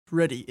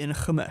ready in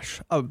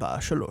 5,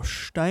 4, 3, 2.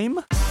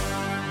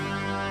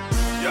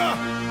 Yeah.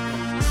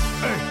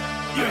 Hey,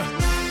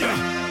 yeah,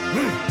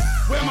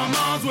 yeah. Where my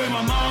mom's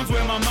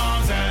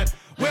at.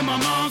 Where my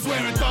mom's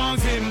wearing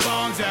thongs, hitting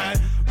bongs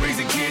at.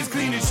 Raising kids,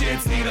 cleaning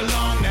shits, need a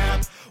long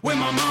nap. Where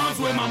my mom's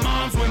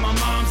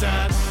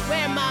at.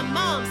 Where my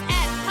mom's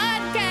at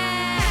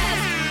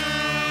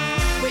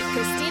podcast with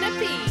Christina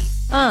P.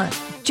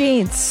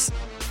 Jeans.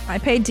 I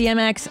paid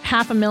DMX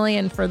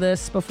 $500,000 for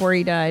this before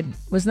he died.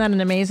 Wasn't that an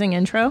amazing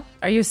intro?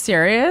 Are you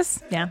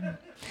serious? Yeah.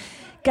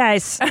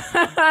 Guys.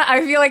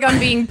 I feel like I'm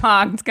being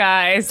punked,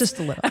 guys. Just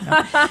a little.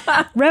 No.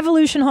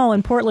 Revolution Hall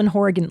in Portland,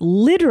 Oregon.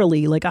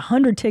 Literally like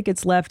 100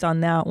 tickets left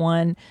on that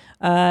one.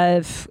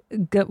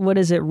 What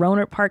is it?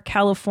 Rohnert Park,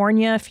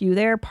 California. A few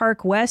there.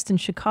 Park West in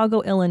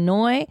Chicago,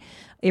 Illinois.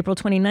 April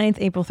 29th,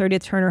 April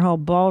 30th, Turner Hall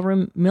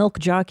Ballroom, Milk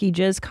Jockey,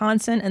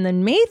 Wisconsin. And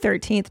then May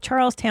 13th,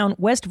 Charlestown,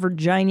 West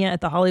Virginia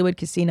at the Hollywood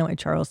Casino at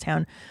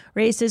Charlestown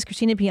Races.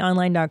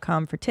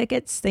 ChristinaPOnline.com for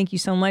tickets. Thank you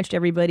so much to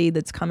everybody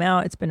that's come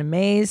out. It's been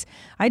amazing.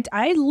 I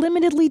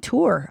limitedly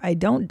tour. I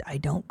don't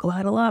go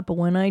out a lot, but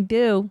when I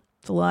do,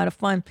 it's a lot of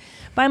fun.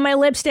 Buy my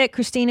lipstick,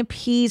 Christina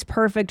P's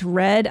Perfect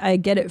Red. I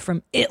get it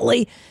from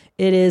Italy.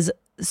 It is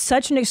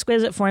such an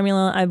exquisite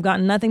formula. I've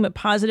gotten nothing but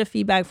positive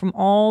feedback from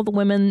all the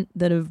women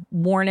that have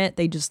worn it.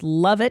 They just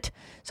love it.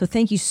 So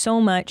thank you so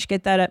much.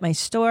 Get that at my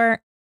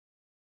store.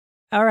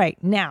 All right.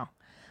 Now,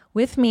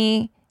 with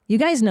me, you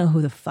guys know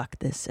who the fuck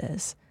this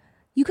is.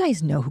 You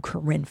guys know who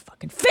Corinne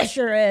fucking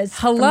Fisher is.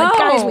 Hello. From the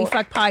Guys We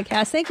Fuck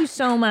podcast. Thank you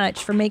so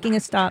much for making a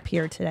stop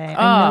here today.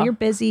 I know you're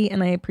busy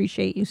and I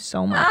appreciate you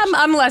so much.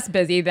 I'm less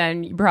busy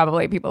than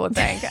probably people would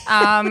think.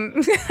 I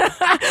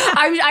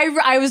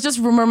was just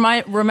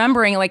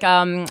remembering like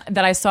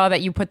that I saw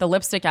that you put the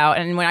lipstick out,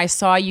 and when I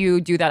saw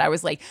you do that, I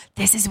was like,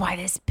 this is why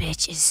this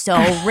bitch is so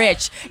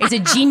rich. It's a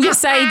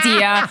genius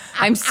idea.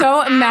 I'm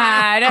so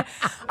mad.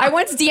 I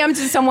once DM'd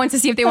to someone to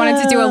see if they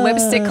wanted to do a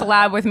lipstick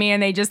collab with me,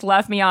 and they just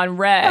left me on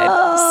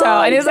red.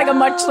 So it is like a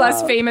much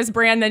less famous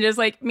brand than just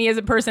like me as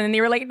a person. And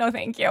they were like, no,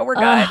 thank you. We're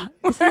good.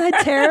 Isn't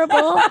that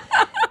terrible?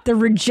 The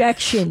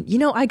rejection. You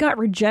know, I got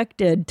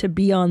rejected to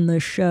be on the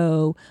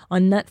show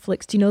on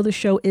Netflix. Do you know the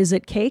show Is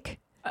It Cake?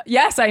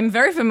 Yes, I'm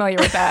very familiar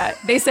with that.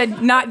 They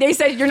said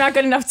you're not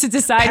good enough to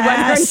decide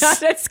whether or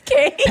not it's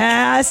cake.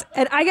 Pass.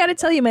 And I got to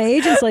tell you, my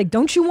agent's like,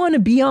 don't you want to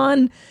be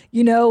on,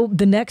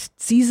 the next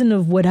season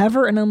of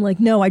whatever? And I'm like,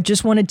 no, I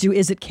just want to do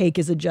Is It Cake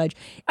as a judge.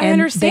 And I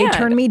understand. They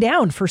turned me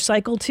down for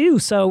cycle 2.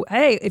 So,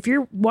 hey, if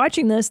you're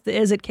watching this, the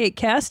Is It Cake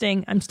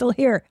casting, I'm still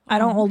here. I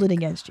don't hold it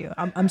against you.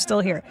 I'm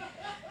still here.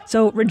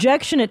 So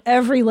rejection at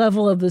every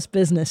level of this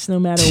business, no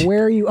matter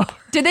where you are.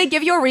 Did they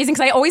give you a reason?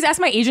 Because I always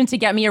ask my agent to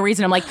get me a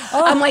reason. I'm like,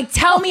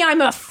 tell me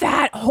I'm a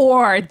fat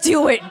whore.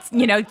 Do it,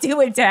 do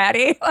it,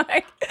 daddy.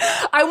 Like,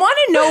 I want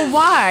to know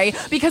why,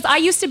 because I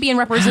used to be in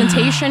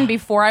representation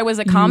before I was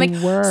a comic,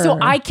 so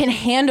I can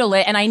handle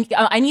it. And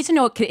I need to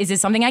know, is it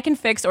something I can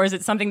fix, or is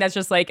it something that's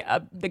just like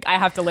I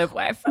have to live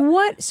with?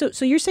 What?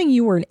 So you're saying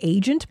you were an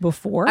agent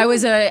before? I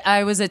was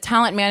a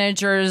talent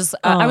manager's.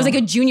 I was like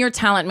a junior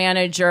talent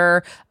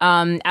manager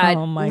at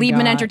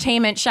Liebman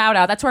Entertainment. Shout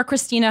out. That's where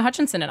Christina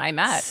Hutchinson and I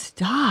met.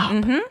 Stop.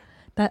 Mm-hmm.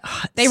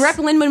 They rep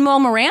Lin-Manuel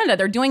Miranda.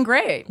 They're doing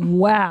great.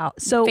 Wow.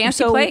 So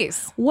fancy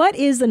place. What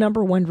is the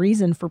number one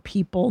reason for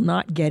people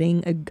not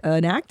getting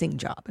an acting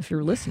job, if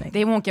you're listening?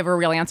 They won't give a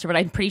real answer, but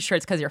I'm pretty sure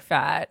it's because you're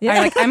fat.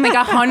 Yeah. I'm like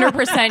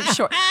 100%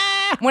 sure.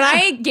 When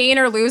I gain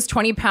or lose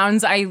 20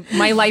 pounds,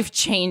 my life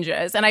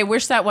changes, and I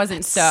wish that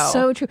wasn't so.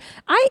 So true.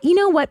 You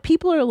know what?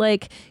 People are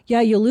like, yeah,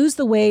 you'll lose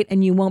the weight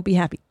and you won't be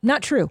happy.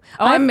 Not true.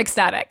 I'm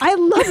ecstatic. I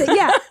love it.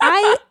 Yeah.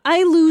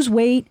 I lose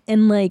weight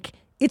and like,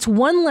 it's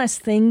one less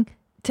thing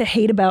to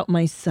hate about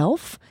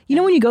myself. You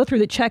know, when you go through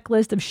the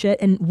checklist of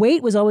shit, and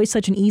weight was always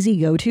such an easy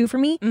go-to for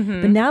me,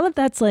 but now that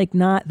that's like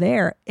not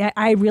there,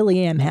 I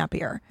really am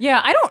happier.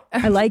 Yeah,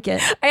 I like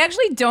it. I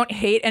actually don't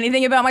hate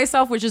anything about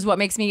myself, which is what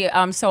makes me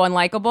so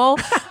unlikable.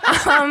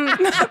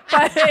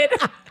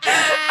 But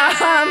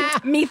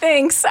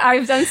methinks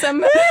I've done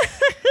some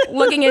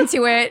looking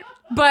into it.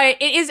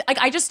 But it is like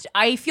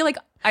I feel like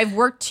I've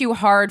worked too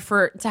hard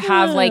to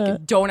have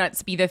like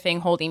donuts be the thing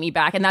holding me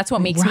back, and that's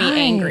what makes me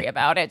angry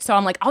about it. So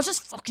I'm like, I'll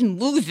just fucking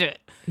lose it.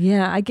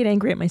 Yeah, I get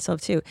angry at myself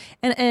too.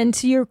 And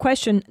to your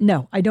question,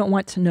 no, I don't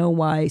want to know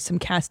why some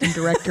casting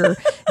director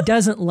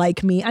doesn't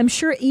like me. I'm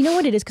sure, you know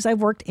what it is, because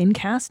I've worked in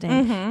casting.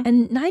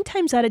 And 9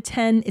 times out of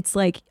 10, it's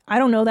like, I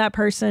don't know that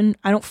person.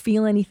 I don't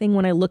feel anything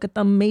when I look at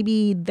them.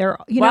 Maybe they're,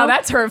 Wow,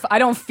 that's her. I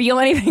don't feel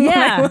anything when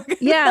I look at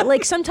them. Yeah,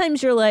 like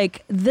sometimes you're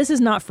like, this is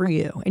not for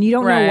you. And you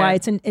don't know why.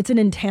 It's an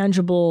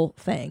intangible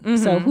thing.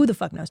 So who the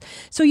fuck knows?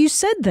 So you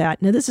said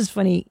that. Now this is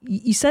funny.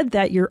 You said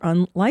that you're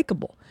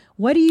unlikable.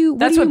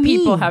 That's what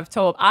people have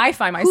told. I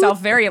find myself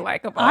very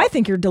likable. I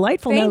think you're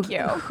delightful. Thank you.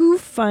 Who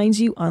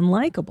finds you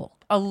unlikable?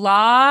 A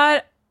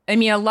lot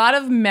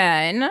of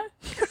men.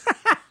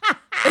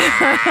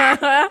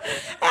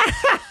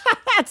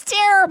 That's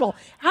terrible.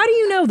 How do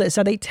you know this?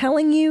 Are they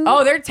telling you?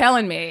 Oh, they're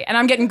telling me, and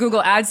I'm getting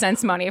Google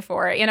AdSense money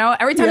for it. You know,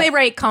 every time they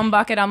write "cum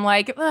bucket," I'm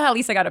like, well, at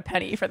least I got a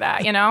penny for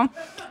that. You know,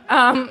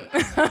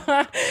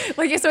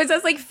 like so it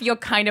does like feel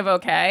kind of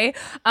okay.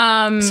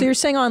 So you're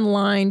saying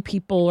online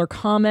people are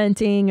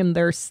commenting, and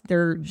they're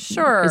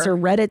sure. Is there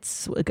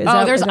Reddit's?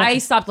 I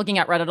stopped looking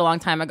at Reddit a long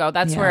time ago.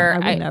 That's where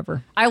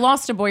I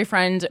lost a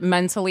boyfriend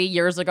mentally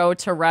years ago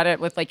to Reddit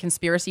with like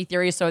conspiracy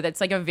theories. So that's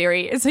like a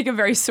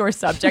very sore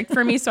subject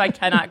for me. So I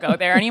cannot go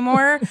there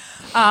anymore.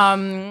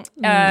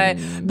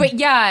 But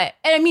yeah,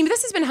 I mean,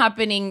 this has been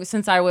happening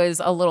since I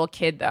was a little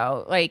kid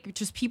though. Like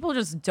people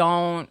just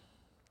don't.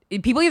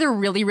 People either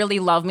really, really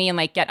love me and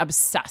like get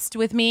obsessed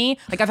with me.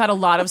 Like I've had a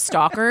lot of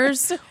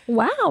stalkers.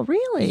 Wow,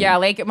 really? Yeah,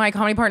 like my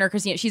comedy partner,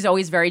 Christine, she's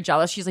always very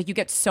jealous. She's like, you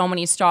get so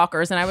many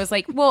stalkers. And I was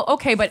like, well,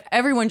 okay, but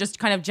everyone just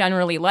kind of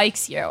generally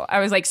likes you.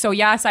 I was like, so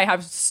yes, I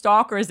have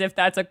stalkers if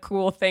that's a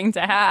cool thing to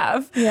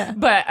have. Yeah.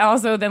 But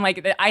also then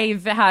like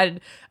I've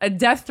had a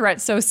death threat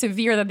so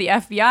severe that the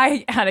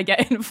FBI had to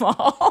get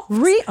involved.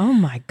 Oh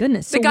my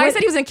goodness. The guy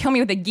said he was going to kill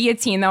me with a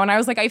guillotine though. And I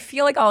was like, I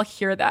feel like I'll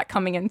hear that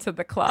coming into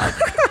the club.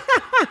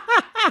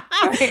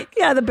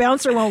 Yeah, the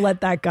bouncer won't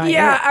let that guy.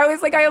 Yeah, I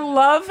was like, I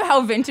love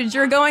how vintage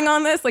you're going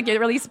on this. Like, it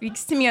really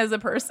speaks to me as a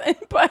person.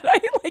 But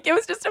it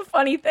was just a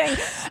funny thing.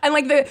 And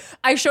like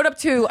I showed up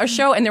to a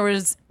show and there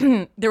was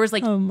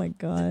like, oh my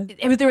god,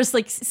 there was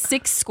like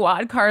 6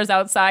 squad cars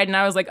outside, and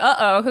I was like,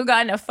 who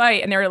got in a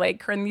fight? And they were like,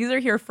 Corinne, these are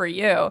here for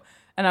you.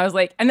 And I was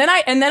like, and then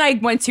I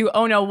went to,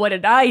 oh no, what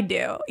did I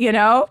do? You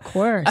know, of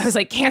course. I was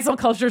like, cancel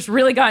culture's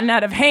really gotten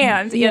out of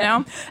hand. You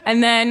know,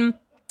 and then.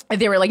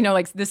 They were like, no,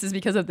 like this is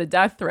because of the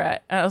death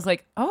threat. And I was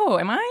like, oh,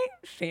 am I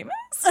famous?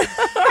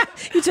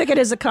 You took it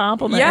as a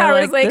compliment. Yeah,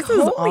 I was like, this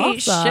is holy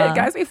awesome. shit,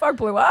 Guys We Fuck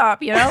blew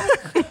up, you know?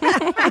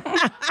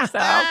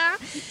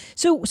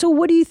 So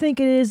what do you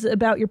think it is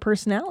about your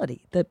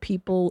personality that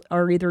people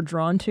are either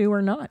drawn to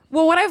or not?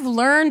 Well, what I've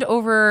learned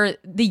over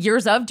the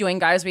years of doing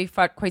Guys We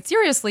Fuck quite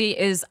seriously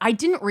is I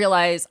didn't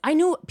realize, I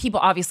knew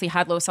people obviously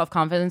had low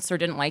self-confidence or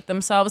didn't like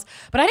themselves,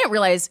 but I didn't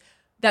realize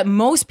that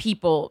most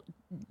people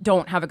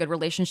don't have a good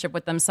relationship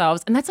with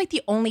themselves. And that's like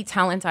the only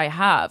talent I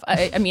have.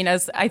 I mean,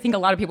 as I think a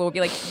lot of people would be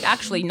like,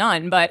 actually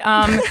none, but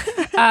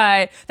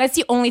that's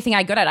the only thing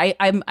I'm good at.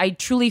 I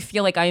truly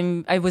feel like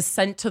I was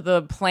sent to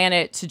the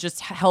planet to just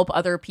help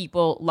other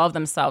people love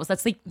themselves.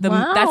 That's like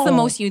that's the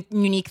most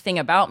unique thing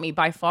about me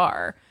by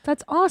far.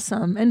 That's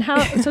awesome. And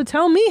how, so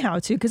tell me how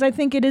to, because I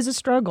think it is a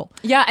struggle.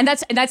 Yeah. And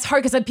that's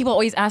hard because people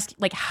always ask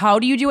like, how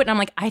do you do it? And I'm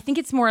like, I think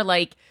it's more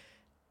like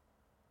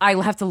I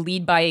have to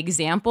lead by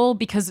example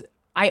because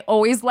I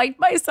always liked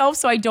myself,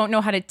 so I don't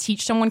know how to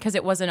teach someone because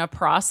it wasn't a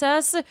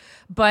process.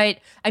 But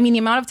I mean, the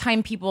amount of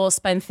time people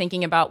spend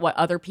thinking about what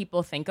other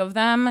people think of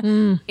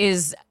them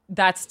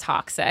that's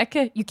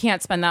toxic. You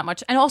can't spend that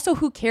much. And also,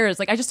 who cares?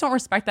 Like, I just don't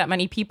respect that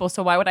many people,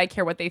 so why would I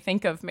care what they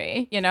think of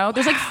me? You know,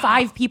 there's like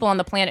 5 people on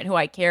the planet who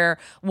I care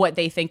what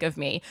they think of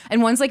me.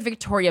 And one's like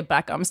Victoria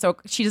Beckham, so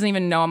she doesn't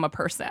even know I'm a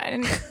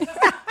person.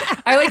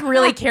 I like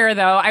really care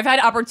though. I've had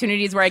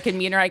opportunities where I can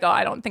meet her. I go,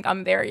 I don't think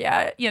I'm there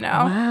yet. You know,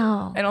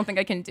 wow. I don't think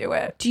I can do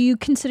it. Do you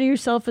consider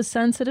yourself a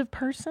sensitive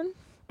person?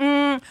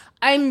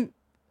 I'm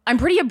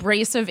pretty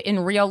abrasive in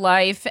real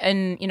life,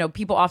 and you know,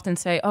 people often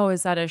say, "Oh,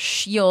 is that a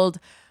shield?"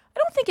 I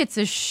don't think it's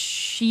a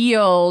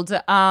shield.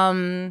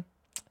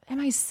 Am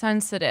I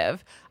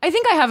sensitive? I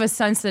think I have a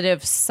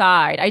sensitive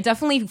side. I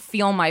definitely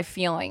feel my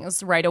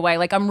feelings right away.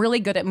 Like I'm really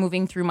good at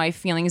moving through my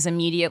feelings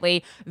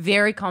immediately.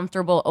 Very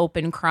comfortable,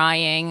 open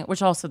crying,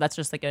 which also that's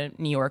just like a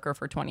New Yorker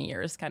for 20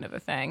 years kind of a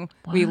thing.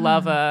 Wow. We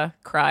love a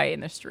cry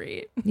in the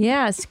street.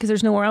 Yes, because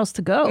there's nowhere else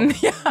to go.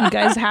 Yeah. You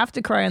guys have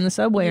to cry on the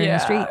subway or in the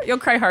street. You'll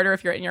cry harder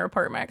if you're in your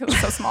apartment because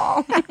it's so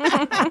small.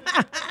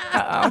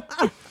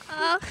 Uh-oh.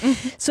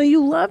 So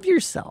you love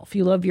yourself.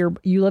 You love your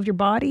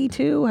body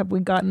too. Have we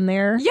gotten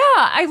there? Yeah,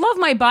 I love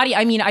my body.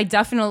 I mean, I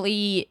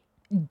definitely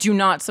do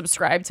not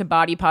subscribe to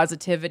body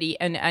positivity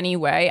in any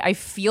way. I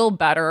feel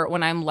better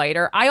when I'm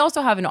lighter. I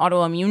also have an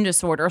autoimmune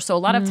disorder, so a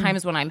lot of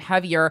times when I'm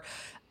heavier,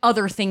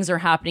 other things are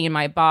happening in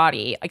my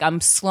body. Like I'm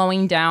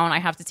slowing down. I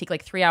have to take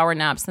like 3-hour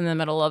naps in the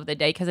middle of the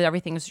day because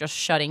everything's just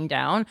shutting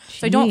down. Jeez.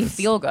 So I don't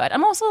feel good.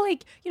 I'm also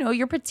like, you know,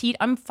 you're petite.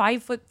 I'm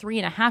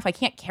 5'3.5". I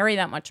can't carry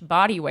that much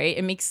body weight.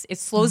 It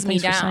slows me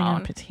down. For saying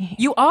I'm petite.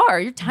 You are.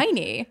 You're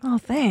tiny. Oh,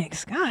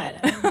 thanks. God.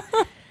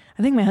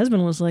 I think my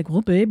husband was like,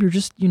 well, babe, you're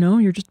just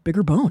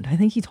bigger boned. I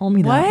think he told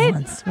me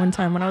that one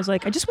time when I was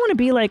like, I just want to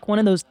be like one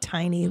of those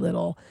tiny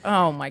little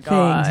oh my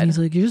God. things. And he's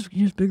like, you're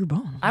just bigger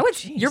boned.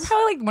 You're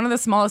probably like one of the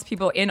smallest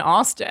people in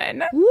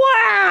Austin.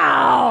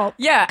 Wow.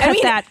 Yeah.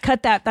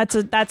 Cut that. That's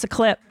a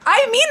clip.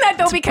 I mean that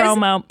though, because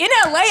promo. In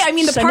LA, I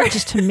mean the Send part it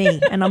just to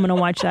me and I'm going to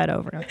watch that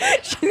over.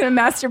 She's going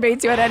to masturbate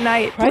to it at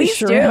night. Please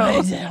sure do.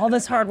 All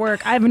this hard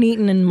work. I haven't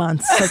eaten in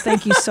months. So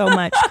thank you so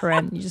much,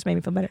 Corinne. You just made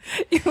me feel better.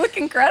 You look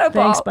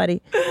incredible. Thanks,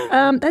 buddy.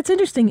 That's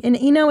interesting. And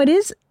you know,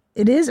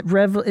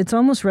 it's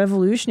almost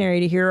revolutionary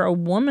to hear a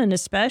woman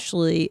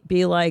especially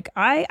be like,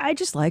 I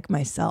just like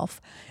myself.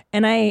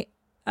 And I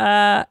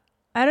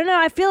don't know.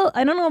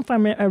 I don't know if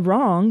I'm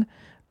wrong.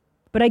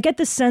 But I get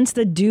the sense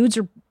that dudes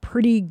are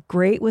pretty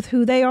great with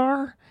who they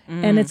are.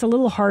 And it's a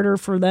little harder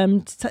for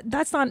them.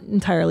 That's not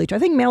entirely true. I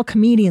think male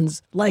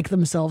comedians like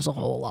themselves a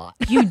whole lot.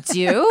 You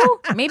do?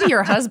 Maybe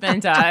your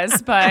husband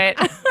does, but I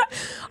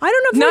don't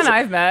know if none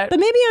I've met. But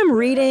maybe I'm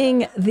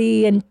reading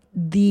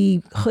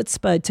the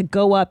chutzpah to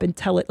go up and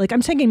tell it. Like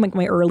I'm thinking like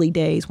my early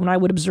days when I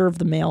would observe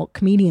the male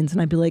comedians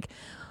and I'd be like,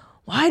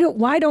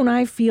 why don't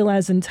I feel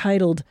as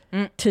entitled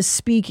to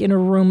speak in a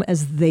room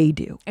as they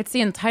do? It's the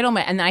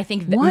entitlement. And I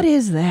think what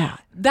is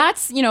that?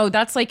 That's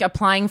like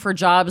applying for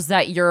jobs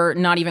that you're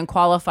not even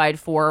qualified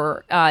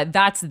for.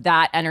 That's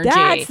that energy.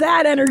 That's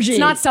that energy. It's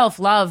not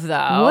self-love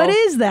though. What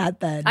is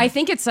that then? I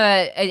think it's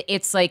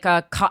like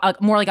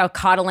more like a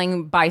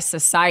coddling by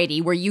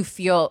society where you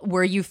feel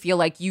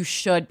like you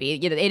should be.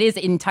 It is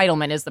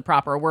entitlement is the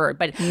proper word,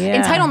 but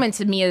entitlement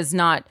to me is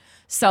not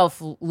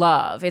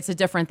self-love. It's a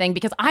different thing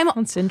because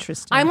That's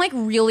interesting. I'm like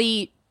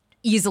really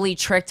easily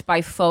tricked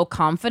by faux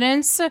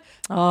confidence.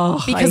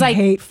 Oh, because I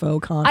hate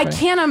faux confidence. I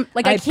can't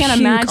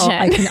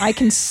imagine. I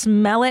can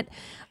smell it.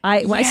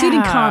 I see it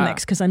in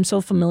comics because I'm so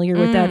familiar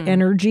with that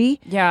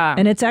energy. Yeah.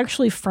 And it's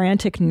actually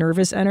frantic,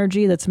 nervous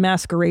energy that's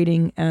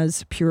masquerading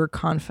as pure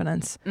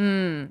confidence.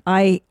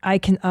 I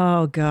can,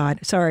 oh God,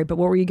 sorry, but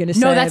what were you going to say?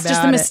 No, that's just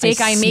the about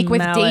mistake it? I make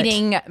with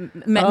dating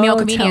male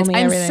comedians.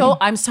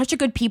 I'm such a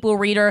good people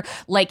reader.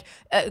 Like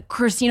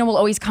Christina will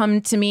always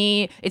come to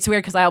me. It's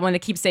weird because I want to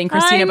keep saying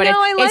Christina, but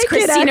it's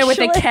Christina with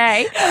a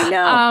K. I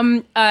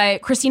know.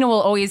 Christina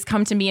will always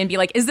come to me and be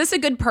like, is this a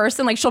good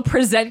person? Like she'll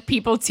present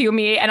people to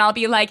me and I'll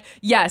be like,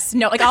 yes,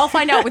 no, like I'll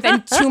find out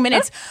within 2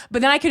 minutes,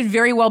 but then I could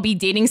very well be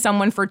dating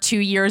someone for 2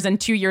 years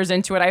and 2 years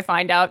into it, I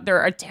find out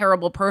they're a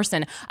terrible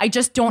person. I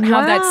just don't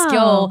have that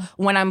skill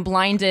when I'm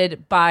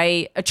blinded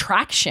by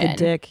attraction. The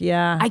dick,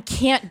 yeah. I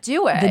can't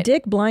do it. The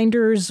dick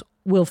blinders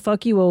will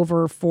fuck you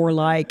over for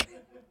like,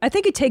 I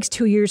think it takes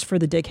 2 years for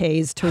the dick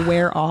haze to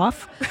wear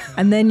off.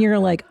 And then you're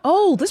like,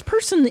 oh, this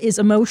person is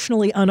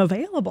emotionally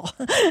unavailable.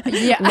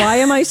 Yeah. Why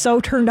am I so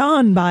turned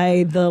on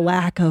by the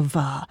lack of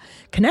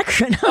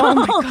connection? Oh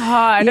my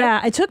God.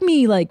 Yeah, it took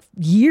me like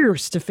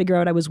years to figure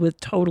out I was with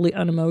totally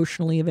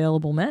unemotionally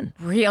available men.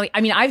 Really? I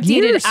mean, I've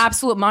dated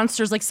absolute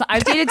monsters. Like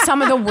I've dated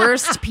some of the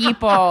worst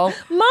people.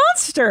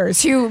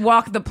 Monsters. To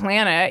walk the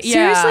planet.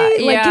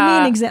 Seriously? Like give me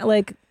an example.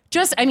 Like,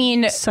 just, I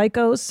mean,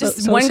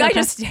 psychos. One guy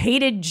just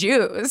hated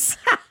Jews,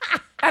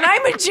 and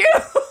I'm a Jew.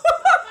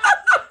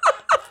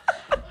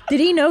 Did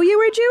he know you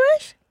were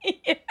Jewish?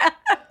 Yes.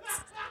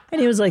 And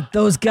he was like,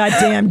 those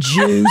goddamn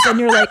Jews. And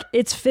you're like,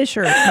 it's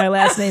Fisher. My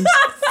last name's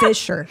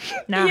Fisher.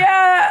 Nah.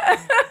 Yeah.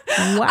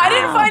 Wow. I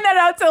didn't find that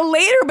out till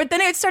later, but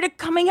then it started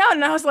coming out,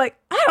 and I was like,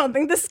 I don't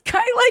think this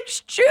guy likes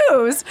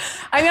Jews.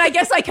 I mean, I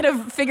guess I could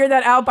have figured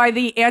that out by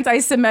the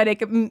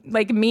anti-Semitic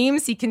like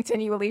memes he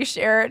continually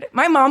shared.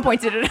 My mom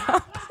pointed it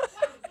out.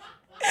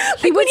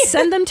 He would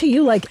send them to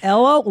you like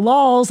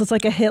lols. It's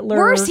like a Hitler.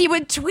 Worse, he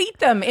would tweet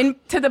them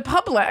to the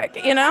public,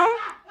 you know?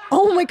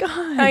 Oh my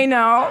God. I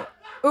know.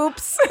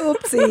 Oops.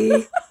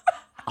 Oopsie.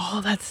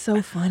 Oh, that's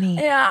so funny.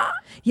 Yeah.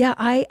 Yeah,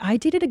 I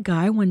dated a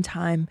guy one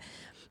time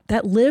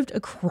that lived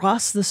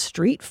across the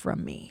street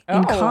from me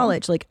in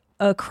college, like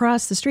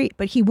across the street,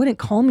 but he wouldn't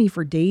call me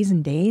for days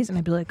and days. And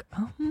I'd be like,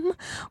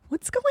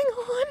 what's going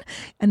on?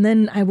 And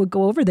then I would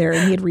go over there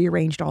and he had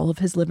rearranged all of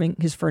his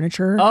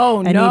furniture. Oh,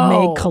 and he'd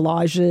made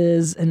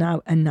collages. And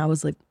I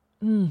was like,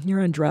 you're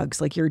on drugs.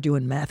 Like you're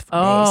doing meth for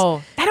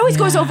days. That always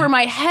goes over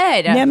my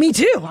head. Yeah, me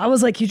too. I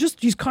was like,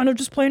 he's kind of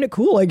just playing it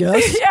cool, I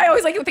guess. Yeah, I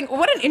always like think,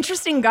 what an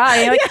interesting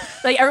guy.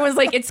 Like everyone's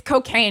like, it's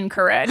cocaine,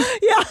 Corinne.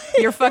 Yeah.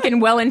 You're fucking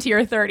well into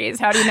your 30s.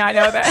 How do you not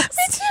know this? Me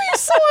too. You're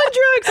so on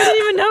drugs. I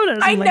didn't even notice.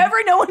 I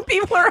never know when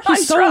people are on drugs.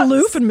 He's so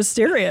aloof and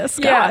mysterious.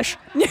 Gosh.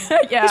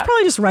 Yeah. He's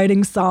probably just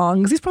writing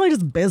songs. He's probably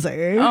just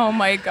busy. Oh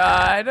my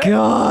God.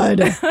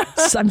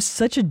 I'm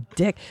such a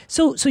dick.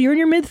 So you're in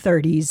your mid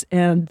 30s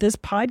and this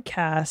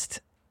podcast,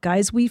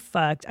 Guys We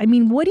Fucked. I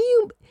mean, what do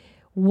you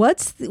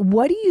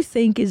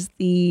think is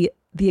the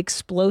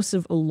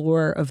explosive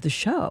allure of the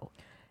show?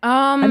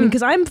 I mean,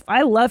 because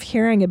I love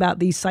hearing about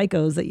these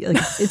psychos that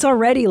like, it's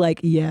already like,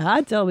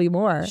 yeah, tell me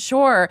more.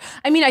 Sure.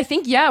 I mean, I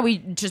think,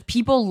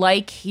 people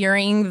like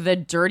hearing the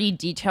dirty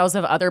details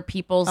of other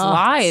people's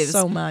lives.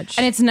 So much.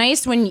 And it's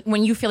nice when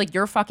you feel like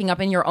you're fucking up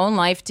in your own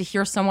life to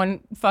hear someone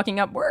fucking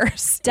up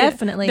worse.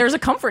 Definitely. There's a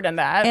comfort in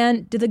that.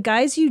 And do the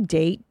guys you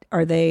date,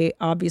 they're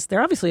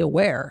obviously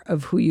aware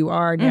of who you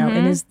are now.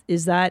 Mm-hmm. And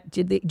is that,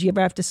 do you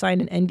ever have to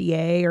sign an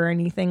NDA or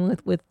anything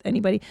with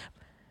anybody?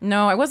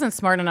 No, I wasn't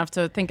smart enough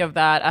to think of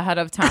that ahead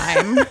of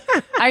time.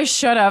 I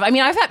should have. I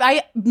mean,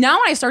 now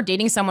when I start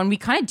dating someone, we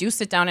kind of do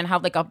sit down and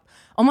have like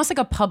almost like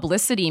a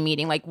publicity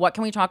meeting. Like, what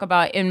can we talk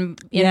about in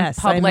Yes,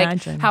 public? I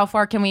imagine. How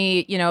far can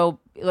we,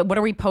 what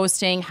are we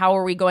posting? How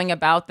are we going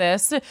about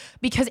this?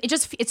 Because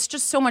it's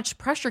just so much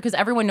pressure because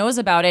everyone knows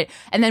about it.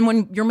 And then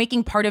when you're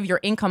making part of your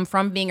income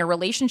from being a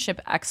relationship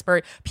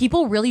expert,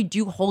 people really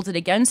do hold it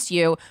against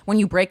you when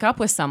you break up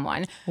with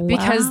someone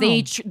because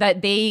they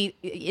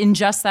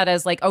ingest that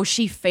as like, oh,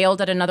 she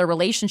failed at another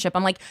relationship.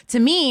 I'm like, to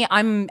me,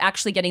 I'm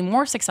actually getting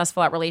more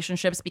successful at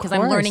relationships because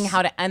I'm learning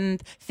how to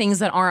end things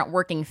that aren't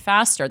working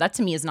faster. That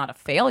to me is not a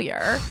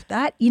failure.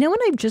 That, you know what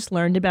I've just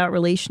learned about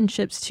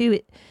relationships too?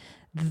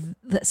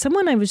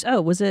 Someone I was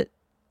it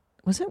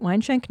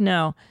Weinschenk?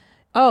 No.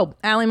 Oh,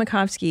 Allie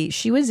Makovsky.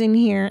 She was in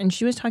here and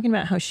she was talking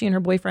about how she and her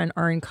boyfriend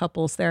are in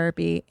couples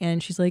therapy.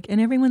 And she's like,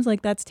 and everyone's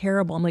like, that's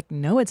terrible. I'm like,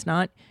 no, it's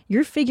not.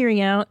 You're figuring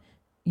out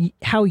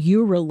how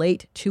you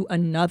relate to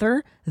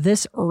another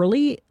this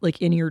early, like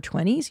in your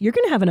 20s. You're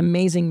going to have an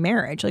amazing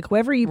marriage. Like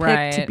whoever you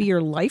pick to be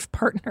your life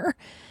partner,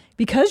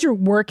 because you're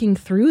working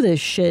through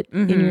this shit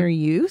in your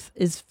youth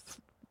is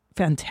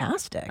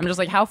fantastic. I'm just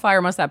like, how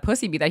fire must that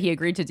pussy be that he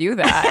agreed to do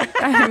that?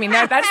 I mean,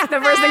 that's the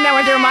first thing that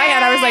went through my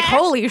head. I was like,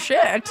 holy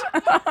shit.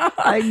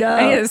 I know.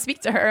 I need to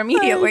speak to her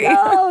immediately.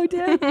 I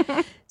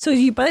know,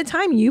 so by the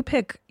time you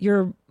pick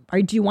do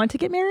you want to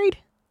get married?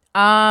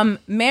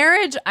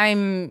 Marriage,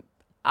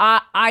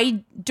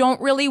 I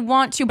don't really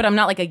want to, but I'm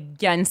not like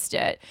against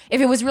it.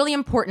 If it was really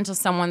important to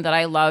someone that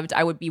I loved,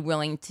 I would be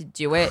willing to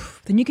do it.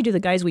 Then you could do the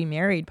Guys We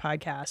Married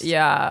podcast.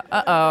 Yeah.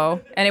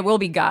 And it will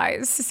be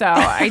guys. So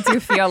I do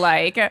feel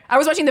like I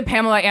was watching the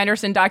Pamela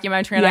Anderson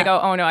documentary and I go,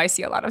 oh no, I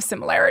see a lot of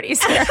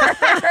similarities here.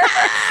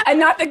 And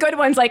not the good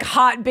ones like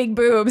hot big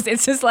boobs.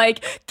 It's just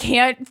like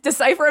can't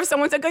decipher if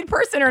someone's a good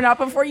person or not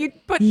before you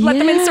let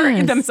them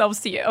insert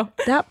themselves to you.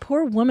 That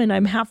poor woman,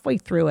 I'm halfway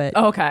through it.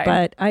 Okay.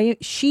 But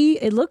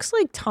it looks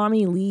like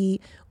Tommy Lee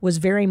was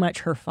very much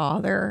her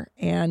father,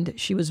 and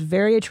she was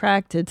very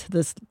attracted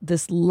to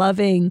this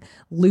loving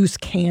loose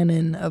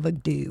cannon of a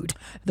dude.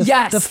 The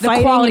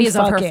qualities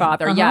of her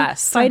father.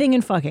 Yes, fighting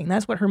and fucking.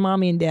 That's what her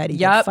mommy and daddy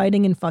did.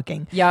 Fighting and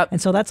fucking. Yep.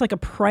 And so that's like a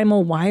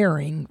primal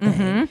wiring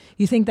thing.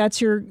 You think that's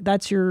your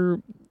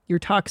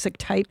toxic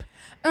type?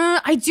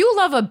 I do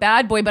love a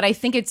bad boy, but I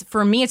think it's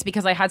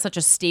because I had such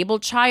a stable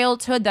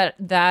childhood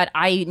that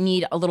I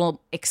need a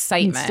little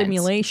excitement,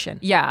 stimulation.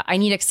 Yeah, I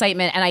need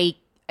excitement, and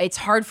it's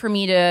hard for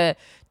me to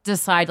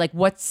decide like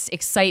what's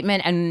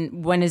excitement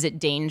and when is it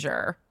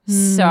danger.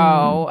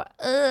 So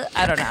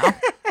I don't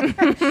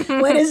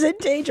know. When is it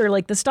danger?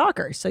 Like the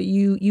stalker. So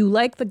you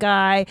like the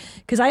guy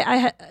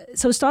because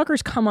so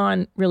stalkers come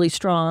on really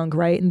strong,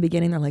 right? In the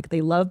beginning, they're like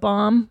they love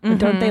bomb,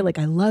 don't they? Like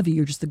I love you,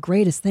 you're just the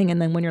greatest thing.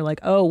 And then when you're like,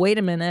 oh wait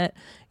a minute,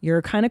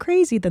 you're kind of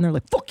crazy, then they're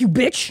like, fuck you,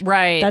 bitch.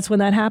 Right. That's when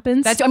that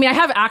happens. I mean, I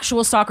have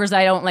actual stalkers that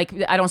I don't like.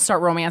 I don't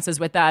start romances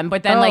with them.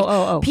 But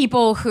then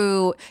people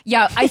who,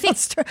 I think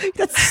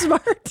that's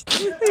smart.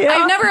 Yeah.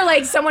 I've never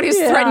like someone who's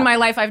threatened my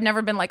life. I've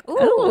never been like,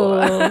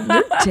 ooh.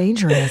 You're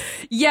dangerous.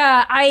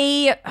 Yeah,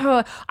 I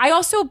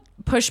also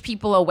push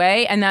people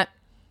away, and that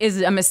is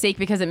a mistake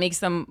because it makes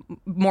them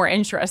more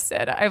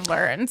interested. I've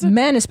learned,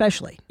 men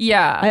especially.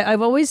 Yeah,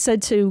 I've always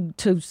said to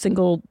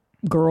single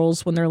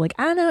girls when they're like,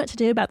 I don't know what to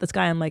do about this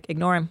guy. I'm like,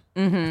 ignore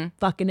him.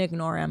 Fucking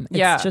ignore him.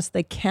 It's just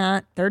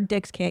their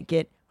dicks can't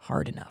get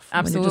hard enough.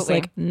 Absolutely. When they're just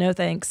like, no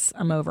thanks,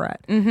 I'm over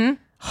it.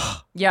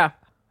 Yeah.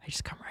 I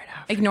just come right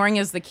out. Ignoring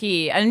is the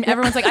key. And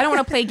everyone's like, I don't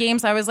want to play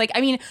games. I was like, I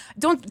mean,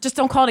 don't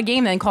call it a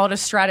game then, call it a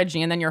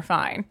strategy and then you're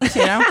fine.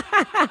 You know?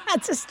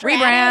 It's a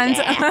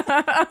strategy.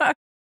 Rebrand.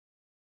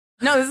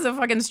 No, this is a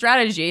fucking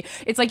strategy.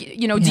 It's like, do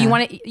you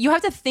want to, you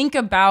have to think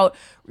about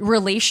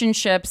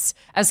relationships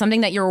as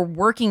something that you're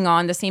working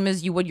on the same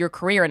as you would your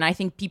career. And I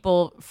think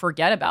people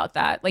forget about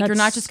that. Like you're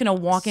not just going to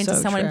walk into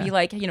someone and be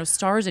like,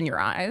 stars in your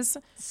eyes.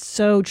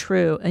 So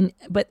true. And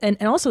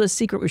also the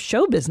secret with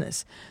show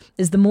business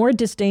is the more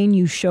disdain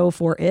you show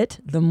for it,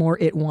 the more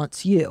it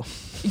wants you.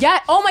 Yeah.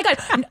 Oh my God.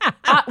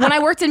 When I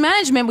worked in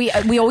management,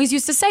 we always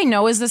used to say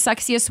no is the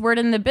sexiest word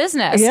in the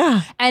business.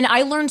 Yeah. And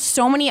I learned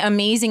so many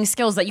amazing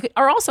skills that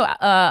are also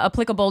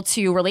applicable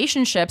to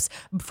relationships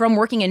from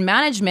working in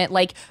management.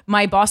 Like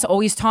my boss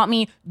always taught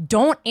me,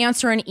 don't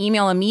answer an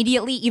email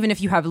immediately, even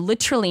if you have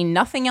literally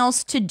nothing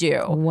else to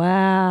do.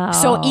 Wow.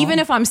 So even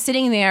if I'm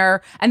sitting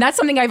there, and that's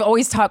something I've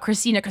always taught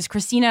Christina, because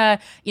Christina,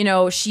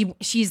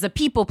 she's the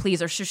people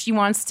pleaser. She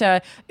wants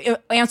to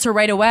answer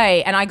right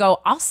away. And I go,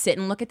 I'll sit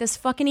and look at this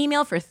fucking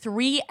email for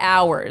 3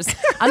 hours.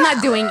 I'm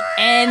not doing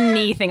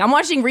anything. I'm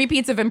watching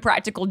repeats of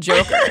Impractical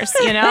Jokers,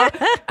 I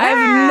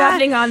have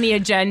nothing on the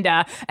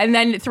agenda. And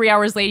then 3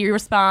 hours later you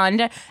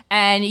respond.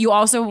 And you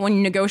also,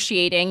 when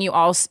negotiating, you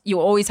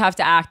always have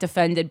to act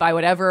offended by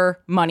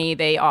whatever money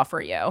they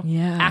offer you.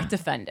 Yeah. Act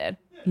offended.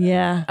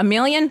 Yeah. $1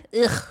 million?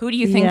 Ugh, who do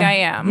you think I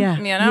am? Yeah.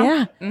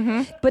 Yeah.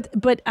 Mm-hmm.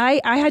 But I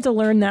had to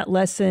learn that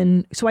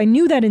lesson. So I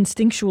knew that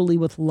instinctually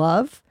with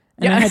love.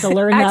 And I had to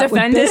learn that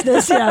with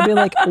business. Yeah, I'd be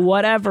like,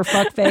 whatever,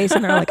 fuck face.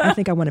 And they're like, I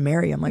think I want to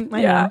marry you. I'm like,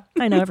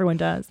 I know, everyone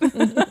does.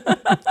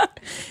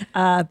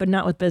 But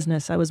not with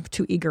business. I was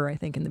too eager, I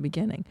think, in the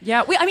beginning.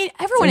 Yeah,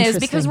 everyone is,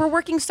 because we're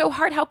working so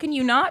hard. How can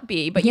you not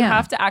be? But you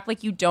have to act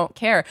like you don't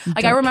care.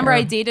 Like I remember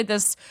I dated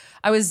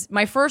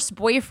my first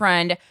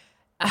boyfriend.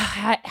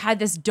 had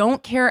this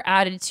don't care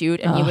attitude,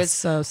 and he was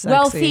so sexy.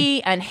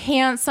 wealthy and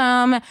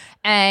handsome.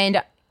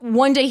 And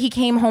one day he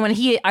came home and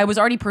I was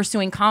already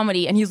pursuing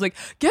comedy, and he's like,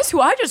 guess who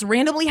I just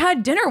randomly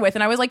had dinner with?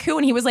 And I was like, who?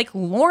 And he was like,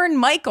 Lorne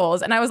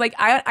Michaels. And I was like,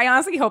 I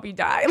honestly hope you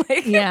die.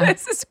 Like,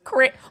 this is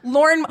great.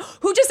 Lorne,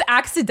 who just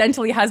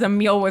accidentally has a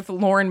meal with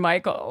Lorne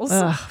Michaels.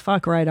 Ugh,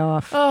 fuck right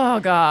off. Oh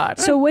God.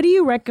 So what do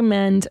you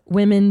recommend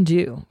women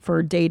do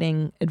for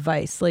dating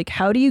advice? Like,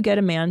 how do you get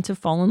a man to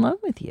fall in love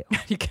with you?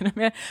 You can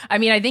imagine. I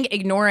mean, I think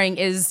ignoring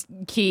is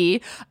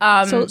key.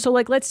 So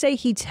like, let's say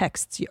he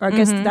texts you, or I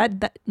guess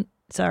that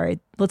sorry,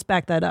 let's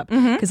back that up.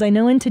 Because I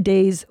know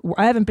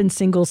I haven't been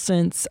single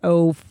since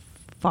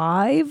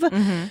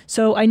 2005.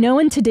 So I know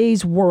in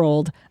today's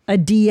world, a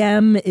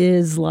DM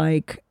is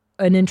like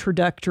an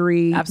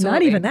introductory, Absolutely.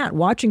 not even that.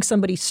 Watching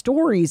somebody's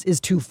stories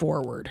is too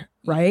forward,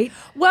 right?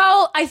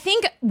 Well, I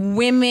think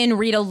women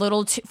read a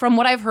little too, from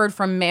what I've heard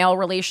from male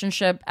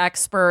relationship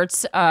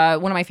experts.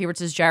 One of my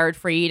favorites is Jared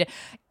Freed.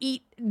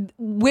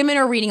 Women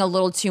are reading a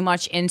little too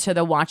much into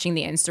the watching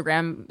the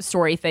Instagram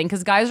story thing,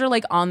 because guys are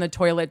like on the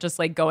toilet just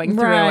like going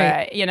through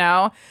it, you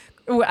know?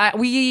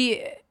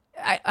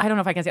 I don't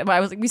know if I can say it,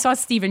 but we saw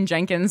Stephen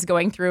Jenkins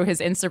going through his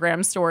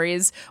Instagram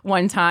stories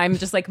one time,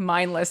 just like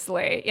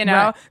mindlessly, you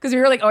know, because we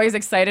were like always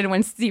excited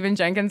when Stephen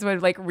Jenkins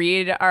would like look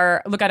at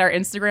our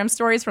Instagram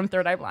stories from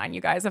Third Eye Blind,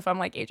 you guys, if I'm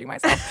like aging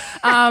myself.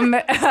 And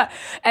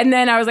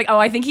then I was like, oh,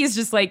 I think he's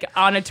just like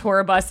on a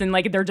tour bus and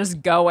like they're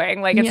just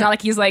going. Like it's not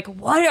like he's like,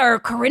 what are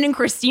Corinne and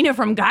Christina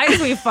from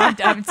Guys We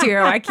Fucked Up to?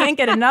 I can't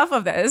get enough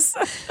of this.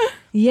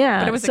 Yeah,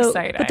 but it was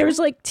exciting. But there's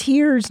like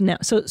tiers now.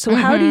 So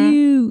how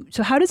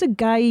does a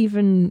guy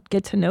even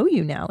get to know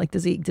you now? Like,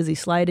 does he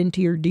slide into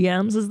your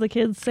DMs, as the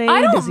kids say?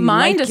 I don't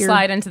mind to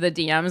slide into the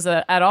DMs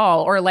at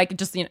all, or like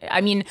just, you know,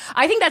 I mean,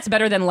 I think that's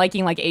better than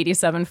liking like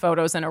 87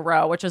 photos in a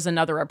row, which is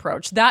another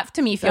approach. That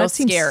to me feels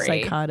scary.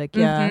 Psychotic.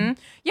 Yeah.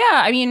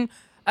 Yeah. I mean,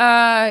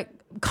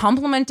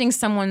 complimenting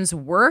someone's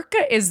work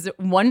is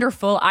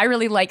wonderful. I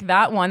really like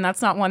that one.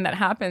 That's not one that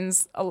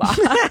happens a lot,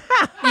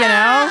 you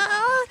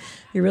know?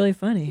 You're really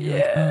funny.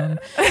 Yeah.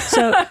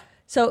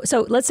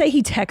 So let's say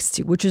he texts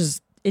you, which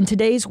is in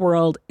today's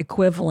world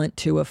equivalent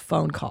to a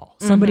phone call.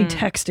 Somebody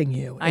texting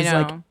you is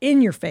like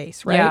in your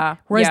face, right? Yeah.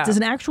 Whereas does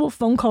an actual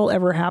phone call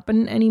ever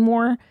happen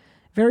anymore?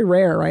 Very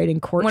rare, right? In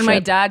courtship. When my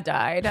dad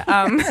died.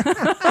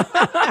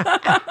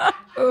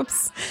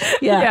 Oops.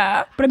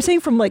 Yeah. But I'm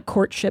saying from like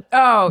courtship.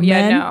 Oh,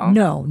 yeah, men,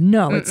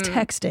 no. It's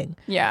texting.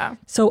 Yeah.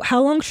 So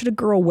how long should a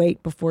girl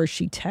wait before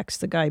she texts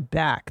the guy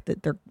back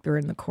that they're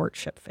in the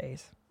courtship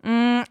phase?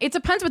 It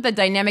depends what the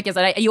dynamic is.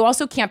 You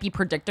also can't be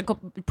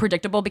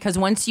predictable because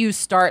once you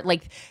start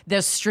like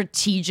the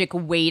strategic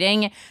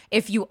waiting,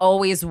 if you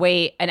always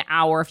wait an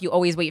hour, if you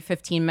always wait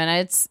 15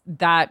 minutes,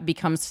 that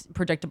becomes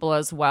predictable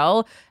as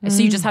well.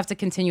 So you just have to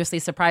continuously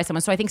surprise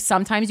someone. So I think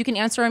sometimes you can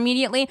answer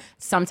immediately,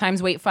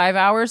 sometimes wait 5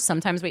 hours,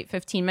 sometimes wait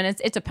 15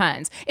 minutes. It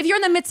depends. If you're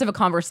in the midst of a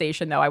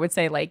conversation though, I would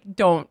say like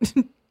don't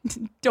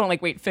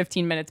like wait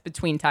 15 minutes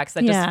between texts.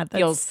 That just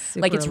feels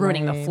like it's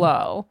ruining the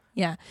flow.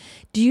 Yeah.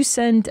 Do you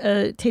send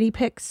titty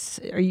pics?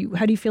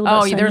 How do you feel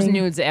about sending? There's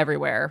nudes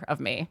everywhere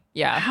of me.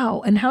 Yeah.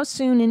 How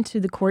soon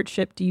into the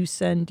courtship do you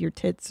send your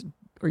tits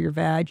or your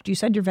vag? Do you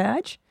send your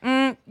vag?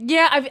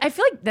 Yeah, I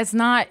feel like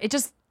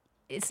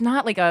it's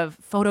not like a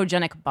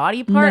photogenic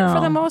body part for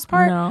the most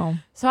part. No.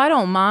 So I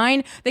don't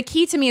mind. The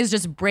key to me is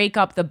just break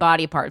up the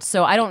body parts.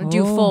 So I don't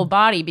do full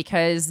body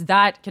because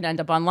that can end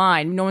up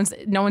online. No one's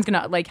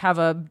gonna like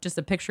have just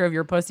a picture of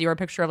your pussy or a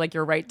picture of like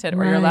your right tit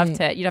or your left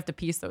tit. You'd have to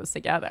piece those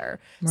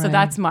together. So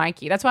that's my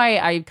key. That's why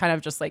I kind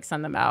of just like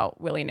send them out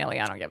willy-nilly.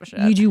 I don't give a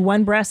shit. You do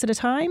one breast at a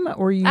time,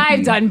 or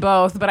I've done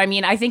both, but I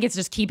mean, I think it's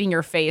just keeping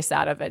your face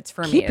out of it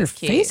for me. Keep your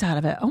key. face out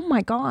of it. Oh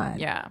my God.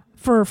 Yeah.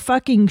 For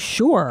fucking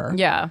sure.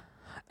 Yeah.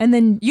 And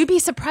then you'd be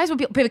surprised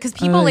because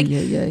people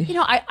you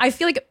know, I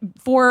feel like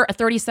for a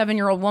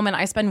 37-year-old woman,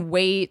 I spend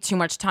way too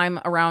much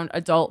time around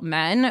adult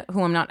men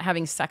who I'm not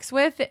having sex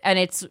with. And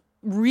it's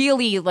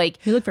really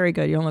like, you look very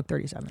good. You don't look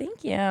 37.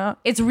 Thank you.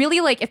 It's really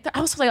like,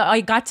 I was like,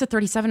 I got to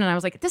 37 and I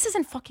was like, this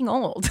isn't fucking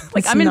old.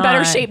 Like I'm in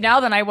better shape now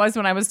than I was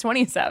when I was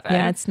 27.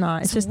 Yeah, it's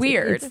not. It's just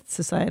weird. It's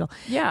societal.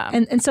 Yeah.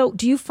 And so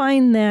do you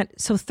find that,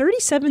 so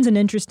 37 is an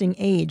interesting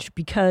age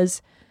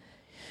because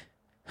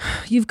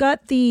you've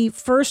got the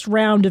first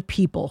round of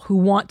people who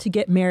want to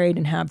get married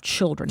and have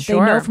children.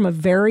 Sure. They know from a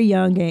very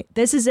young age,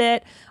 this is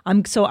it.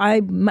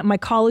 My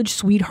college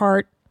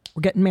sweetheart, we're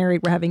getting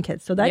married, we're having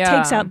kids. So that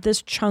takes out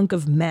this chunk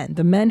of men.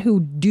 The men who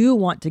do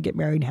want to get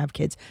married and have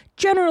kids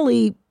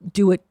generally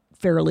do it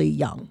fairly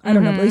young. I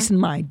don't know, at least in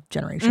my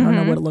generation. I don't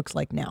know what it looks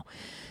like now.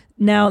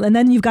 And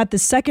then you've got the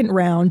second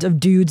round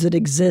of dudes that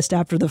exist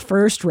after the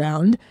first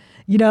round.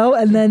 You know,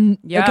 and then,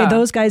 okay,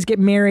 those guys get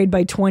married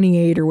by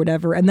 28 or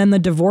whatever. And then the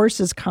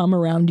divorces come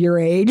around your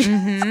age.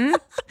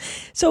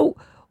 So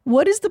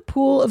what's the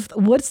pool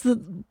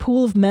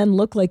of men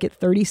look like at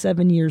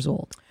 37 years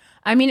old?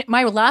 I mean,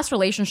 my last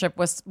relationship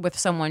was with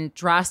someone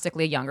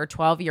drastically younger,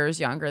 12 years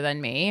younger than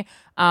me.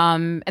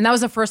 And that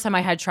was the first time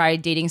I had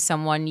tried dating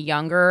someone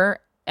younger.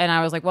 And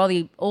I was like, well,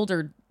 the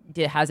older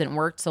hasn't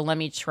worked, so let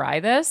me try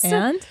this.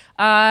 And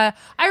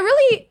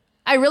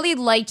I really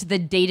liked the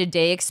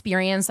day-to-day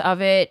experience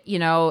of it. You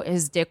know,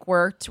 his dick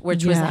worked,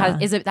 which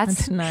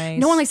that's nice.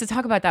 No one likes to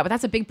talk about that, but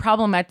that's a big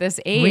problem at this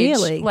age.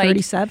 Really? Like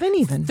 37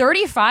 even?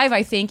 35,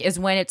 I think, is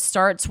when it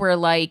starts where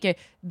like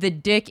the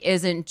dick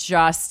isn't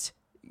just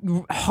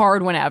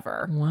hard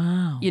whenever.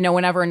 Wow. You know,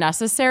 whenever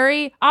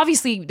necessary.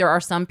 Obviously, there are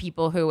some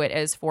people who it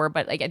is for,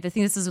 but like I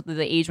think this is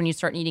the age when you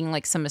start needing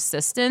like some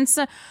assistance,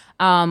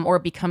 or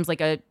it becomes like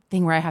a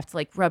thing where I have to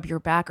like rub your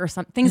back or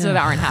something. Things that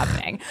aren't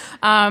happening.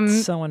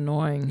 So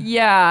annoying.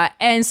 Yeah,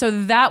 and so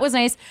that was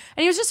nice,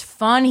 and he was just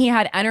fun. He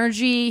had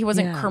energy. He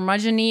wasn't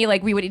curmudgeon-y.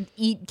 Like we would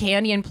eat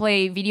candy and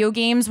play video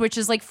games, which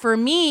is like for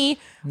me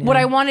what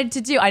I wanted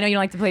to do. I know you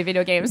don't like to play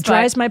video games.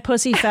 Drives my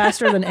pussy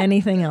faster than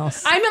anything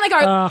else. I'm in like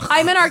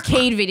I'm in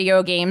arcade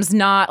video games,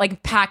 not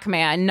like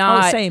Pac-Man.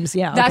 Not sames.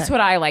 Yeah, that's okay. what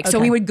I like. So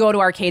Okay. we would go to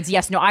arcades.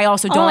 Yes, no, I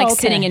also don't like okay.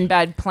 sitting in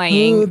bed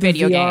playing the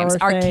video VR games,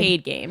 thing.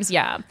 arcade games.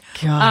 Yeah.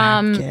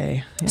 God,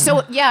 gay. Yeah.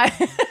 So yeah,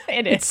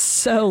 it is. It's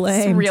so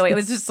lame. It's really,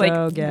 It's it's just so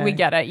like gay. we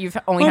get it. You've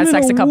only I'm had in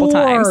sex a couple war.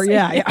 times.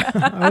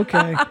 Yeah.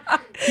 Okay.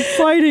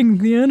 Fighting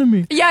the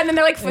enemy. Yeah, and then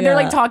they're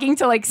like talking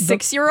to like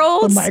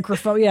 6-year-olds. The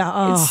microphone. Yeah.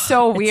 Oh, It's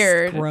so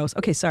weird. Gross.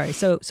 Okay, sorry.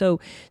 So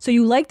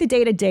you like the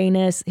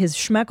day-to-dayness. His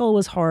schmeckle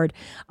was hard.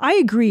 I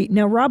agree.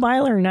 Now, Rob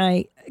Eiler and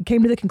I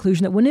came to the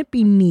conclusion that wouldn't it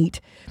be neat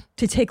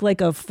to take like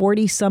a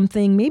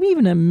 40-something, maybe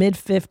even a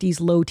mid-50s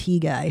low T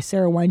guy.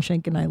 Sarah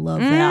Weinschenk and I love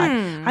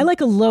that. I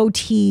like a low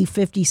T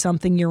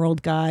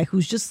 50-something-year-old guy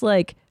who's just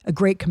like a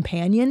great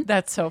companion.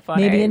 That's so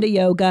funny. Maybe into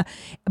yoga.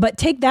 But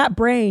take that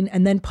brain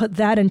and then put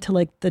that into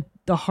like the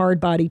hard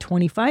body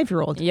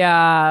 25-year-old.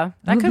 Yeah,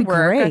 that would could be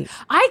work. great.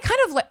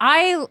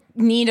 I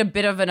need a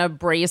bit of an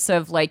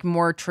abrasive, like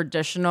more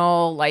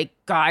traditional, like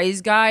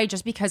guy,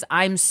 just because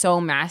I'm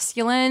so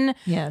masculine.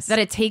 Yes.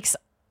 That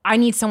I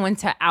need someone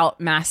to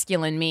out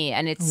masculine me,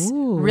 and it's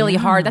really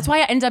hard. That's why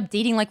I end up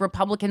dating like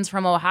Republicans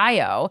from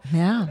Ohio.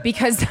 Yeah.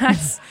 Because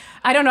that's,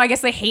 I don't know, I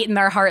guess the hate in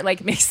their heart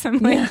like makes them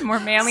like more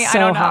manly. So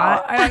I don't know.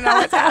 hot. I don't know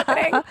what's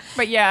happening.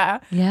 But yeah.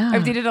 Yeah.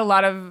 I've dated a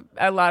lot of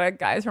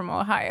guys from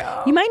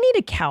Ohio. You might need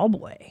a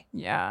cowboy.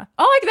 Yeah.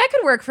 Oh, like that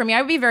could work for me.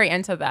 I would be very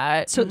into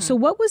that. So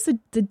what was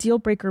the deal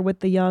breaker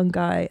with the young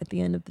guy at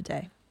the end of the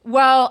day?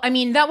 Well, I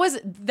mean, that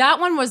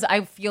one was,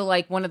 I feel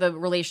like one of the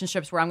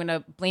relationships where I'm going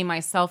to blame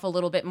myself a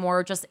little bit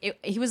more.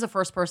 He was the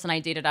first person I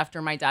dated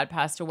after my dad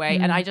passed away.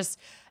 And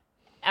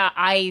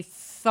I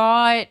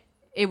thought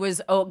it was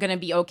going to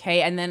be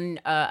okay. And then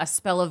a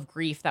spell of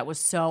grief that was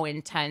so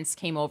intense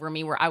came over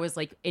me where I was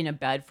like in a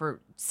bed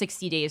for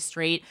 60 days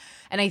straight.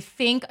 And I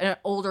think an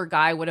older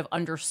guy would have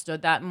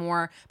understood that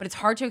more, but it's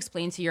hard to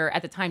explain to your,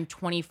 at the time,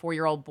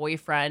 24-year-old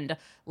boyfriend,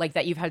 like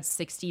that you've had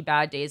 60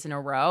 bad days in a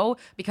row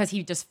because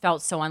he just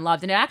felt so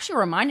unloved. And it actually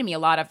reminded me a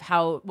lot of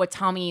what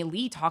Tommy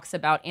Lee talks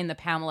about in the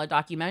Pamela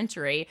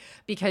documentary,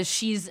 because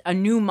she's a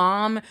new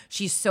mom.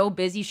 She's so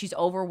busy. She's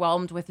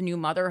overwhelmed with new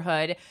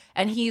motherhood.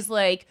 And he's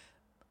like,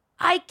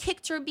 I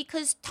kicked her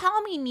because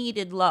Tommy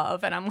needed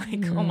love. And I'm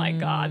like, oh my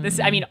God,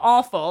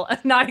 awful,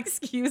 not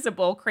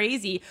excusable,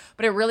 crazy.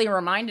 But it really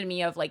reminded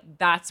me of like,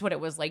 that's what it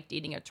was like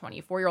dating a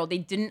 24-year-old. He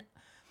didn't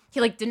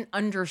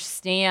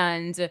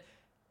understand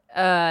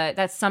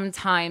that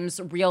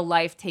sometimes real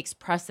life takes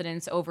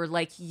precedence over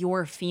like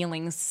your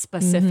feelings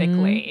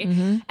specifically.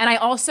 And I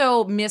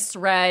also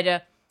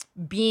misread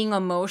being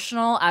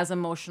emotional as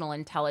emotional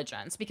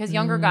intelligence, because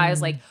younger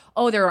guys like,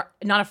 oh, they're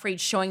not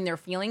afraid showing their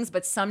feelings,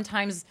 but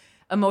sometimes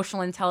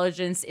emotional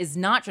intelligence is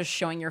not just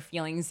showing your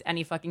feelings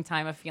any fucking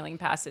time a feeling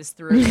passes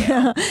through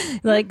you.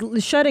 Like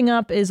shutting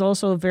up is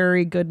also a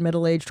very good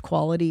middle-aged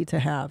quality to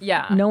have.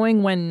 Yeah.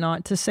 Knowing when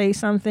not to say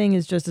something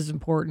is just as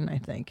important, I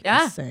think.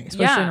 Yeah. As saying,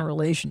 especially in a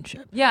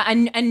relationship. Yeah,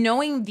 and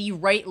knowing the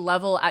right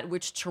level at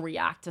which to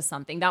react to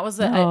something. That was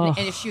an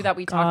issue that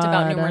we talked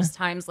about numerous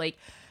times, like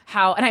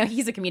how, and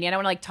he's a comedian. I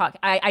want to like talk.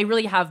 I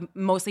really have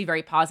mostly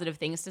very positive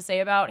things to say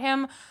about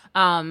him.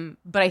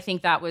 But I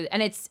think that was,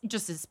 and it's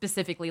just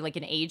specifically like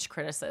an age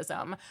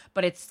criticism,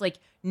 but it's like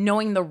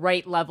knowing the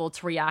right level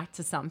to react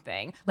to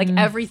something. Like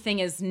everything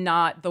is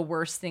not the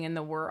worst thing in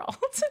the world.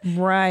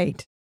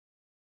 Right.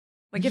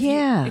 Like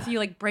if you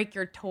like break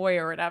your toy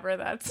or whatever,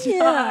 that's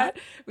not,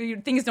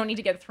 things don't need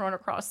to get thrown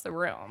across the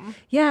room.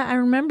 Yeah, I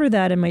remember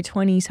that in my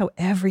 20s, how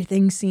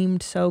everything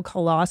seemed so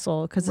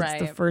colossal because it's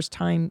the first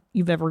time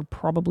you've ever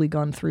probably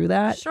gone through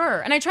that.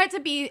 Sure. And I tried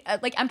to be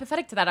like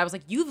empathetic to that. I was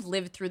like, you've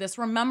lived through this.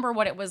 Remember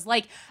what it was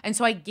like. And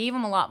so I gave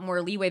him a lot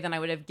more leeway than I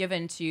would have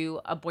given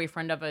to a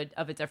boyfriend of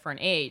a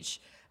different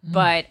age.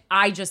 But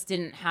I just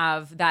didn't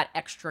have that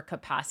extra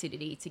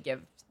capacity to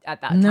give at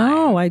that time.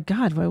 No,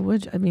 God, why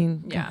would I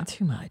mean, Yeah. God,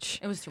 too much.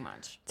 It was too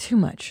much. Too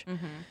much.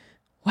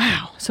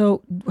 Wow.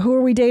 So who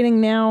are we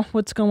dating now?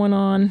 What's going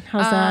on?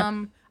 How's that?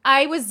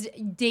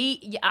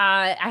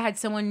 I had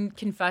someone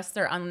confess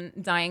their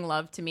undying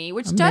love to me,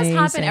 which does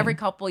happen every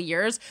couple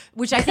years,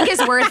 which I think is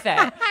worth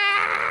it.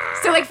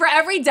 So like for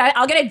every death,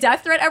 I'll get a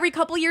death threat every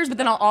couple years, but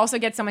then I'll also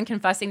get someone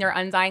confessing their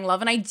undying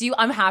love. And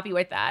I'm happy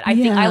with that. I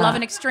think I love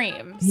an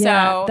extreme.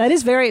 Yeah, so that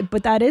is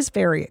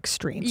very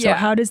extreme. So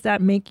how does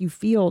that make you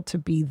feel to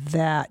be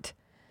that?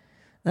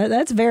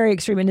 That's very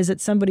extreme. And is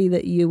it somebody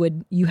that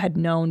you had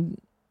known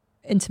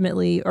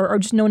intimately or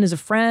just known as a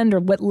friend, or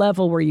what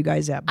level were you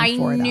guys at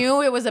before I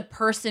knew it was a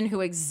person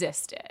who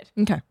existed.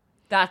 Okay.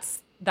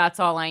 That's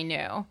all I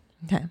knew.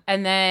 Okay.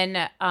 And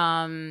then,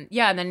 and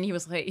then he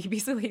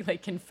basically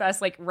like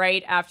confessed like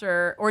right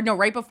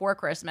before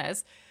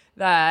Christmas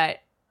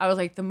that I was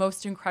like the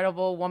most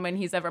incredible woman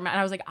he's ever met. And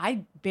I was like,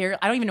 I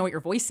don't even know what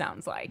your voice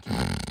sounds like. And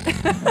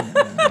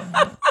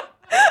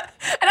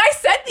I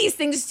said these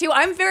things too.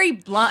 I'm very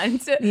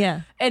blunt.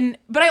 Yeah.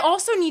 But I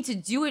also need to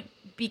do it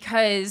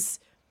because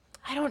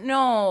I don't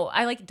know.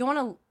 I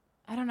don't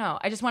know.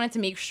 I just wanted to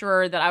make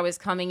sure that I was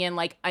coming in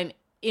like I'm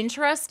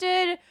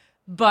interested,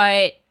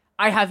 but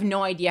I have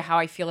no idea how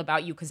I feel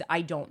about you because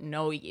I don't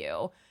know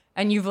you.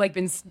 And you've like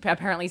been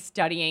apparently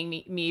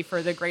studying me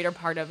for the greater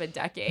part of a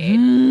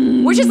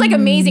decade, which is like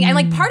amazing. And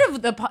like part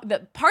of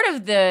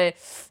the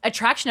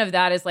attraction of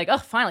that is like, oh,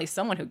 finally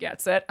someone who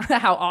gets it.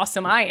 How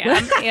awesome I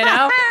am, you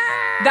know?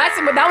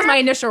 That was my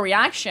initial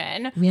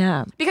reaction.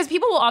 Yeah. Because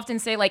people will often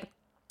say like,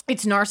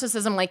 it's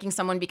narcissism liking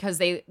someone because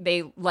they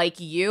like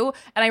you.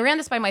 And I ran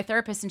this by my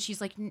therapist and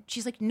she's like,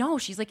 no,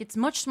 it's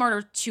much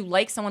smarter to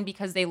like someone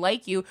because they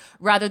like you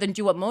rather than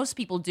do what most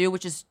people do,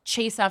 which is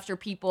chase after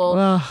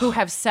people who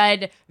have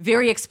said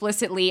very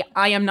explicitly,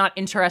 I am not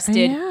interested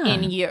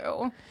in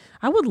you.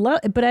 I would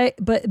love, but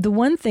the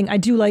one thing I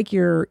do like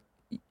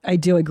I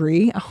do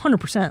agree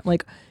 100%.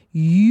 Like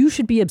you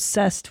should be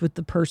obsessed with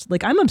the person.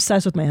 Like I'm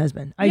obsessed with my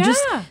husband.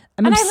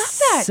 I'm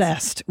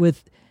obsessed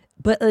with.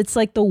 But it's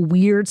like the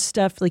weird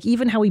stuff, like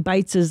even how he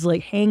bites his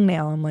like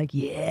hangnail. I'm like,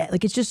 yeah,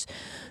 like it's just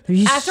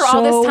after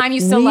all this time, you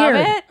still love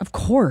it? Of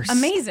course,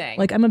 amazing.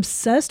 Like I'm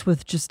obsessed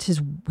with just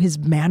his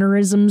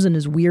mannerisms and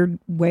his weird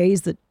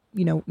ways that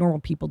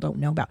normal people don't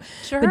know about.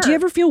 Sure. But do you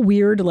ever feel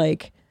weird,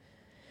 like?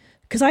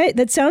 Because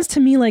that sounds to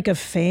me like a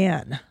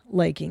fan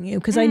liking you.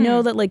 Because I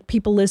know that like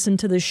people listen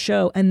to this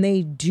show and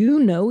they do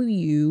know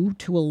you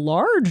to a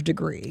large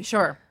degree.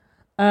 Sure.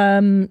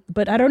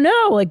 But I don't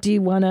know. Like, do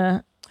you want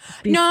to?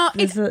 No,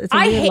 it's a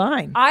weird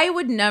line. I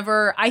would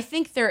never. I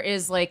think there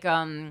is like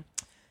a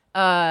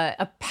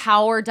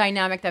power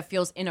dynamic that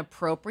feels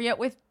inappropriate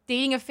with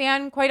dating a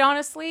fan, quite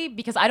honestly,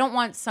 because I don't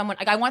want someone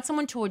like I want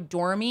someone to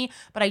adore me,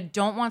 but I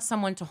don't want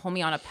someone to hold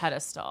me on a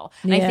pedestal.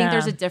 And I think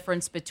there's a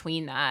difference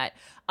between that.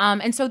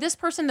 And so this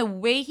person, the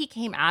way he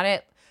came at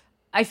it,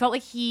 I felt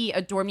like he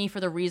adored me for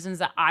the reasons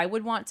that I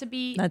would want to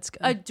be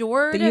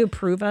adored. That you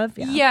approve of?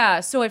 Yeah. Yeah.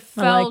 So it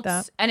felt, I like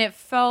that. And it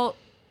felt,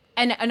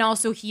 and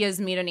also he has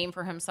made a name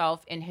for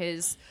himself in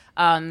his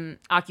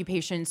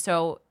occupation.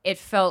 So it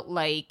felt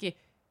like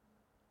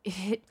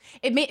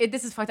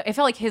this is fucked up. It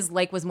felt like his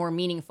like was more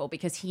meaningful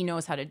because he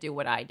knows how to do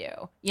what I do,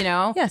 you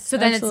know? Yes. So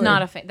then absolutely. it's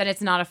not a fan. Then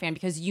it's not a fan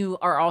because you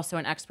are also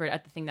an expert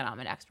at the thing that I'm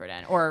an expert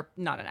in, or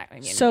not an expert. I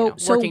mean, so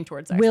working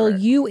towards expert. Will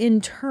you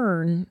in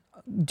turn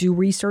do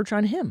research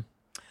on him?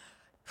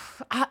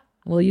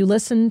 Will you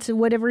listen to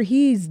whatever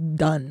he's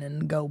done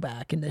and go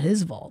back into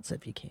his vaults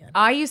if you can?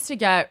 I used to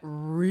get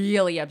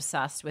really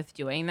obsessed with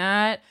doing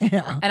that.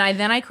 Yeah. And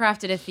I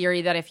crafted a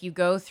theory that if you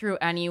go through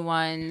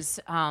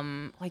anyone's,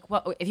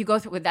 if you go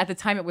through, at the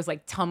time it was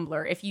like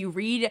Tumblr. If you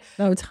read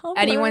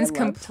anyone's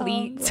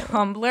complete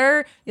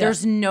Tumblr,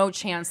 there's no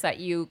chance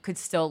that you could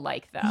still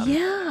like them.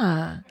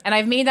 Yeah. And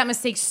I've made that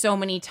mistake so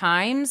many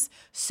times.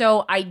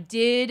 So I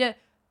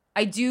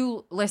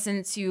do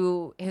listen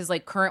to his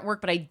like current work,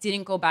 but I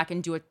didn't go back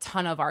and do a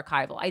ton of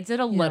archival. I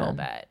did a little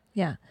bit.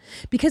 Yeah.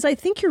 Because I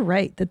think you're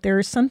right that there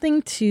is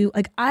something to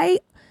like, I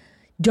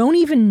don't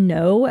even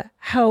know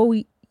how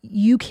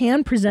you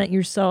can present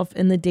yourself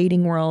in the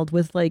dating world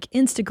with like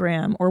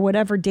Instagram or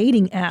whatever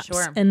dating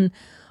apps and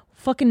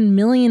fucking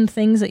million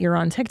things that you're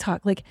on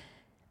TikTok. Like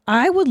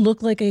I would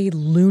look like a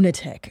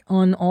lunatic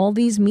on all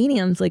these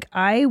mediums. Like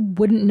I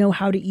wouldn't know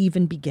how to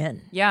even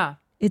begin. Yeah.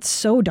 It's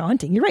so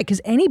daunting. You're right, because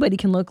anybody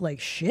can look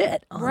like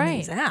shit on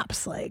these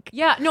apps. Like,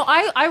 yeah, no,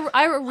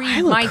 I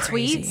read my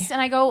crazy. tweets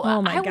and I go,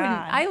 oh my God.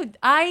 No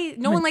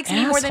I'm one likes an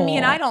me more than me,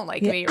 and asshole. I don't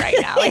like me right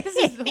now. Like,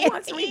 who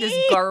wants to read this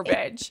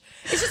garbage?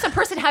 It's just a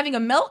person having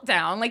a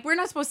meltdown. Like, we're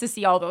not supposed to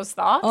see all those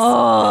thoughts.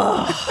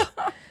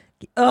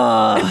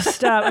 Oh,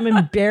 stop! I'm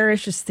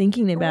embarrassed just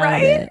thinking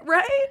about it.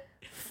 Right.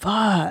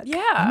 Fuck.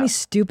 Yeah. How many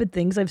stupid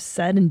things I've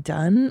said and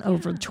done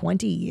over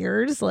 20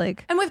 years.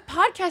 Like, and with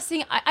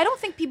podcasting, I don't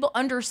think people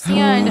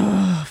understand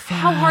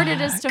how hard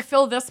it is to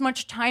fill this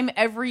much time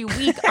every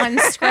week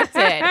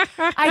unscripted.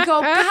 I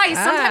go, guys,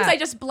 sometimes I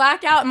just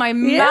black out and my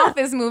mouth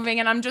is moving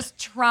and I'm just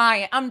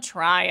trying. I'm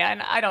trying.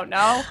 I don't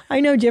know.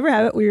 I know. Do you ever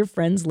have it where your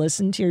friends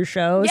listen to your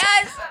shows?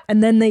 Yes.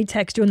 And then they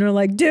text you and they're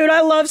like, dude,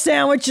 I love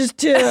sandwiches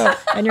too.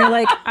 And you're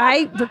like,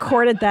 I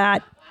recorded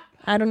that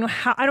I don't know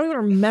how. I don't even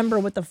remember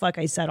what the fuck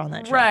I said on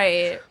that trip.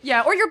 Right.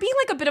 Yeah. Or you're being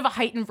like a bit of a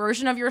heightened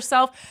version of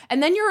yourself.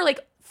 And then you're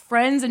like,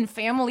 friends and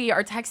family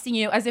are texting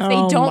you as if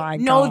they don't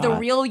know the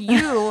real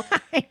you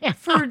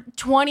for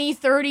 20,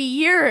 30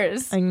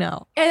 years. I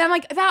know. And I'm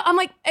like,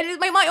 and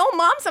my own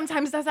mom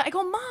sometimes does that. I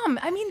go, Mom,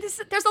 I mean,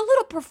 there's a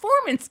little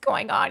performance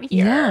going on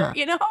here,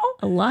 you know?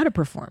 A lot of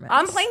performance.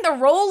 I'm playing the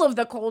role of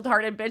the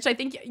cold-hearted bitch. I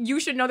think you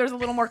should know there's a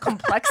little more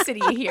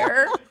complexity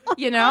here,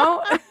 you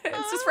know?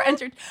 It's just for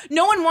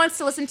no one wants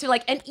to listen to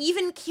like an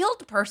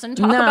even-keeled person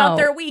talk about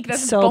their week.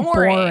 That's so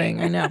boring.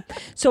 I know.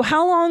 So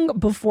how long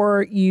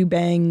before you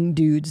bang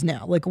dudes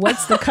now? Like,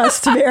 what's the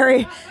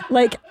customary,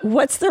 like,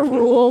 what's the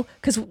rule?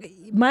 Because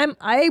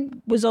I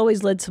was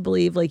always led to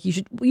believe like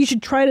you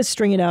should try to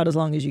string it out as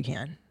long as you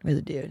can with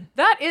a dude.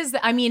 That is,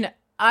 I mean,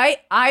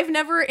 I've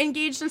never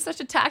engaged in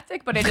such a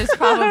tactic, but it is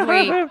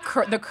probably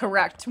the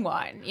correct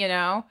one, you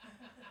know?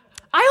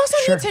 I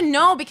also need to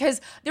know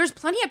because there's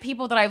plenty of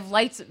people that I've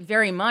liked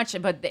very much,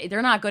 but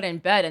they're not good in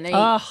bed and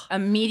they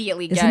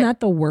immediately get Isn't that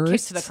the worst?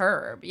 kicked to the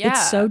curb. Yeah.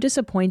 It's so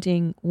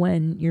disappointing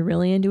when you're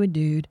really into a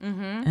dude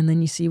and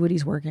then you see what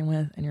he's working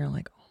with and you're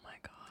like, oh my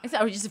God.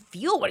 I would just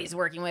feel what he's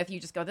working with.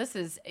 You just go, this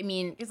is, I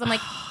mean, because I'm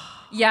like,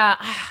 yeah,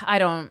 I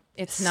don't,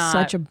 it's not.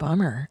 Such a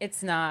bummer.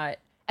 It's not.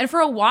 And for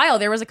a while,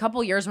 there was a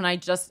couple years when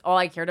all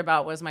I cared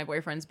about was my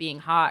boyfriends being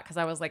hot because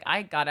I was like,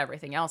 I got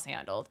everything else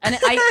handled. And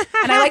I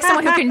like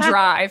someone who can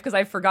drive because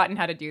I've forgotten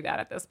how to do that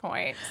at this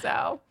point.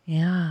 So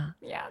yeah,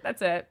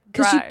 that's it.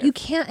 Because you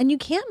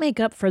can't make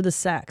up for the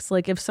sex.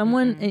 Like if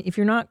someone, if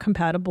you're not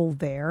compatible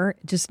there,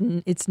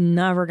 it's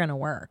never gonna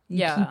work.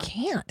 You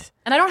can't.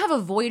 And I don't have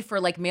a void for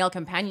like male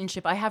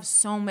companionship. I have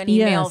so many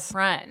male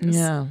friends.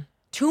 Yeah,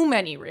 too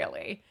many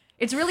really.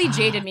 It's really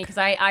jaded me because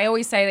I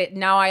always say that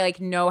now I like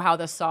know how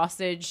the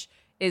sausage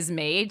is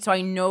made. So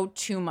I know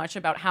too much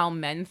about how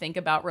men think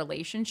about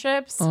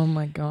relationships. Oh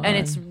my God. And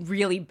it's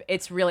really,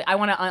 I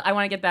want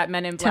to get that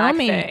Men in Black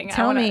thing.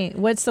 Tell me,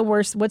 what's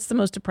the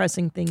most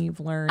depressing thing you've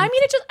learned? I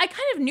mean, I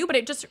kind of knew, but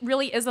it just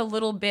really is a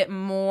little bit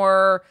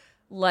more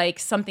like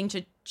something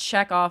to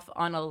check off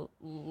on a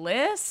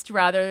list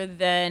rather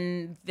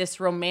than this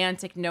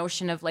romantic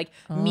notion of like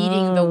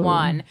meeting the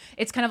one.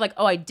 It's kind of like,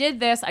 oh, I did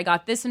this, I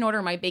got this in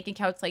order, my bank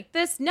account's like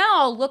this.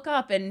 Now I'll look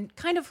up and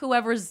kind of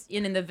whoever's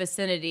in the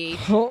vicinity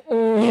will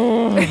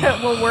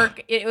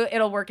work.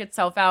 It'll work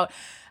itself out.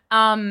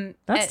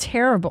 That's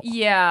terrible.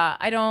 Yeah,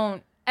 I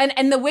don't.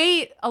 And the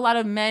way a lot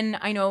of men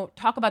I know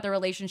talk about their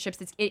relationships,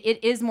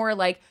 it is more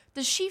like,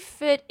 does she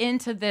fit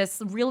into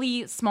this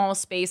really small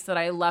space that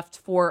I left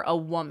for a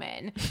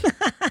woman?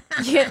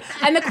 Yeah.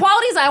 And the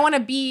qualities I want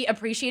to be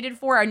appreciated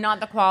for are not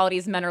the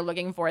qualities men are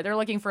looking for. They're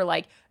looking for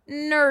like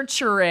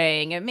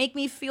nurturing and make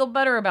me feel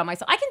better about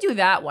myself. I can do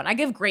that one. I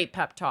give great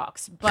pep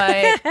talks, but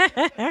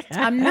I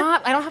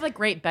don't have like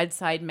great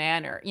bedside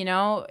manner, you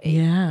know?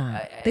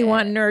 Yeah. They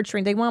want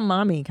nurturing. They want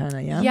mommy kind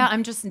of, yeah?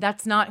 Yeah,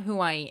 that's not who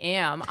I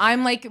am.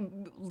 I'm like,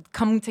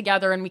 come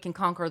together and we can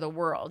conquer the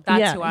world.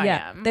 That's who I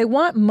am. They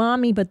want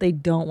mommy, but they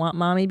don't want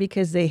mommy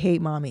because they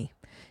hate mommy.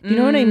 You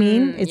know what I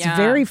mean? It's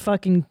very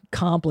fucking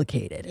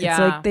complicated. Yeah. It's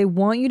like they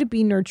want you to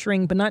be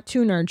nurturing, but not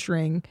too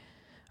nurturing.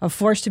 A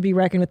force to be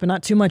reckoned with, but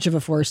not too much of a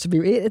force to be.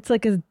 It's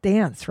like a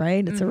dance,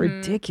 right? It's a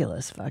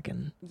ridiculous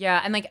fucking. Yeah,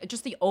 and like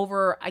just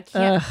I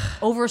can't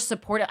over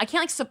support it. I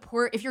can't like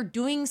support if you're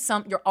doing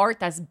your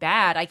art that's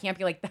bad. I can't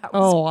be like that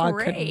was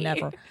great.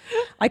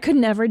 I could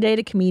never date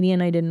a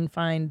comedian I didn't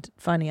find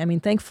funny. I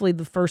mean, thankfully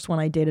the first one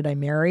I dated I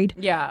married.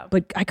 Yeah,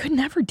 but I could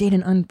never date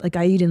like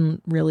I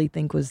didn't really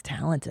think was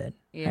talented.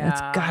 Yeah,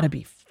 it's got to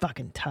be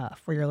fucking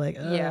tough. Where you're like,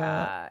 ugh.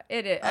 Yeah,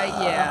 it is.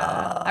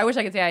 Yeah, I wish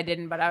I could say I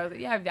didn't, but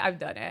I've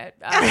done it.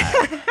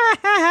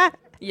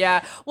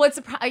 Yeah, well, it's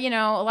a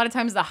lot of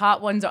times the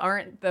hot ones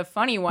aren't the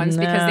funny ones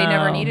because they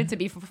never needed to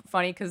be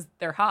funny because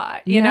they're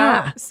hot. You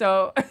know,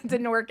 so it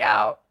didn't work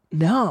out.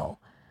 No,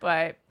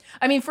 but.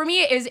 I mean, for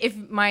me, is if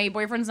my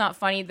boyfriend's not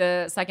funny,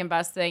 the second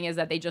best thing is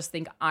that they just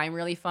think I'm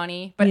really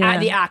funny, but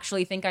they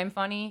actually think I'm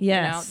funny.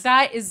 Yes. You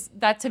know?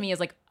 That to me is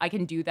like, I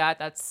can do that.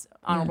 That's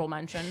honorable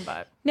mention.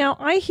 But now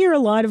I hear a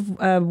lot of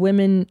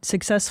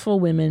successful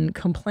women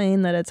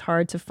complain that it's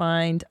hard to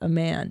find a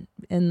man.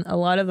 And a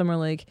lot of them are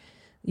like,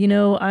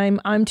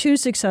 I'm too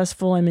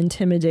successful, I'm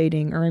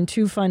intimidating, or I'm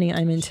too funny,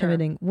 I'm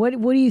intimidating. Sure.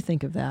 What do you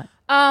think of that?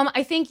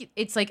 I think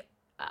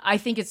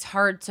it's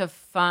hard to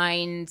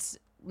find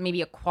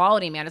maybe a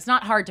quality man. It's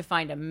not hard to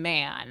find a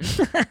man.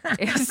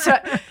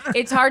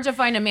 It's hard to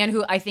find a man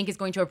who I think is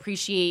going to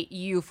appreciate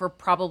you for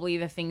probably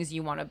the things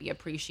you want to be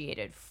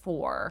appreciated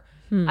for.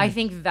 I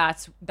think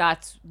that's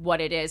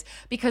what it is,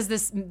 because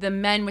the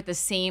men with the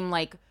same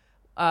like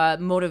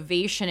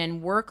motivation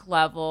and work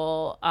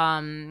level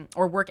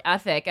or work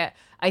ethic,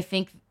 I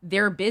think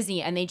they're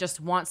busy and they just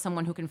want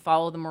someone who can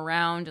follow them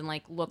around and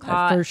like look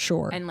hot for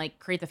sure and like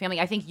create the family.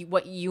 I think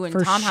what you and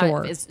Tom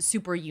have is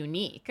super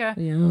unique.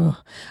 Yeah,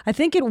 I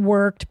think it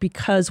worked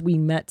because we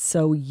met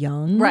so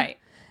young, right?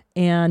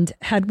 And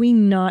had we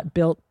not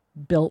built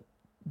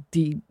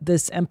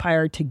this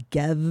empire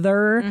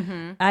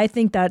together, I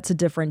think that's a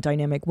different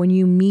dynamic. When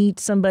you meet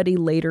somebody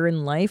later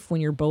in life,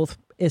 when you're both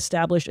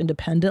established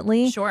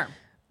independently, Sure.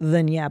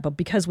 then yeah. But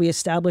because we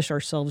established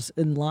ourselves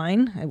in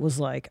line, it was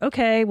like,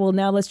 okay, well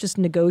now let's just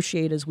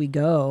negotiate as we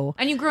go.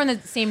 And you grew in the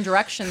same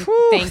direction,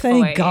 Whew,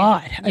 thankfully. thank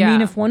God. I Yeah.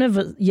 mean, if one of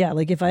us,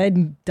 like if I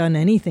hadn't done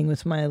anything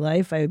with my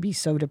life, I would be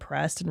so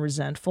depressed and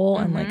resentful.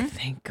 I'm like,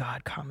 thank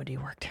God comedy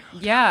worked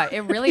out. Yeah,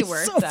 it really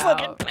works So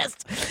fucking out.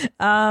 pissed.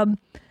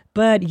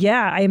 But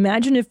yeah, I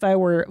imagine if I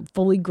were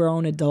fully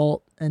grown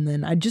adult and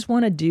then I just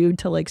want a dude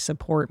to like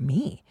support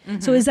me.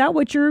 So is that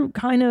what you're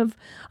kind of,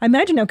 I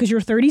imagine now, because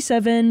you're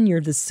 37,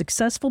 you're this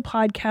successful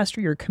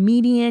podcaster, you're a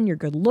comedian, you're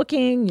good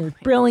looking, you're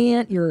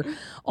brilliant, you're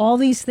all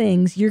these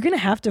things. You're going to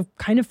have to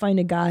kind of find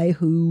a guy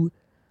who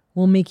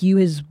will make you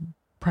his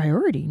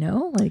priority,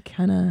 no? Like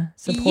kind of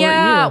support you.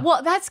 Yeah,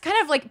 well, that's kind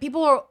of like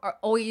people are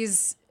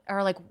always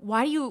are like,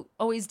 why do you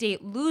always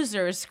date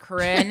losers,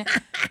 Corinne?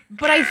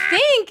 But I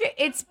think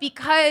it's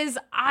because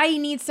I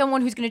need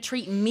someone who's going to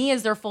treat me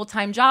as their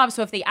full-time job.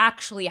 So if they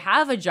actually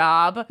have a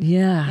job,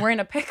 we're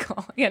in a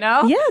pickle, you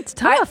know? Yeah, it's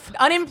tough.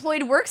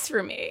 Unemployed works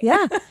for me.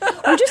 Yeah.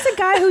 Or just a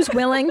guy who's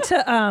willing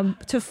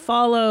to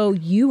follow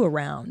you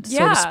around,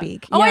 so to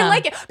speak. Oh, Yeah. I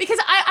like it. Because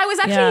I was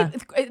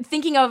actually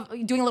thinking of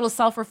doing a little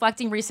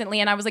self-reflecting recently,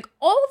 and I was like,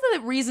 all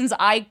the reasons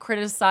I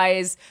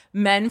criticize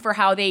men for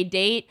how they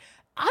date,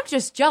 I'm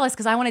just jealous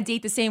because I want to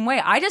date the same way.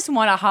 I just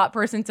want a hot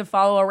person to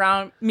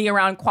follow me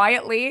around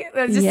quietly,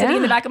 just sitting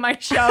in the back of my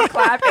show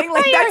clapping.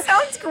 Like, that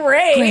sounds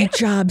great. Great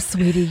job,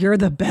 sweetie. You're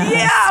the best.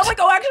 Yeah, I'm like,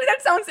 oh, actually,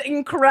 that sounds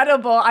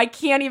incredible. I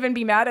can't even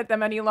be mad at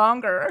them any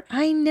longer.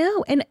 I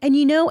know. And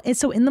you know, and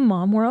so in the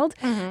mom world,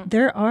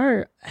 there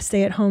are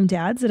stay-at-home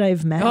dads that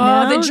I've met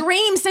now. Oh, the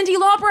dream. Cyndi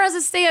Lauper as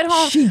a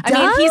stay-at-home. She I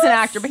mean, he's an does?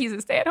 actor, but he's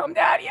a stay-at-home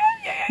dad.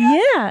 Yeah.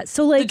 Yeah.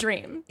 So like The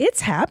dream.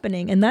 it's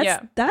happening. And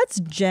that's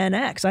Gen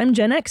X. I'm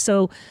Gen X.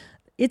 So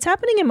it's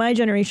happening in my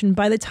generation.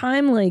 By the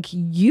time like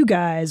you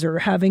guys are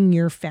having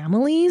your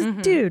families,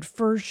 dude,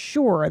 for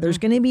sure, there's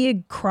going to be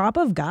a crop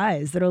of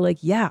guys that are like,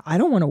 yeah, I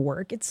don't want to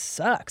work. It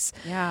sucks.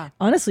 Yeah.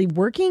 Honestly,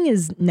 working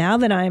is now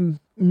that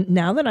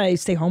I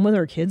stay home with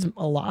our kids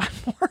a lot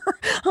more,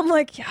 I'm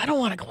like, yeah, I don't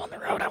want to go on the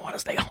road. I want to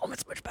stay home.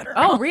 It's much better.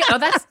 Oh, really? Oh,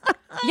 that's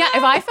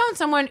if I found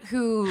someone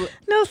who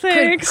No could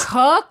thanks.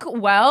 cook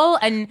well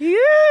and Yeah.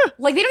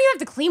 like they don't even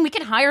have to clean, we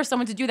can hire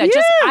someone to do that.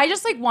 I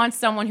just like want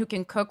someone who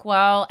can cook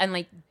well and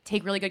like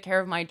take really good care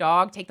of my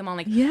dog, take them on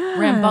like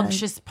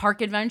rambunctious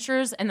park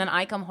adventures, and then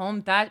I come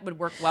home. That would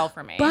work well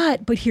for me.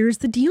 But here's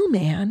the deal,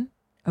 man.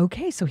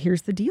 Okay, so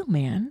here's the deal,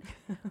 man.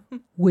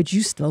 Would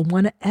you still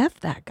want to F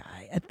that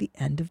guy at the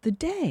end of the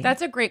day?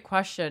 That's a great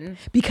question.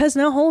 Because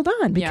now hold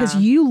on, because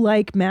you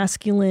like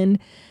masculine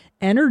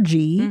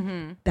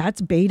energy.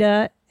 That's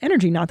beta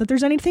energy. Not that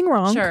there's anything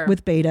wrong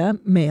with beta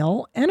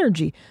male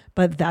energy,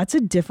 but that's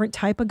a different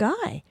type of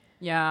guy.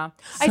 Yeah.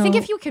 I think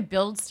if you could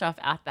build stuff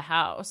at the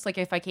house, like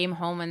if I came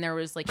home and there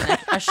was like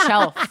a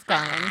shelf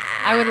going,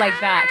 I would like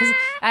that because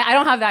I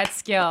don't have that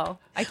skill.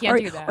 I can't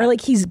do that. Or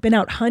like he's been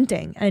out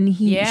hunting and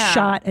he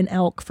shot an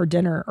elk for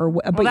dinner. Or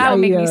well, that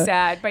would make me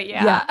sad, but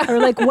yeah. Or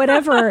like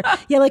whatever.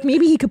 Yeah, like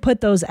maybe he could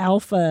put those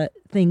alpha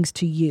things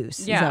to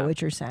use. Yeah. Is that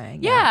what you're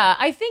saying? Yeah,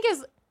 I think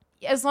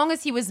as long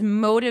as he was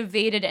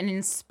motivated and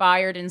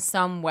inspired in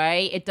some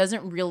way, it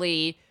doesn't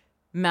really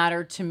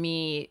matter to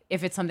me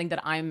if it's something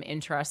that I'm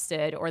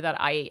interested or that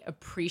I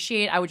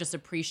appreciate. I would just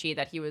appreciate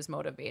that he was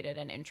motivated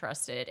and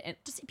interested and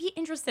just be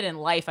interested in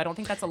life. I don't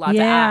think that's a lot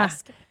to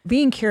ask.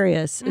 Being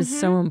curious is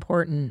so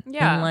important in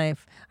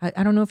life.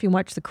 I don't know if you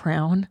watch The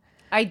Crown.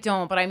 I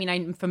don't, but I mean,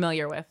 I'm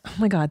familiar with. Oh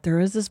my God, there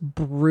is this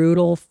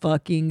brutal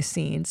fucking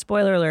scene.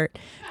 Spoiler alert.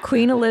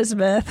 Queen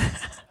Elizabeth.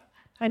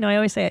 I know I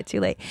always say it too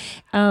late.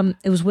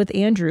 It was with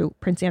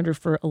Prince Andrew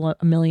for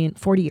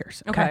 40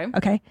 years.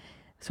 Okay.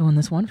 So in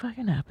this one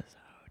fucking episode,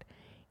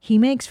 he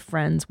makes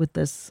friends with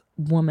this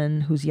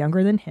woman who's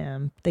younger than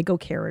him. They go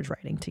carriage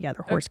riding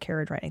together, horse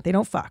carriage riding. They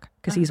don't fuck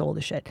because he's old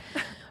as shit.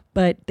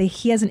 But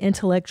he has an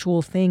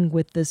intellectual thing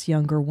with this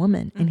younger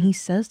woman. And he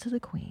says to the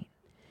queen,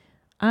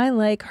 I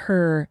like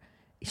her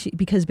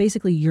because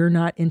basically you're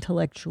not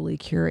intellectually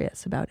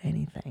curious about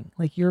anything.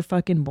 Like you're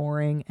fucking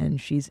boring and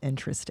she's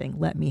interesting.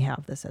 Let me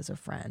have this as a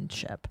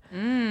friendship.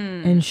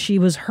 And she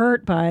was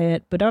hurt by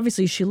it, but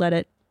obviously she let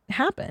it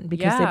happen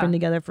because they've been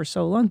together for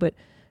so long. But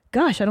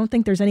gosh, I don't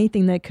think there's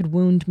anything that could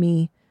wound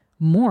me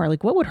more.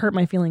 Like what would hurt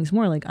my feelings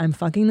more? Like I'm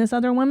fucking this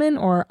other woman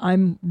or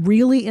I'm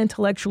really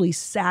intellectually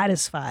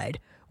satisfied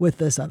with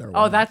this other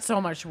woman. Oh, that's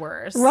so much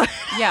worse. Right.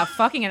 Yeah,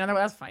 fucking another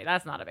one. That's funny.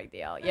 That's not a big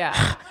deal.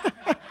 Yeah.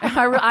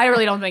 I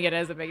really don't think it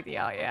is a big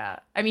deal. Yeah.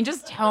 I mean,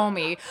 just tell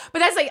me. But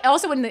that's like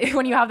also when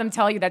you have them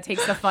tell you, that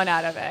takes the fun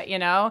out of it, you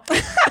know?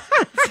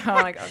 So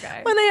I'm like,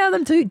 okay. When they have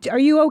them too, are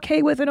you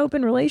okay with an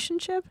open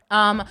relationship?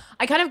 I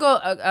kind of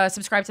go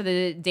subscribe to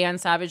the Dan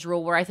Savage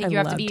rule where I think you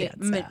have to be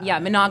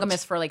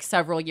monogamous for like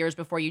several years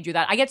before you do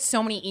that. I get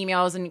so many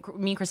emails, and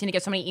me and Christina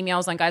get so many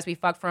emails on guys we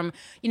fuck from,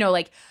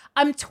 like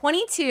I'm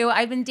 22.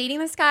 I've been dating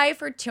this guy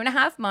for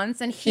 2.5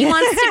 months and he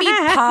wants to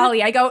be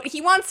poly. I go,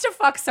 he wants to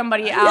fuck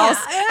somebody else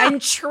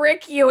and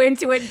trick you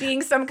into it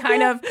being some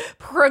kind of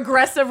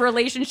progressive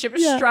relationship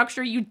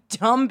structure, you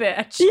dumb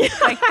bitch.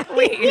 Like,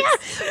 please.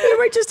 We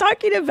were just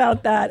talking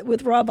about that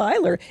with Rob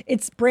Eiler.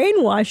 It's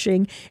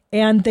brainwashing,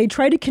 and they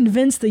try to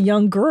convince the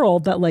young girl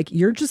that like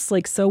you're just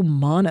like so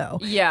mono.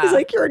 Yeah. He's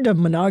like, you're into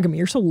monogamy.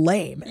 You're so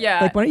lame. Yeah.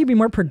 Like, why don't you be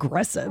more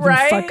progressive? And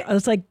Right? fuck. I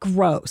was like,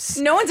 gross.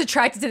 No one's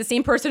attracted to the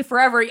same person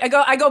forever. I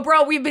go,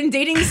 bro, we've been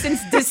dating since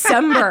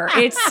December.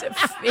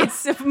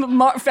 It's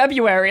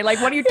February.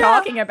 Like, what are you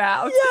talking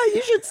about? Yeah,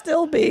 you should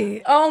still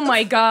be Oh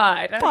my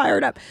God.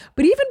 fired up.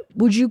 But even,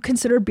 would you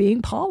consider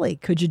being poly?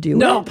 Could you do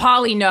No, it?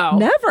 poly, no.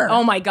 Never.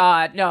 Oh my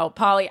God, no,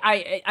 poly.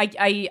 I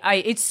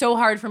it's so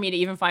hard for me to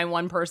even find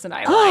one person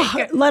I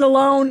like. Let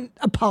alone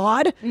a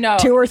pod? No.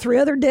 2 or 3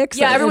 other dicks?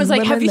 Yeah, and everyone's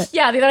like, women that-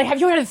 they're like, have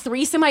you had a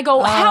threesome? I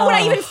go, how would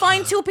I even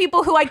find 2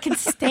 people who I could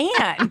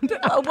stand?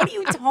 What are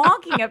you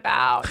talking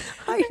about?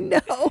 I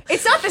know.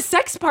 It's not the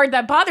sex part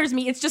that bothers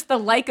me. It's just the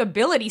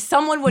likability.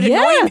 Someone would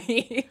Yeah. annoy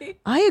me.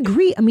 I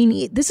agree. I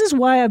mean, this is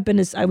why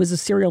I was a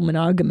serial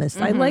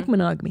monogamist. I like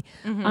monogamy.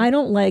 I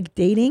don't like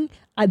dating.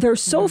 There are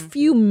so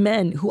few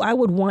men who I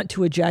would want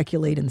to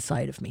ejaculate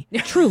inside of me.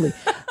 Truly.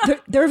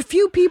 There are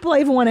few people I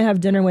even want to have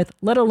dinner with,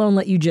 let alone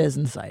let you jizz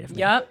inside of me.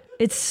 Yep.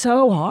 It's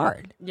so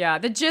hard. Yeah,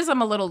 the jizz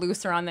I'm a little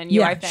looser on than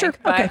you, Yeah, I think. sure.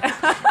 But Okay.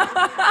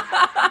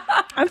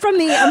 I'm from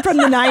the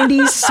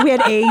 90s. We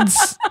had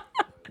AIDS.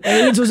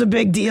 AIDS was a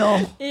big deal.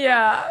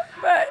 yeah,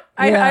 but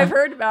Yeah. I've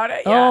heard about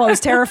it. Yeah. Oh, it was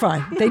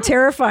terrifying. They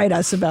terrified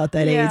us about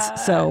that yeah,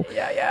 AIDS. So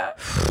yeah.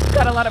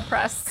 Got a lot of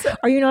press.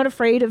 are you not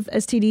afraid of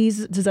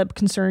STDs? Does that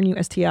concern you?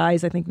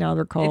 STIs, I think now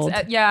they're called.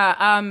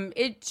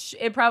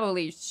 It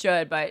probably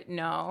should, but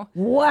no.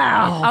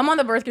 Wow. I'm on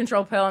the birth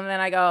control pill, and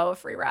then I go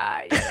free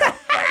ride. You know?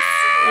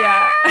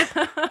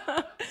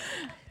 Yeah.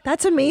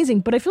 That's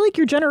amazing. But I feel like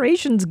your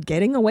generation's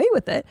getting away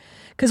with it.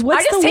 Because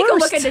what's I just the take worst? a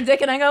look at the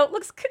dick and I go,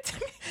 looks good to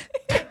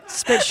me.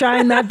 Spit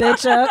shine that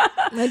bitch up.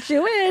 Let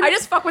you in. I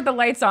just fuck with the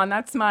lights on.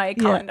 That's my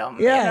condom.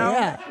 Yeah,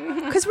 you know?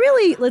 yeah. Because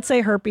really, let's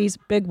say herpes,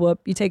 big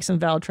whoop, you take some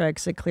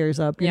Valtrex, it clears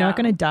up. You're not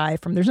Yeah. going to die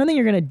from, there's nothing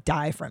you're going to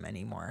die from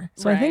anymore.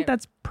 So I think Right.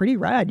 that's pretty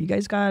rad. You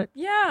guys got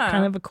Yeah.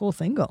 kind of a cool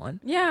thing going.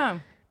 Yeah.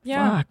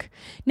 Yeah. Fuck.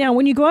 Now,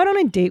 when you go out on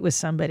a date with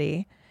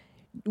somebody,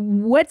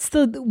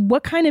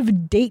 what kind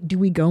of date do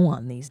we go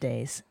on these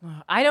days?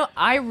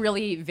 I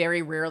really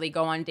very rarely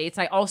go on dates.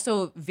 I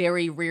also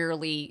very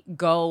rarely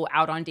go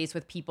out on dates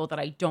with people that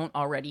I don't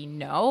already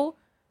know.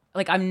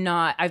 Like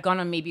I've gone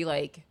on maybe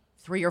like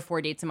 3 or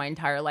 4 dates in my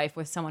entire life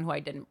with someone who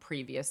I didn't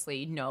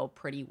previously know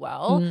pretty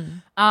well.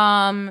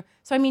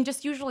 So I mean,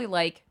 just usually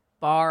like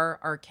bar,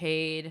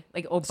 arcade,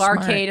 like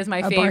barcade is my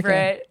A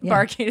favorite. barcade. Yeah.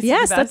 Barcade is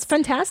Yes, the that's best.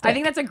 fantastic. I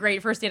think that's a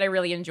great first date. I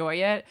really enjoy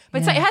it.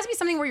 But it has to be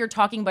something where you're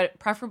talking, but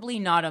preferably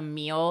not a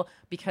meal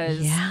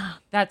because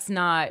that's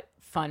not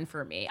fun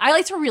for me. I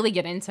like to really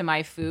get into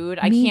my food.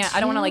 I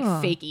don't want to like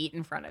too. fake eat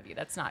in front of you.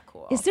 That's not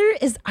cool.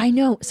 I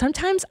know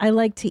sometimes I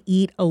like to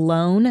eat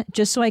alone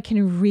just so I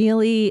can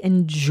really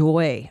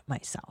enjoy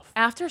myself.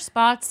 After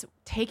spots,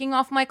 taking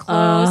off my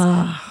clothes,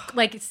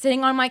 like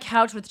sitting on my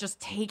couch with just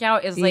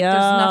takeout is like there's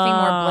nothing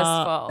more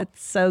blissful.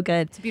 It's so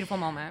good. It's a beautiful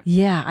moment.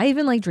 Yeah, I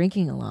even like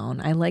drinking alone.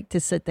 I like to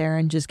sit there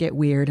and just get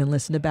weird and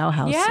listen to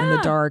Bauhaus in the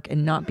Yeah. dark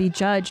and not be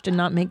judged and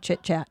not make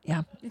chit chat.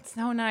 Yeah. It's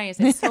so nice.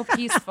 It's so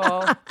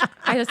peaceful.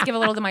 I just give a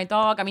little to my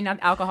dog. I mean, not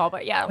alcohol,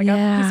 but like a piece of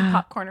Yeah.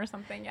 popcorn or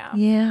something. Yeah.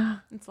 Yeah.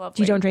 It's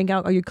lovely. You don't drink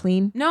alcohol? Are you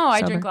clean? No,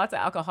 I drink Sober? lots of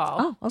alcohol.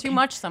 Oh, okay. Too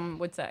much, some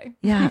would say.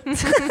 Yeah.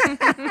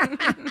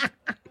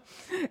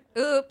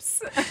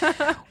 Oops.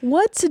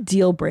 What's a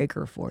deal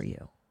breaker for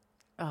you?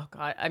 Oh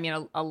God. I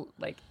mean,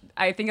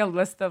 I think a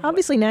list of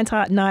Obviously not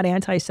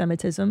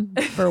anti-Semitism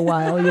for a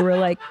while. You were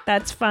like,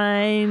 that's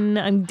fine.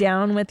 I'm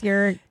down with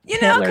your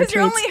Hitler because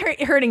you're tweets.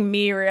 only hurting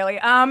me, really.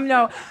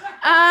 No.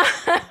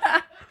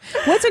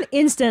 What's an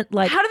instant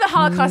like? How did the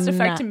Holocaust nah.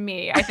 affect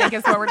me? I think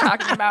is what we're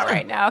talking about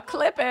right now.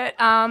 Clip it.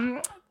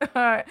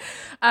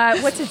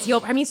 What's a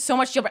deal? I mean, so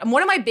much deal.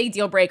 One of my big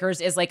deal breakers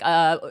is like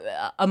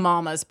a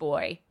mama's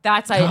boy.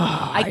 That's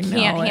I can't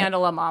know it.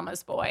 handle a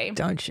mama's boy.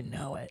 Don't you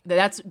know it?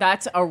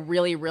 That's a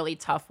really really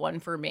tough one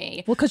for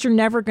me. Well, because you're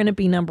never going to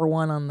be number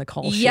one on the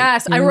call sheet.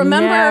 Yes, I You're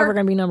remember- never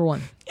going to be number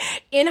one.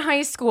 In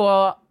high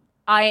school,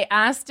 I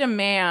asked a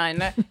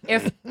man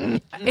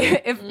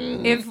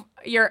if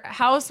your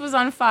house was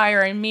on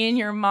fire and me and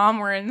your mom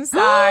were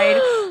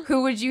inside,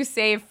 who would you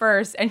save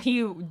first? And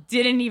he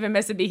didn't even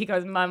miss a beat. He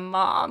goes, my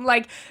mom.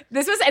 Like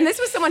this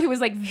was someone who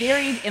was like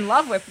very in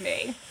love with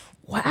me.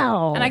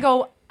 Wow. And I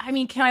go, I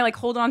mean, can I like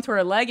hold on to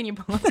her leg and you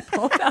pull out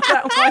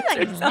that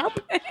once or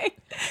something?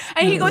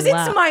 And he goes,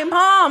 Wow. it's my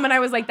mom. And I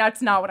was like,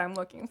 that's not what I'm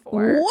looking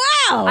for.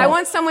 Wow. I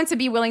want someone to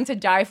be willing to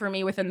die for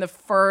me within the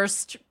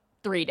first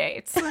 3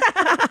 dates.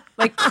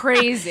 Like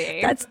crazy.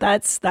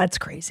 That's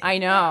crazy. I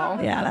know.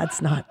 Yeah,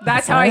 that's not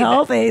That's not how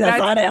healthy. That's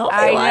not a healthy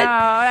I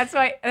one.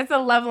 know. That's a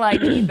level I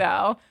need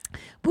though.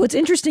 But what's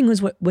interesting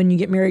is when you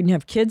get married and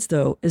have kids,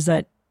 though, is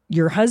that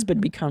your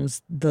husband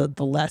becomes the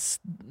less.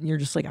 You're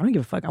just like, I don't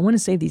give a fuck. I want to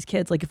save these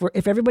kids. Like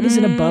if everybody's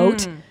in a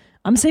boat,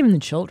 I'm saving the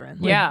children.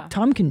 Like, Yeah.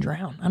 Tom can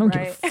drown. I don't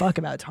give a Right. fuck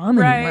about Tom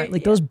Right, anymore.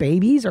 Like yeah. those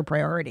babies are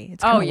priority.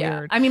 It's Oh kinda yeah.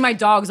 weird. I mean, my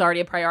dog's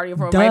already a priority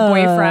for my Duh.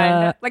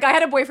 boyfriend. Like I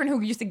had a boyfriend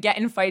who used to get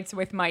in fights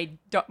with my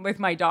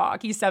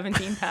dog. He's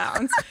 17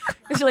 pounds.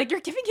 And she's like, "You're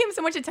giving him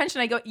so much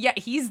attention." I go, "Yeah,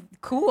 he's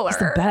cooler. It's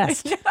the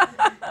best.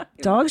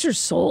 Dogs are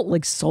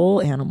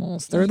soul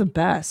animals. They're the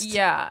best.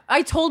 Yeah.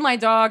 I told my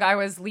dog I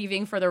was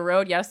leaving for the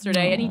road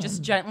yesterday, and he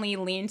just gently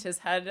leaned his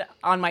head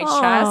on my chest,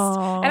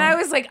 and I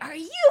was like, "Are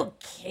you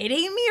kidding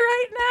me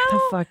right now?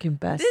 The fucking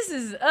best. This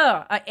is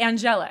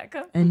angelic."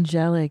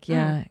 Angelic,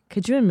 yeah.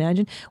 Could you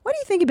imagine? What do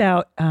you think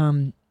about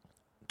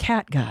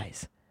cat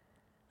guys?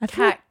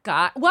 Cat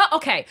guy. Well,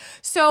 okay.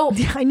 So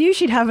I knew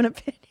she'd have an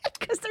opinion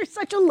because there's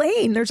such a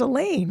lane. There's a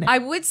lane. I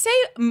would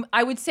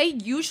say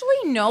usually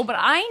no, but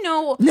I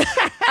know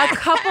a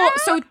couple.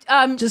 So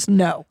Just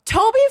no.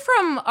 Toby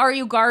from Are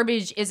You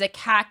Garbage is a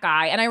cat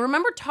guy, and I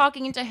remember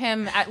talking to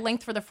him at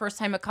length for the first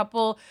time a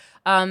couple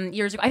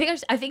years ago.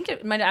 I think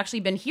it might have actually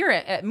been here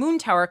at Moon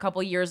Tower a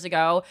couple years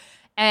ago,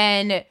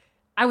 and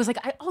I was like,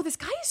 this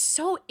guy is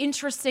so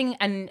interesting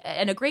and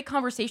a great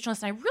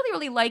conversationalist, and I really,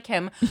 really like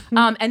him.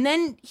 And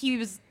then he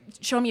was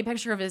showing me a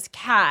picture of his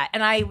cat,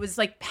 and I was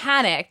like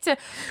panicked.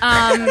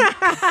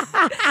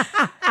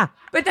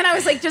 But then I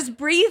was like, just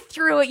breathe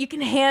through it. You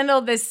can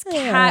handle this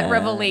cat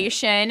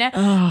revelation.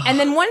 And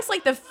then once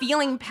like the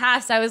feeling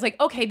passed, I was like,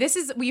 okay,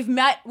 we've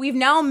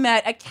now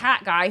met a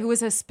cat guy who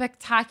is a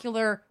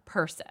spectacular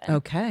person.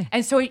 Okay.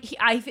 And so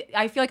I feel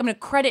like I'm going to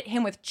credit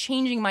him with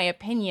changing my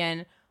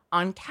opinion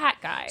on cat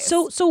guys.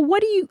 So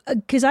what do you,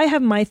 because I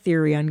have my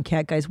theory on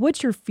cat guys.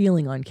 What's your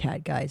feeling on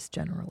cat guys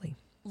generally?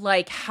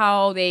 Like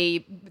how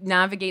they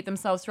navigate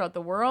themselves throughout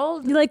the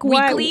world. Like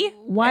weekly.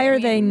 why are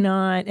they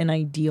not an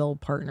ideal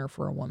partner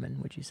for a woman,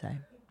 would you say?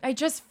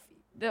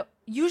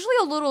 Usually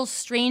a little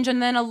strange,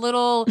 and then a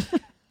little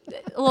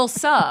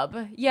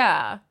sub.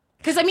 Yeah.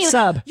 Because I mean,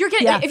 Sub. you're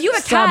getting if you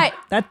have a Sub.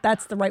 cat,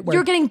 That's the right word.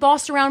 you're getting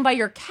bossed around by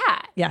your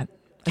cat. Yeah.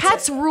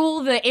 Cats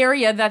rule the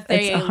area that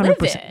they It's live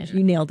 100%. in.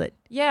 You nailed it.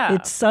 Yeah.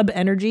 It's sub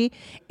energy.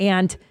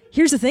 And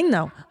here's the thing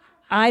though.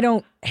 I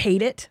don't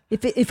hate it.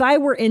 If I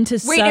were into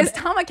Wait, sub, is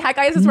Tom a cat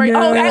guy? Is this right?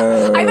 No.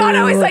 Oh, I thought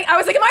I was like,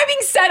 am I being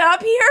set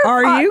up here?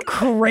 are Fuck. you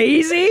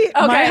crazy?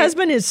 My Okay.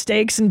 husband is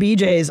steaks and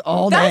BJs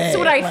all day. That's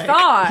what I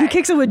thought. He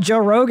kicks it with Joe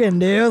Rogan,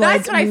 dude.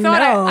 That's what I thought.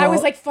 No. I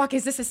was like, fuck,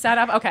 is this a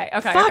setup? Okay.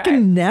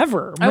 Fucking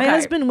never. My Okay.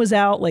 husband was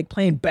out like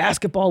playing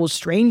basketball with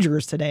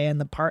strangers today in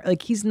the park.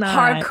 Like he's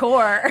not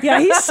Hardcore. Yeah,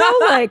 he's so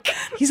like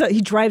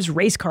he drives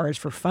race cars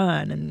for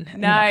fun and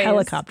Nice.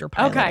 helicopter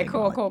pilot. Okay,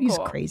 cool. He's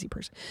a crazy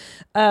person.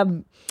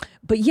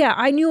 But yeah,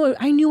 I knew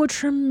a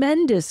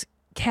tremendous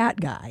cat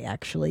guy.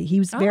 Actually, he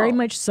was very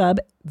much sub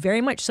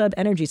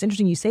energy. It's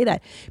interesting you say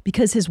that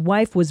because his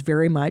wife was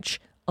very much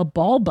a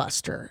ball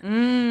buster,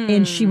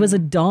 and she was a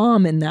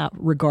dom in that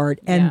regard.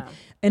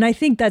 And I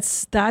think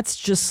that's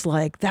just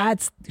like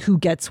that's who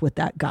gets with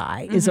that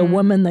guy is a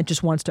woman that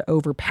just wants to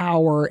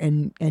overpower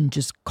and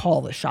just call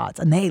the shots.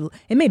 And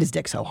it made his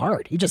dick so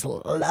hard. He just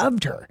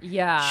loved her.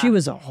 Yeah. She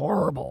was a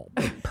horrible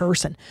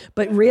person,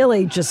 but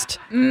really just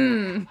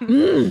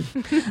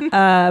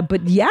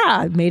but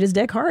yeah, it made his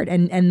dick hard.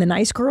 And the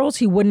nice girls,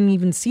 he wouldn't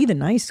even see the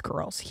nice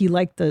girls. He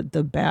liked the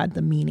bad,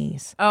 the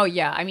meanies. Oh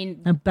yeah. I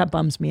mean, That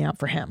bums me out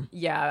for him.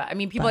 yeah. I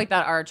mean, people like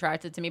that are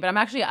attracted to me, but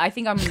I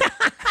think I'm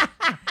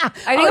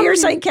You're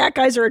saying cat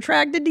guys are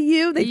attracted to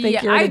you? They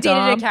think you're I've the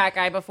dom? dated a cat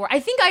guy before. I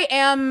think I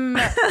am.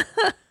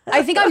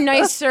 I think I'm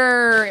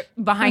nicer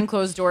behind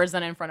closed doors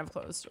than in front of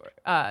closed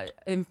doors.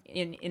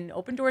 In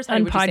open doors, how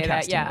On would you say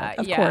that? podcasting, Yeah,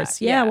 of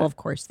course. Yeah, well, of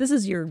course. This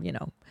is your,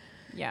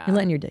 yeah. you're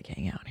letting your dick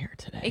hang out here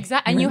today.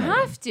 Exactly, and you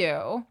have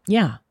to.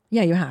 Yeah,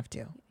 you have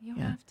to. You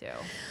have to.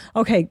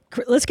 Okay,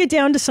 let's get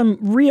down to some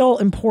real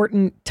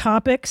important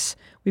topics.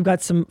 We've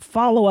got some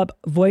follow-up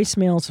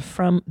voicemails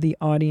from the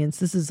audience.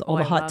 This is all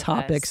the I hot love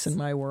topics this. in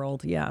my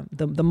world. Yeah,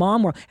 the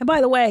mom world. And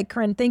by the way,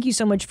 Corinne, thank you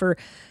so much for,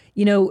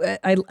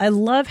 I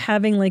love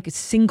having like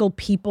single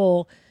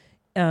people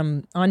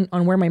on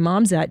where my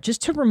mom's at,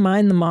 just to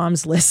remind the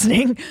moms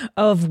listening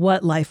of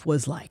what life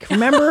was like.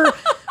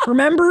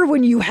 Remember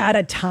when you had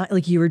a time,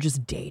 like you were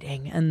just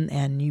dating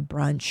and you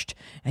brunched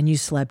and you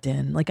slept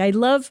in. Like I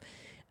love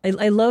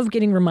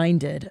getting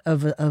reminded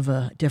of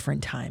a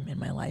different time in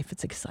my life.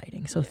 It's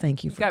exciting. So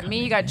thank you for Got me.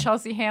 coming You got in.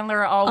 Chelsea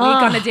Handler all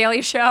week on the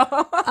Daily Show.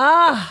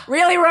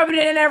 Really rubbing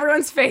it in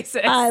everyone's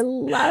faces. I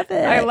love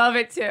it. I love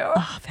it too.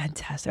 Oh,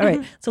 fantastic. All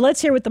right. So let's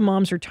hear what the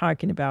moms are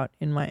talking about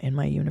in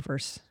my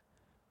universe.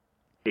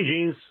 Hey,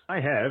 Jeans, I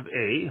have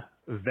a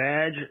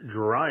vag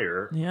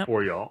dryer Yep.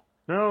 for y'all.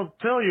 Now,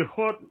 tell you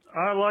what,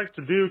 I like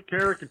to do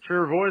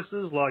caricature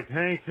voices like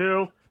Hank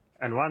Hill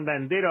and Juan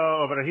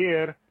Bandito over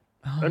here.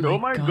 And oh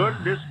my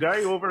God, this guy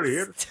over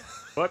here.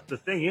 But the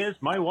thing is,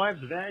 my wife's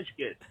vag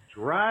gets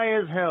dry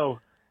as hell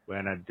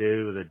when I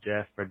do the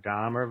Jeffrey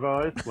Dahmer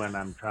voice when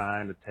I'm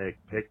trying to take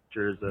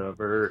pictures of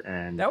her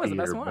and That was the see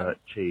best her one. butt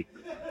cheek.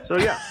 So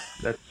yeah,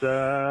 that's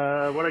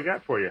what I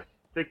got for you.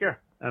 Take care.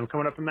 I'm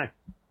coming up in May.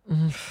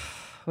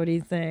 What do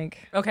you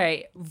think?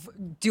 Okay,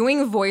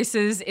 doing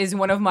voices is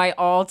one of my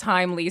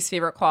all-time least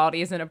favorite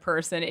qualities in a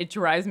person. It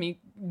drives me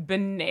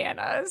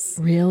bananas.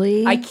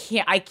 Really? I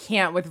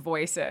can't with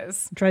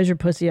voices. Drives your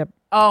pussy up.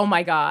 Oh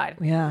my God.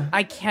 Yeah.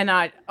 I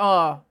cannot.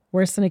 Oh.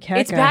 Worse than a cat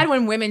It's guy. bad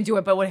when women do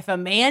it, but if a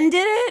man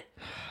did it,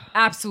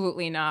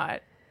 absolutely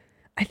not.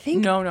 I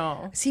think.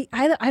 No. See,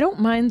 I don't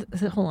mind.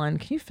 Hold on.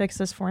 Can you fix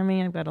this for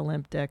me? I've got a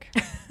limp dick.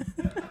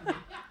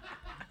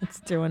 It's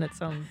doing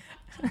its own.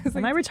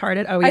 Am I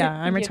retarded? Oh yeah,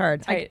 I'm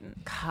retarded.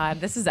 God,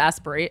 this is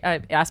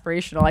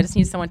aspirational. I just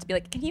need someone to be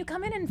like, can you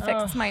come in and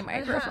fix my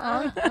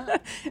microphone?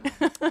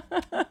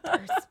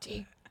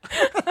 Thirsty.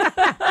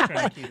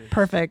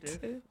 Perfect.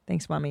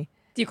 Thanks, mommy.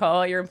 Do you call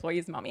all your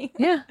employees mommy?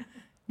 Yeah.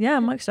 Yeah,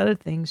 amongst other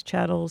things.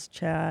 Chattels,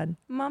 Chad,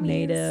 Mummies.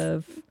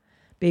 Native,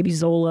 Baby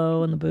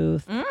Zolo in the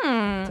booth.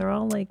 They're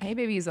all like, Hey,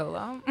 baby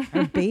Zola.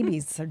 our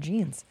babies, our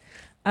genes.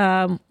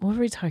 What were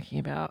we talking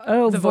about?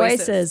 Oh, The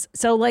voices. voices.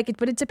 So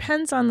but it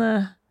depends on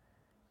the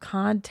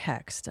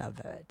context of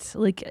it.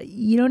 Like,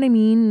 you know what I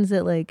mean? Is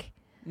it like,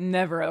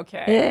 Never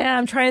okay. yeah,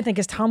 I'm trying to think,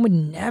 because Tom would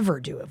never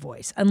do a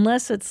voice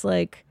unless it's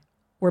like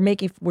we're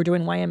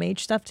doing YMH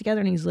stuff together,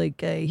 and he's like,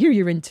 here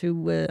you're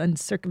into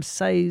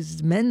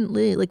uncircumcised men.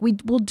 Like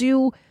we'll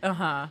do,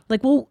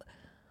 like we'll.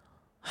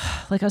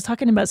 Like I was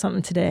talking about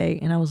something today,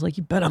 and I was like,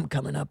 "You bet I'm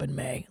coming up in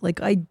May." Like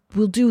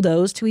we'll do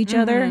those to each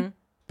other,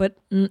 but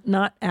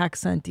not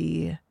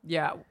accenty.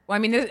 Yeah. Well, I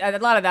mean, a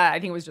lot of that I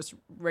think was just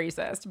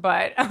racist,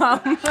 but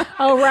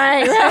Oh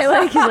right.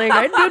 Like he's like,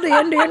 I do the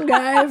Indian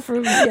guy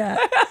from yeah.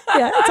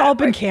 It's all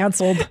been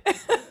canceled.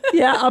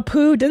 Yeah,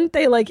 Apu. Didn't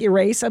they like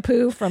erase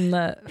Apu from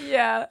the?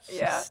 yeah.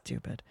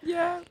 Stupid.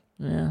 Yeah.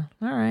 Yeah.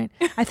 All right.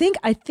 I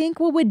think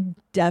what would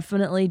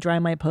definitely dry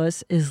my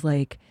puss is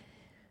like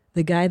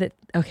the guy that,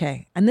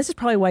 okay, and this is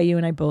probably why you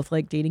and I both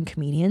like dating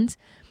comedians,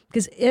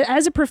 because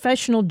as a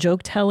professional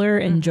joke teller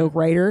and joke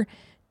writer,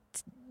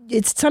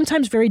 it's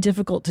sometimes very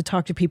difficult to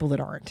talk to people that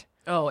aren't.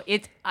 Oh,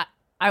 it's I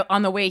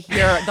on the way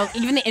here,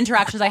 even the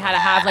interactions I had to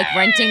have, like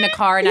renting the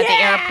car and at the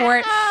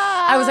airport,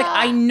 I was like,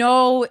 I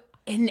know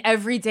in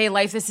everyday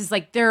life, this is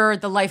like they're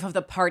the life of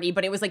the party,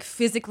 but it was like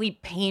physically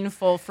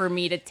painful for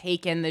me to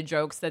take in the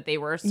jokes that they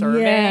were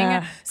serving.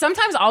 Yeah.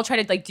 Sometimes I'll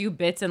try to like do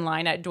bits in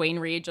line at Dwayne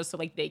Reed just so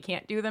like they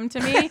can't do them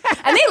to me.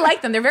 And they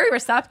like them. They're very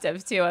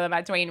receptive to them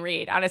at Dwayne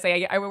Reed.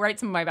 Honestly, I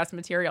write some of my best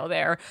material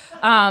there.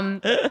 Because I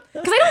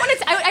don't want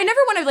to, I never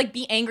want to like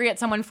be angry at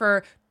someone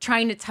for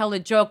trying to tell a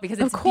joke because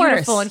it's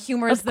beautiful and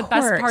humor is the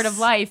best part of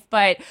life.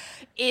 But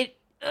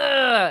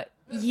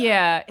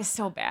yeah, it's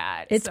so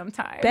bad. It's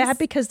sometimes bad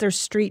because they're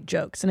street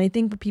jokes. And I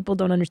think what people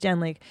don't understand,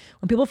 like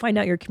when people find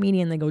out you're a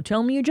comedian, they go,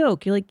 tell me a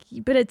joke. You're like,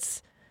 but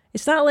it's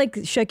not like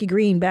Shecky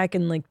Green back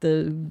in like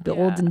the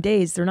olden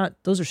days. They're not,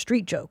 those are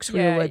street jokes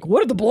where you're like,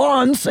 what did the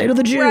blonde say to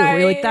the Jew? Where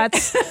you're like,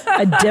 that's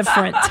a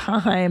different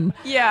time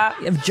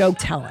of joke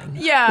telling.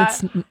 Yeah.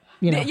 It's,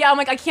 you know. Yeah, I'm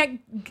like, I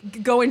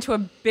can't go into a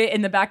bit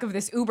in the back of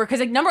this Uber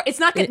because like no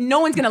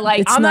one's gonna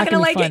like. I'm not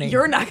gonna like funny. it.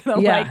 You're not gonna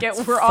like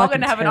it. We're all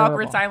gonna have an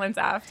awkward terrible. silence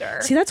after.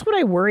 See, that's what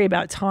I worry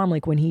about Tom.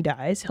 Like when he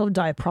dies, he'll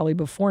die probably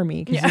before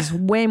me because he's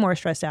way more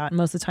stressed out. And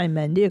most of the time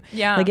men do.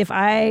 Yeah. Like if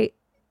I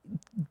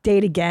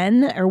date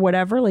again or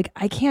whatever, like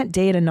I can't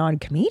date a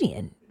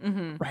non-comedian,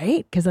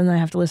 right? Because then I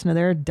have to listen to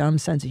their dumb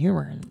sense of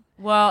humor. And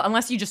Well,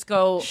 unless you just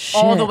go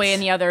all the way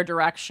in the other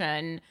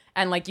direction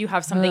and like you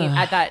have something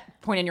at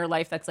that point in your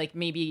life that's like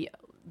maybe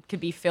could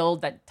be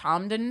filled that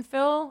Tom didn't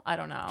fill. I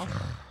don't know.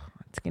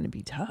 it's going to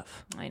be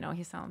tough. I know,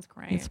 he sounds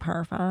great. He's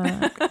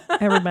perfect.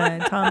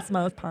 Everybody, Tom's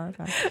most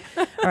perfect.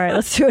 All right,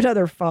 let's do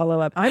another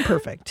follow-up. I'm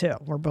perfect too.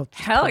 We're both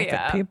Hell perfect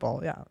yeah. people.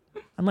 Yeah.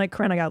 I'm like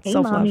Corinne, I got Hey,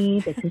 self-love. Mommy,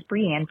 this is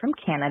Brienne from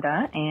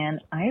Canada, and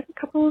I have a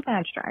couple of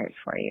badge drives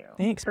for you.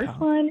 Thanks, First pal.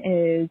 one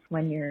is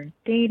when you're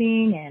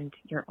dating and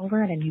you're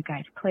over at a new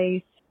guy's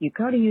place, you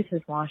go to use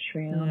his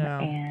washroom,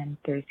 and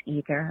there's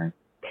either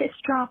piss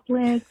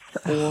droplets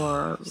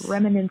or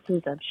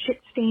reminiscences of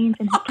shit stains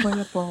in his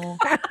toilet bowl.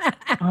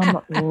 I'm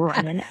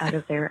running out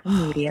of there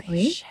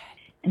immediately.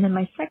 And then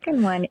my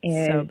second one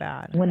is So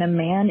bad. when a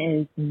man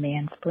is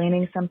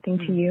mansplaining something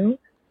to you,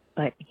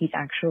 but he's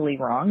actually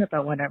wrong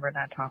about whatever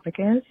that topic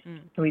is.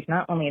 So he's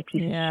not only a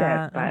piece of shit,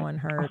 that but one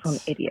hurts. also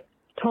an idiot.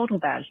 Total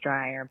badge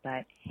dryer,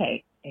 but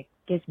hey, it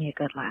gives me a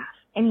good laugh.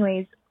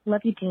 Anyways,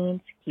 love you,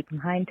 jeans. Keep them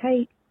high and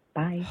tight.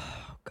 Bye.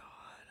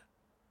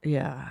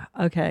 Yeah.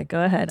 Okay,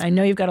 go ahead. I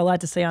know you've got a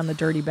lot to say on the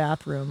dirty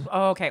bathroom.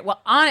 Oh, okay. Well,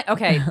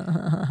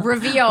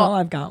 reveal. Oh,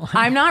 I've got one.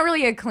 I'm not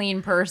really a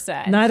clean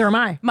person. Neither am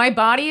I. My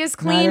body is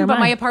clean, Neither am but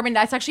my I. apartment,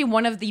 that's actually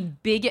one of the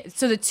biggest.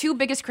 So the two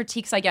biggest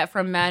critiques I get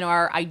from men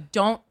are I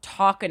don't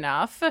talk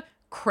enough.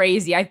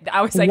 Crazy. I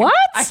was like, What?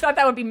 I thought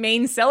that would be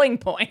main selling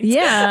point.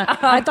 Yeah.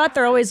 I thought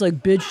they're always like,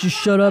 bitch, just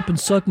shut up and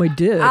suck my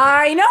dick.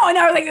 I know, and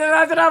I was like,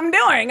 that's what I'm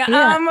doing.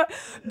 Yeah.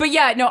 But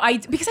yeah, no,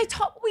 because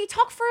we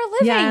talk for a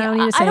living. Yeah, I don't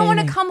need to say I don't want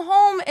to anything. come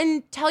home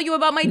and tell you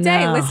about my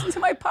day. No. Listen to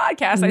my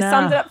podcast. I No.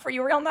 summed it up for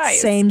you real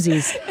nice.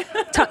 Samesies.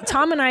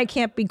 Tom and I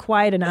can't be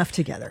quiet enough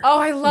together. Oh,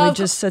 I love. We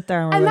just sit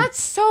there and, and we're like,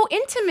 that's so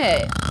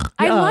intimate.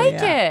 I oh, like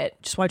yeah. it.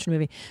 Just watch a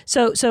movie.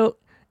 So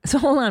So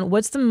hold on.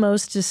 What's the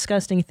most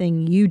disgusting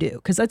thing you do?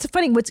 Because that's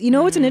funny. What's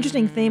an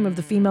interesting theme of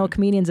the female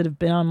comedians that have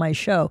been on my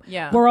show?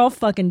 Yeah. We're all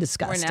fucking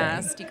disgusting. We're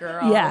nasty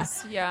girls. Yeah.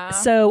 Yeah.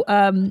 So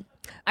I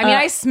mean,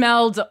 I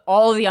smelled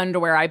all the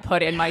underwear I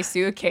put in my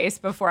suitcase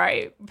before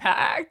I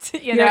packed.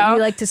 You know, you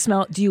like to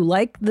smell. Do you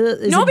like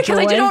the? No, because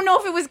I don't know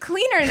if it was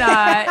clean or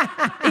not.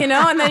 And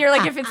then you're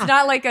like, if it's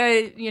not like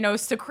a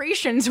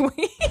secretions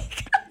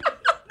week.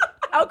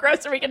 How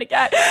gross are we going to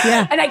get?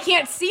 Yeah. And I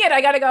can't see it.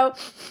 I got to go,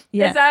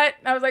 is that,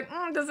 I was like,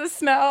 does this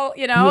smell?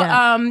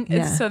 Yeah.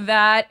 So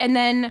that, and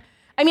then,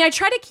 I mean, I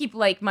try to keep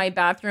like my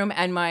bathroom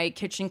and my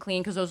kitchen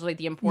clean because those are like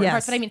the important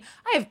parts. But I mean,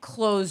 I have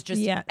clothes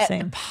just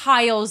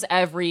piles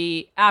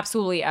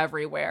absolutely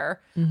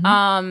everywhere.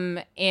 Mm-hmm.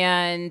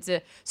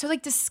 And so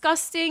like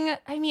disgusting.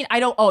 I mean, I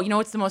don't. Oh, you know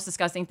what's the most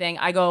disgusting thing?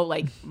 I go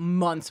like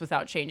months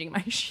without changing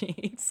my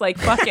sheets. Like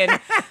fucking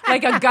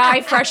like a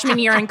guy freshman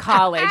year in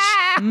college.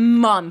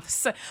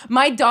 Months.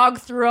 My dog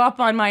threw up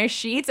on my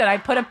sheets, and I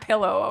put a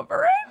pillow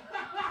over it.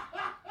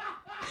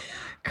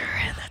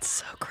 Corinne, that's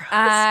so gross.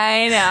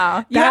 I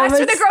know. You asked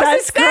for the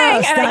grossest thing,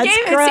 and I gave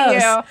it to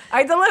you.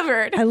 I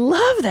delivered. I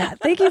love that.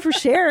 Thank you for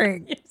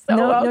sharing. You're so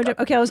welcome.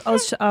 Okay,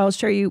 I'll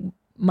show you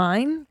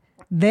mine.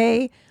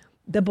 The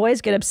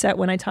boys get upset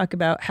when I talk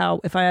about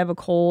how if I have a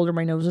cold or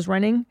my nose is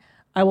running,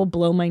 I will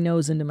blow my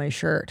nose into my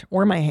shirt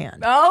or my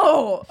hand.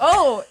 So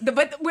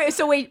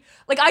wait,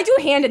 like I do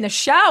hand in the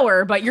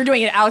shower, but you're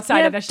doing it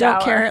outside of the shower.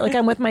 Don't care. Like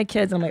I'm with my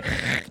kids, and I'm like,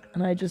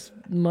 and I just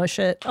mush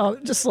it. Oh,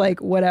 just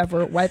like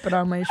whatever, wipe it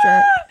on my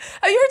shirt.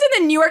 Have you ever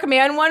done the New York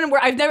Man one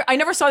where I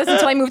never saw this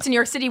until I moved to New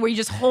York City, where you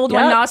just hold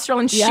one nostril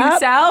and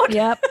shoots out?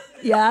 Yep.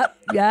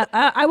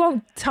 I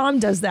won't. Tom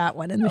does that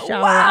one in the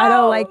shower. Wow. I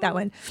don't like that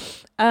one.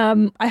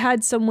 I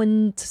had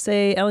someone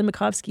say Ellie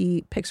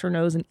Makovsky picks her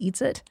nose and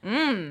eats it.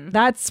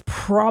 That's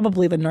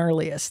probably the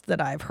gnarliest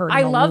that I've heard.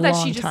 I love that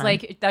she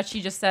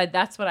she just said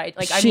that's what I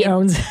like. She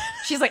owns it.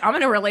 She's like, I'm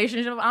in a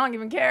relationship. I don't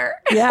even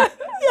care. Yeah.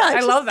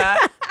 I love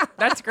that.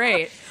 That's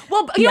great.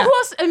 Well, you know who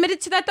else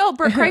admitted to that though?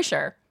 Bert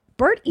Kreischer.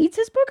 Bert eats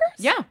his boogers?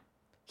 Yeah.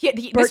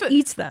 Bert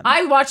eats them.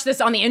 I watched this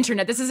on the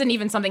internet. This isn't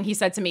even something he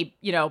said to me,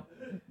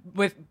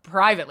 with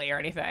privately or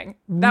anything.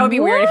 That would be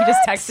weird if he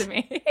just texted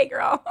me. Hey,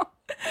 girl.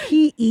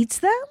 He eats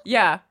them?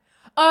 Yeah.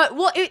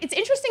 Well, it's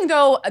interesting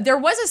though. There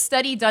was a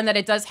study done that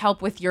it does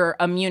help with your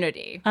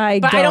immunity. I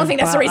don't think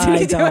that's the reason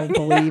he's doing it. I don't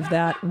believe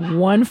that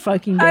one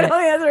fucking bit. I don't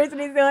think that's the reason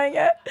he's doing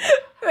it.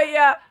 But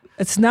yeah.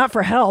 It's not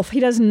for health. He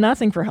does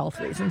nothing for health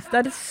reasons.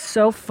 That is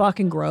so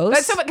fucking gross.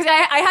 That's so because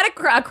I had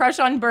a crush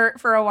on Bert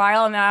for a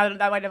while, and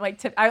that might have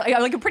like I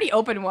like a pretty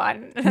open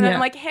one. And then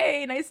I'm like,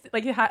 hey, nice,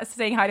 like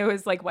saying hi to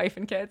his like wife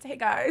and kids. Hey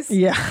guys.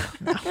 Yeah.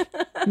 No.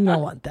 You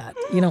don't want that.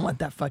 You don't want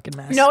that fucking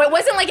mess. No, it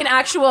wasn't like an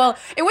actual.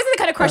 It wasn't the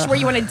kind of crush where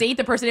you want to date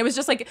the person. It was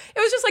just like a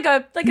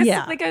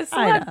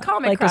celeb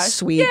comic like crush. A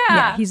sweet.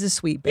 Yeah. He's a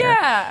sweet bear.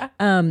 Yeah.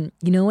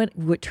 You know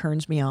what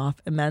turns me off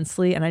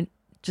immensely, and I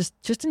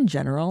just in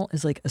general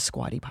is like a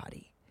squatty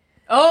potty.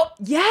 Oh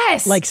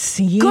yes, like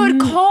seeing.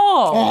 Good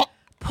call.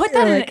 Put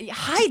that in.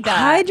 Hide that.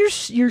 Hide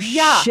your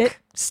shit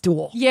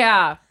stool.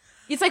 Yeah,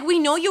 it's like we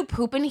know you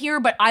poop in here,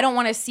 but I don't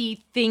want to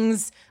see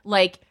things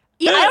like.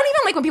 I don't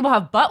even like when people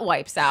have butt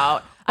wipes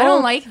out. I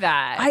don't like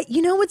that.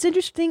 You know what's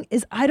interesting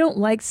is I don't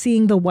like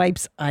seeing the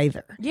wipes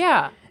either.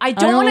 Yeah, I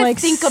don't want to like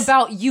think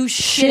about you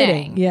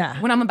shitting.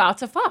 Yeah, when I'm about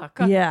to fuck.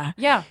 Yeah.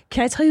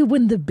 Can I tell you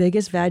one of the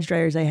biggest vag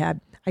dryers I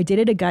had? I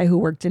dated a guy who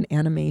worked in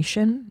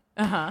animation.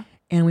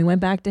 And we went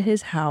back to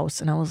his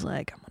house, and I was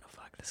like, I'm going to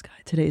fuck this guy.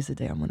 Today's the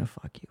day I'm going to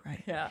fuck you,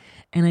 right? Yeah.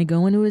 And I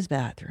go into his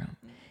bathroom,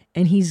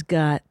 and he's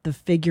got the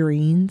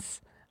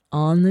figurines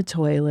on the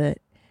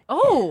toilet.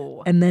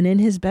 Oh. And then in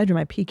his bedroom,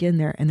 I peek in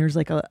there, and there's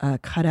like a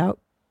cutout,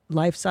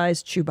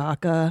 life-size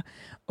Chewbacca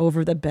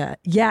over the bed.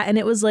 Yeah, and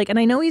it was like, and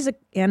I know he's an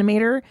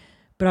animator,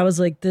 but I was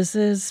like, this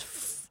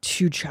is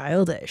too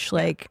childish.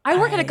 Like I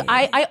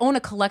own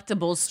a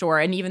collectibles store,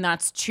 and even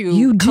that's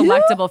too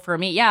collectible for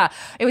me. Yeah,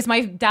 it was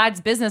my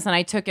dad's business, and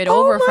I took it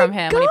over from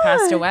him when he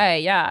passed away.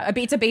 Yeah,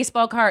 it's a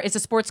baseball card. It's a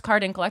sports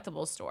card and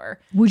collectibles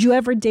store. Would you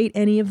ever date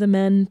any of the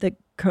men that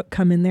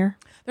come in there?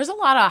 There's a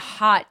lot of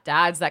hot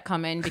dads that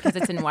come in because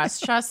it's in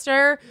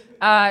Westchester.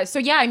 So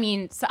yeah, I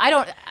mean,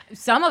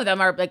 some of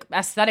them are like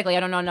aesthetically, I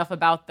don't know enough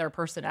about their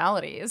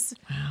personalities.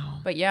 Wow.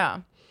 But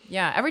yeah.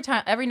 Yeah,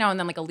 every now and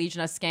then, like a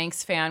Legion of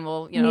Skanks fan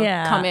will,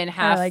 come in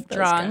half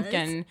drunk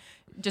and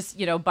just,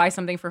 buy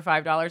something for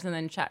 $5 and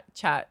then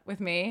chat with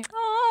me.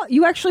 Oh,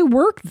 you actually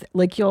work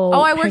like you'll.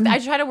 Oh, I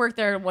try to work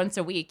there once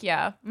a week.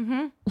 Yeah.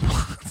 Mm-hmm.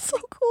 So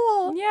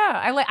cool.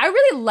 Yeah, I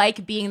really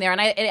like being there, and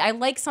I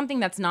like something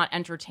that's not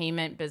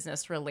entertainment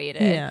business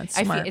related. Yeah, it's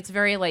smart. It's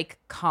very like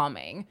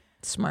calming.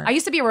 Smart. I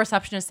used to be a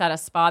receptionist at a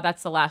spa.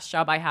 That's the last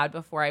job I had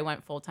before I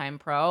went full-time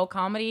pro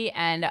comedy,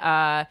 and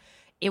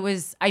it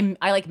was I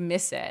like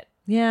miss it.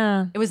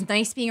 Yeah. It was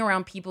nice being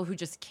around people who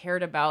just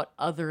cared about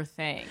other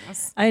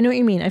things. I know what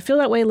you mean. I feel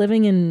that way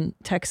living in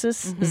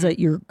Texas is that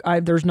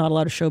there's not a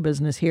lot of show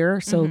business here.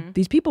 So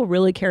these people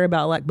really care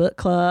about like book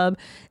club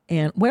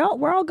and we're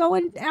all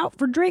going out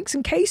for drinks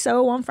and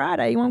queso on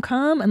Friday. You want to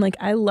come? And like,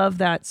 I love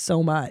that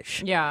so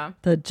much. Yeah.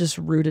 The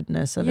just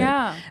rootedness of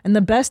Yeah. it. And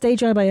the best day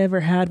job I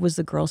ever had was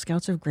the Girl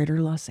Scouts of Greater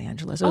Los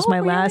Angeles. It was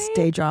my last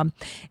day job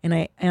and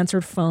I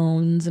answered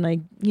phones and I,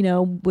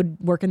 would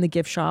work in the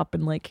gift shop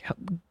and like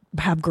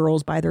have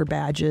girls buy their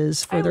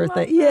badges for their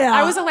thing. Yeah.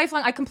 I was a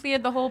lifelong, I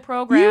completed the whole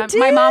program. You did?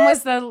 My mom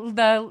was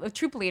the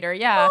troop leader.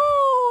 Yeah.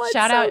 Oh,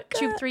 Shout so out good.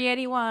 Troop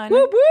 381. Woo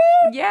woo.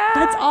 Yeah.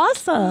 That's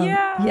awesome.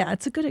 Yeah. Yeah,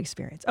 it's a good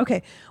experience.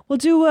 Okay, we'll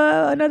do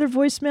another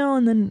voicemail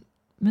and then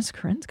Miss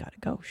Corinne's got to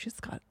go. She's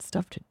got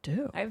stuff to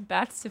do. I have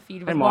bats to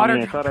feed with Hey, water.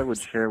 Mommy, I thought I would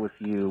share with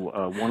you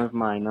one of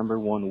my number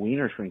one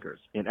wiener shrinkers.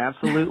 It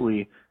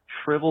absolutely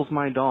shrivels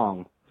my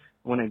dong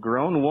when a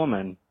grown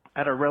woman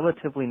at a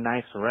relatively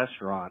nice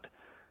restaurant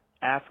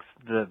asks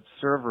the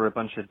server a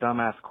bunch of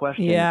dumbass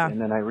questions, and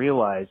then I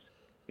realize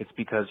it's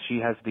because she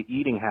has the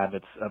eating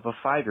habits of a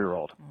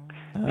 5-year-old.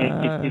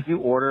 And if you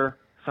order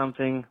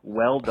something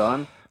well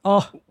done,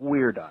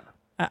 we're done.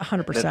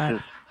 100%. That's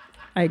just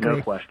I agree.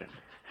 no question.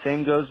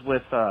 Same goes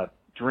with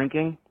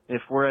drinking.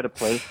 If we're at a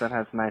place that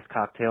has nice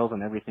cocktails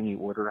and everything you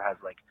order has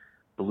like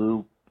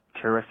blue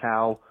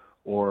curacao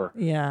or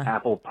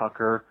apple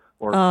pucker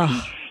or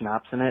peach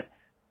schnapps in it,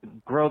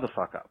 grow the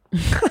fuck up.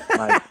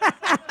 Like,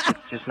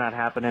 it's just not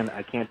happening.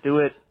 I can't do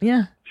it.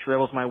 Yeah.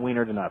 Shrivels my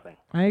wiener to nothing.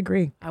 I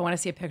agree. I want to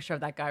see a picture of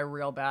that guy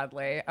real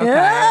badly.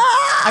 Okay.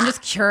 I'm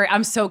just curious.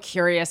 I'm so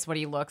curious what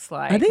he looks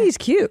like. I think he's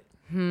cute.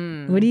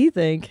 What do you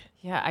think?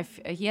 Yeah,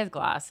 he has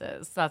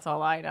glasses. That's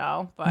all I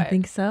know. But I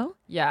think so.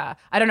 Yeah,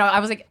 I don't know. I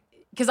was like,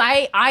 because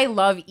I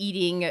love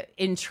eating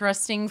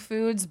interesting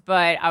foods,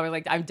 but I was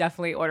like, I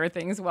definitely order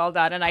things well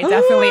done, and I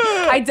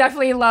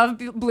definitely love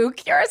blue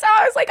curacao.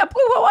 I was like, a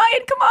blue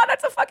Hawaiian. Come on,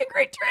 that's a fucking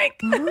great drink.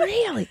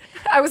 Really?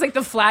 I was like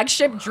the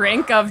flagship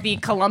drink of the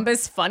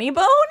Columbus Funny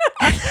Bone.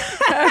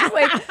 I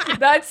was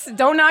like,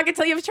 don't knock it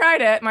till you've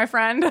tried it, my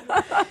friend.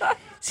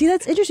 See,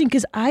 that's interesting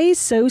because I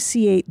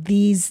associate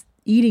these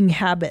eating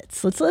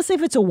habits. Let's say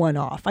if it's a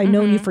one-off. I've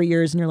known you for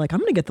years and you're like, I'm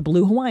going to get the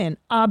blue Hawaiian.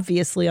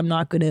 Obviously, I'm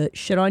not going to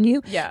shit on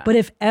you. Yeah. But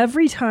if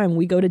every time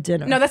we go to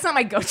dinner. No, that's not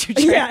my go-to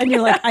drink. Yeah, and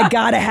you're like, I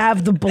got to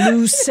have the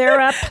blue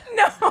syrup.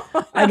 No.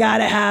 I got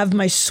to have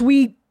my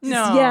sweet.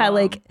 No. Yeah,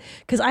 like,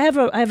 because I have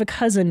a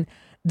cousin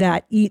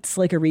that eats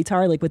like a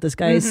retard, like what this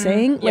guy is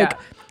saying. Like,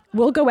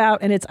 we'll go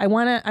out and I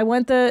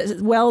want the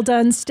well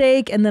done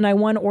steak, and then I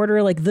want to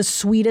order like the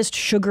sweetest,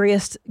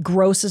 sugariest,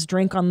 grossest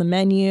drink on the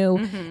menu,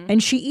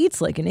 and she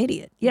eats like an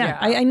idiot. Yeah.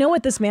 I know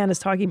what this man is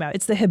talking about.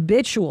 It's the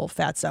habitual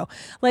fatso.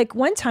 Like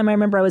one time I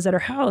remember I was at her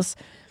house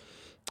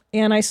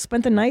and I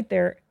spent the night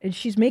there and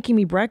she's making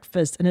me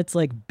breakfast and it's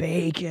like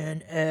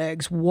bacon,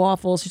 eggs,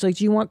 waffles. She's like,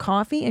 do you want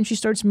coffee? And she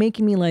starts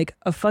making me like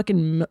a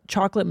fucking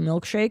chocolate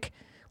milkshake,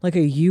 like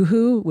a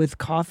Yoo-hoo with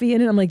coffee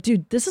in it. I'm like,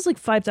 dude, this is like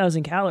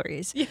 5,000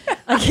 calories. Yeah.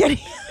 I can't,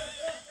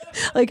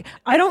 like,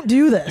 I don't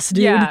do this,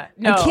 dude. Yeah,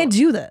 no. I can't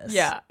do this.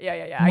 Yeah.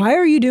 Why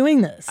are you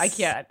doing this? I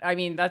can't. I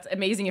mean, that's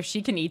amazing if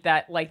she can eat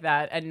that like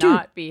that and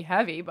not be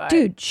heavy. But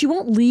dude, she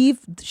won't leave.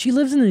 She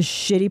lives in this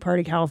shitty part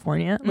of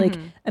California. Like,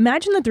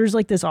 imagine that there's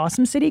like this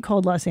awesome city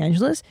called Los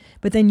Angeles,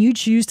 but then you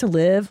choose to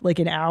live like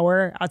an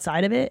hour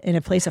outside of it in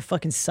a place that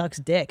fucking sucks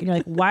dick. And you're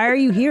like, why are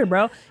you here,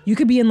 bro? You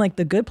could be in like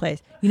the good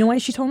place. You know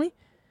what she told me?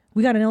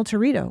 We got an El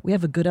Torito. We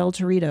have a good El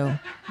Torito.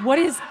 What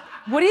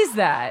is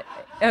that?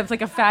 It's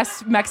like a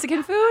fast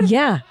Mexican food?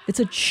 Yeah,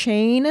 it's a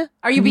chain.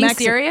 Are you being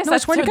serious? No,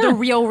 That's the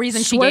real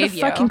reason she gave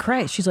you. Fucking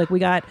Christ. She's like, we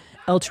got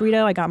El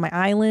Torito. I got my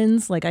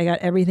islands. Like, I got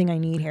everything I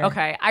need here.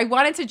 Okay. I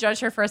wanted to judge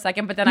her for a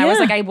second, but then I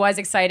was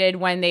excited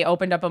when they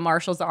opened up a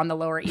Marshall's on the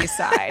Lower East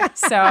Side.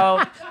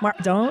 So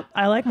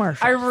I like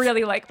Marshalls. I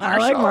really like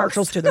Marshalls. I like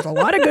Marshalls too. There's a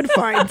lot of good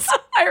finds.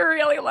 I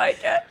really like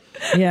it.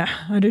 Yeah,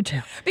 I do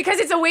too. Because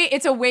it's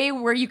a way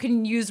where you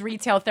can use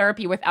retail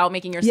therapy without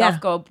making yourself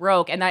go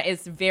broke, and that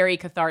is very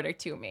cathartic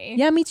to me.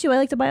 Yeah, me too. I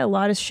like to buy a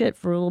lot of shit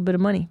for a little bit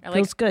of money.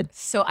 Feels good.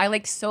 So I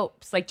like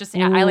soaps. Like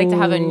I like to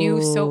have a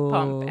new soap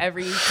pump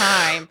every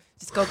time.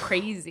 Just go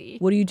crazy.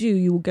 What do?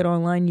 You get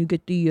online, you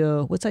get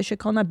the what's that shit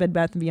called? Not Bed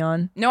Bath &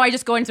 Beyond. No, I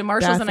just go into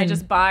Marshall's and I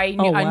just buy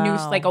new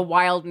like a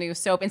wild new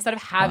soap instead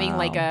of having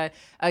like a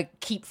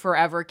keep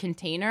forever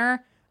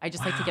container. I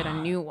just like to get a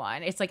new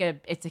one. It's like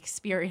it's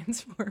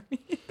experience for me.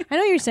 I know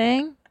what you're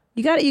saying.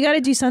 You got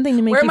to do something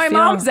to make where you my feel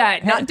mom's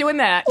at. Not doing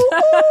that.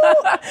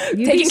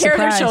 Taking care of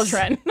their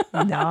children.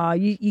 No,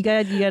 you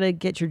got to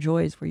get your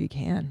joys where you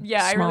can.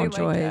 Yeah, small I really joys.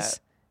 like that.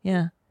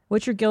 Yeah.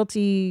 What's your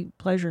guilty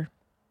pleasure?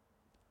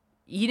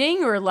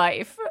 Eating or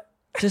life?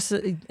 Just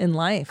in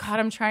life. God,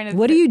 I'm trying to.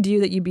 What do you do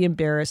that you'd be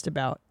embarrassed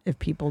about if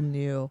people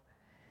knew?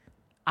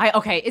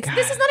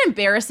 This is not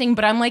embarrassing,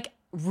 but I'm like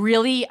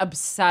really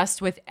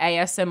obsessed with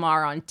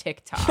ASMR on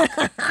TikTok.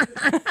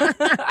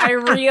 I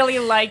really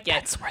like it.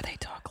 That's where they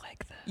talk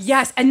like this.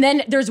 Yes, and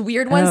then there's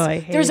weird ones. Oh, I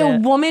hate there's a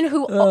it. woman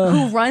who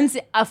runs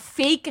a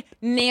fake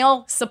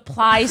nail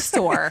supply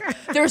store.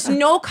 There's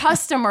no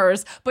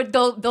customers, but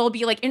there'll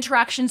be like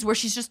interactions where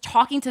she's just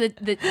talking to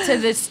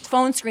this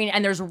phone screen,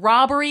 and there's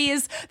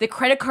robberies. The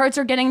credit cards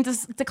are getting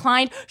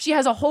declined. She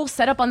has a whole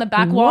setup on the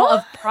back wall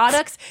of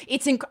products.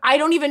 I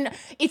don't even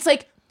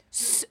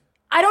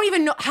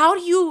know, how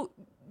do you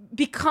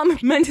become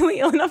mentally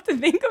ill enough to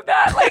think of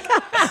that? Like,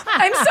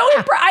 I'm so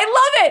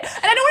I love it,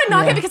 and I don't want to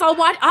knock it because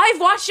I've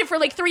watched it for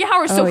like 3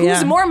 hours. So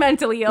who's more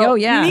mentally ill? Oh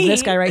yeah, Me.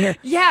 this guy right here.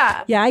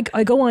 Yeah,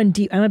 I go on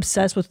deep. I'm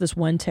obsessed with this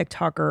one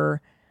TikToker.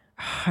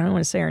 I don't want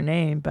to say her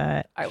name,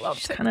 but I love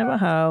she's TikTok. kind of a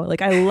hoe.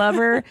 Like, I love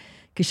her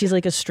because she's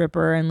like a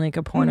stripper and like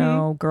a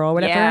porno girl,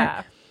 whatever.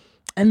 Yeah.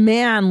 And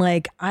man,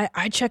 like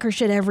I check her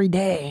shit every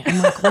day.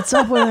 I'm like, what's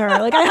up with her?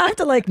 Like, I have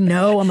to like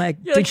know. I'm like,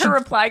 You're like her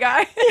reply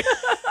guy.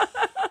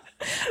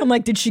 I'm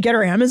like, did she get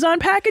her Amazon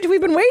package?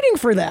 We've been waiting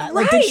for that.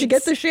 Like, did she Right.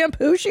 get the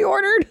shampoo she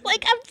ordered?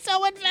 Like, I'm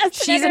so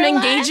invested. She's in an her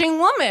life. engaging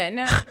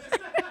woman.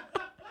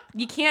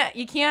 You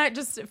can't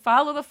just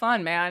follow the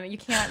fun, man. You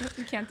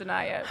can't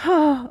deny it.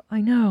 Oh,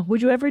 I know.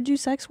 Would you ever do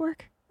sex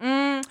work?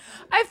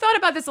 I've thought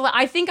about this a lot.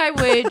 I think I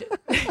would.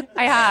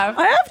 I have.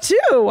 I have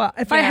too.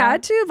 If I Yeah.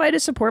 had to, if I had to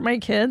support my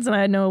kids and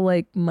I had no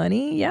like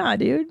money, yeah,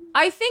 dude.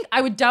 I think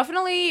I would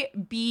definitely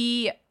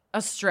be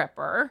a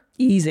stripper.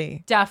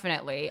 Easy.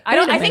 Definitely. Wait a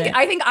I minute.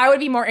 think I would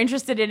be more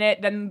interested in it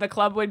than the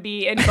club would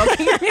be in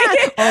booking me.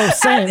 Oh,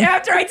 same.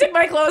 After I took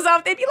my clothes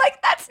off, they'd be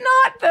like, "That's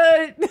not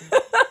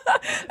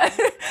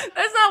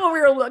that's not what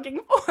we were looking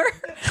for."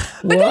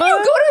 But then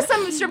you go to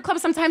some strip club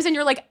sometimes, and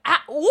you're like,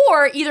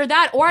 or either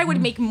that, or I would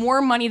make more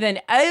money than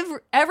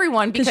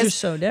everyone because you're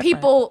so different.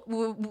 people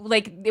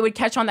like they would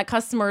catch on that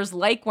customers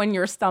like when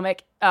your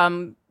stomach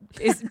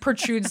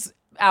protrudes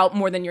out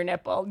more than your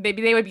nipple.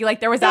 Maybe they would be like,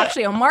 there was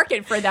actually a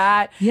market for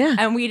that, Yeah.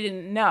 and we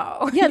didn't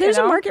know. Yeah, there's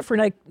you know? a market for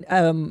like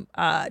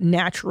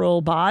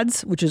natural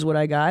bods, which is what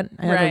I got.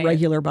 I have Right. a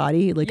regular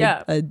body, like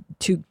Yeah. a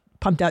two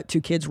pumped out 2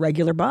 kids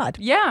regular bod.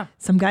 Yeah,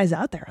 Some guys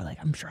out there are like,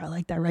 I'm sure I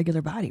like that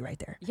regular body right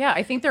there. yeah.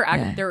 I think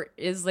there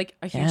is like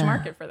a huge Yeah.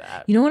 market for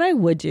that. You know what I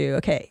would do?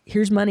 Okay,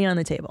 here's money on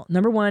the table.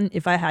 Number one,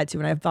 if I had to,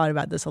 and I've thought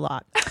about this a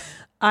lot,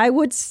 I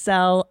would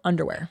sell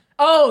underwear.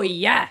 Oh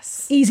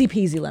yes. Easy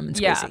peasy lemon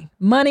squeezy. Yeah.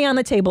 Money on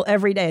the table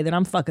every day that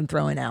I'm fucking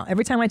throwing out.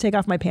 Every time I take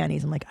off my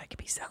panties, I'm like, I could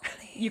be selling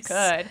these. You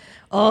could.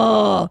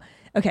 Oh,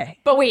 okay.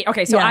 But wait,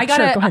 okay, so Yeah, I got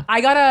sure, go ahead.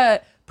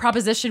 a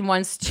proposition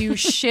once to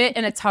shit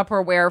in a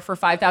Tupperware for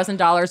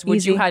 $5,000.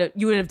 Easy.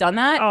 You would have done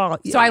that? Oh,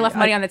 so yeah, I left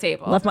money on the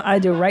table. I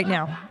do right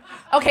now.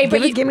 Okay,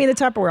 but Give me the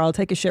Tupperware. I'll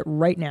take a shit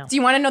right now. do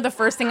you want to know the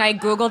first thing I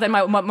Googled and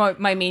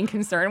my main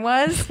concern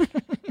was?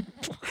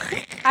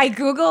 I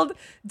Googled,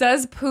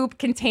 does poop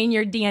contain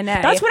your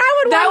DNA? That's what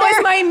I would That wonder.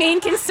 was my main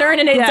concern,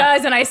 and it Yeah.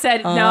 does. And I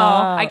said, no,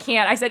 I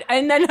can't. I said,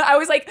 and then I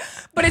was like,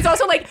 but it's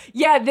also like,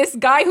 yeah, this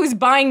guy who's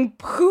buying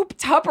poop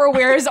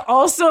Tupperwares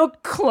also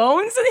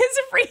clones in his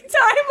free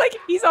time. Like,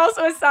 he's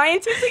also a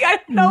scientist. Like, I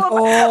don't know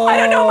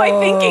what my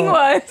thinking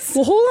was.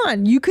 Well, hold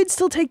on. You could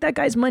still take that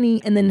guy's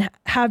money and then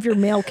have your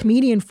male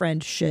comedian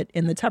friend shit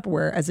in the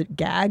Tupperware as a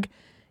gag.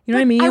 You know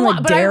what I mean?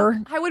 Like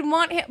dare. I would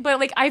want him, but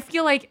like I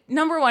feel like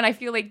number one, I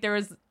feel like there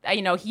was,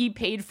 he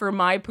paid for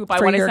my poop. I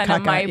For want to your send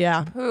him caca, my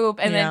yeah. poop,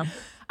 and Yeah. then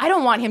I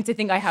don't want him to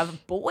think I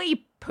have boy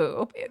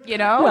poop. You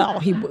know? Well,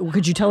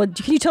 can you tell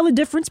the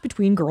difference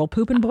between girl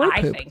poop and boy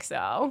I poop? think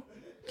so.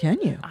 Can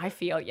you? I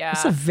feel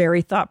That's a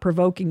very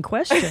thought-provoking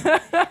question.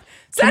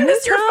 Send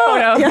us your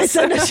photos. Yeah,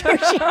 send us your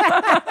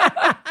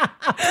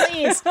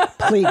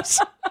please.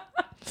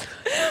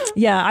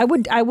 Yeah, I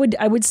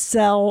would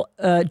sell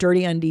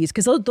dirty undies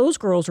because those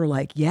girls are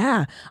like,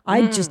 yeah,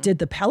 I just did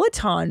the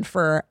Peloton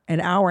for an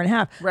hour and a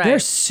half. Right. They're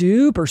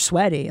super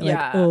sweaty. Like,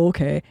 Yeah. oh,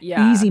 okay,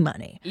 Yeah. easy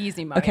money.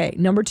 Easy money. Okay,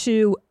 number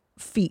 2,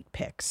 feet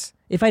pics.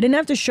 If I didn't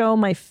have to show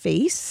my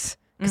face,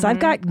 because I've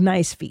got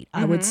nice feet,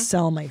 I would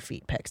sell my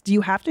feet pics. Do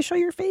you have to show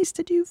your face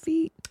to do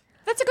feet?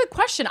 That's a good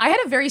question. I had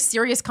a very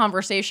serious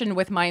conversation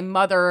with my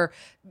mother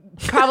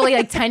probably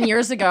like 10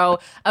 years ago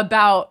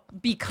about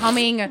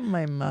becoming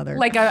My mother.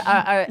 like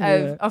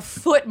a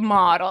foot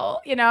model,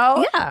 you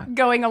know? Yeah.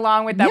 Going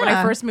along with that. When I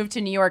Yeah. first moved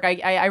to New York,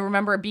 I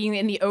remember being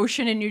in the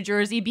ocean in New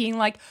Jersey being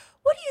like,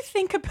 what do you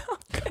think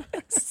about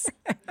this?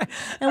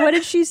 And what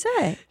did she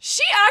say?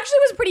 She actually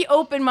was pretty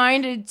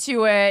open-minded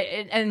to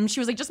it. And she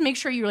was like, just make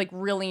sure you like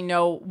really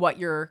know what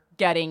you're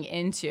getting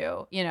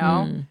into, you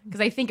know?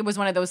 Because I think it was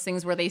one of those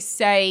things where they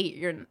say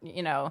you're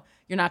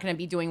not going to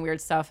be doing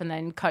weird stuff and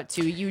then cut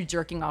to you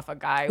jerking off a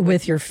guy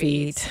With your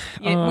feet.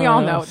 Yeah, we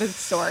all know the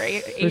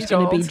story. There's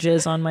going to be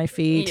jizz on my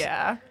feet.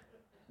 Yeah.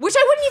 Which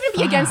I wouldn't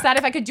even be against that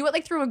if I could do it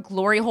like through a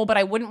glory hole, but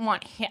I wouldn't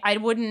want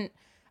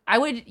I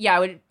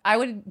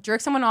would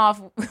jerk someone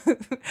off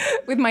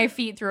with my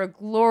feet through a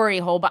glory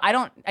hole, but I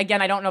don't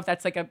know if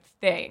that's like a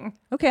thing.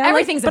 Okay,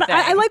 everything's a thing.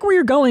 I like where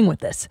you're going with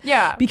this.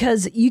 Yeah.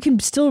 Because you can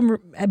still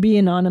be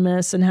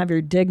anonymous and have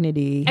your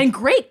dignity. And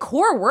great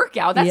core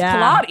workout. That's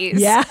Pilates.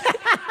 Yeah.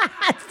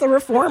 It's the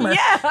reformer.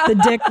 Yeah. The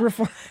dick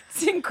reformer.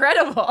 It's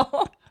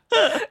incredible.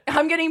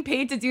 I'm getting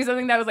paid to do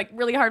something that was like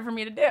really hard for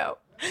me to do.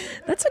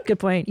 That's a good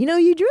point. You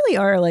really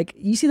are like,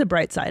 you see the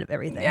bright side of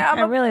everything. Yeah,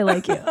 I really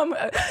like you.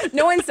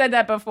 No one said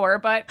that before,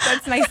 but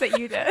that's nice that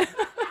you did.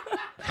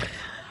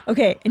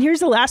 Okay, and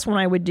here's the last one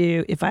I would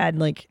do if I had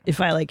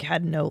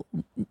no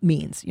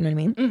means. You know what I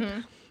mean?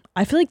 Mm-hmm.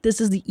 I feel like this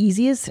is the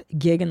easiest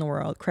gig in the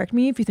world. Correct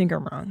me if you think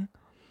I'm wrong.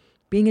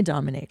 Being a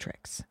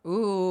dominatrix.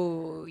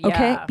 Ooh, yeah.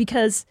 Okay,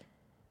 because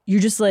you're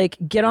just like,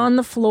 get on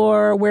the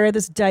floor, wear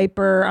this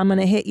diaper, I'm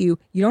gonna hit you.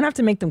 You don't have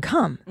to make them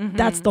come. Mm-hmm.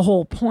 That's the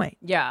whole point.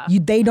 Yeah.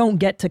 They don't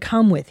get to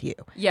come with you.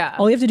 Yeah.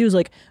 All you have to do is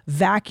like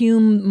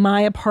vacuum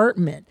my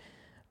apartment,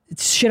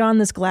 shit on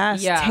this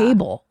glass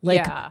table.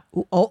 Like,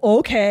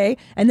 okay.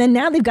 And then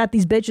now they've got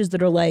these bitches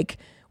that are like,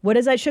 what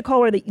is that shit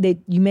called where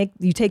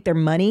you take their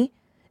money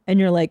and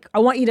you're like, I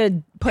want you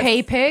to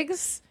pay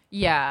pigs?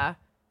 Yeah.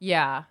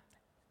 Yeah.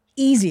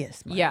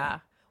 Easiest money. Yeah.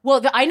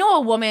 Well, I know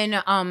a woman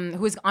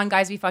who was on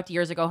Guys We Fucked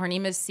years ago. Her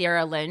name is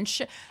Sarah Lynch,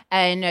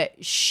 and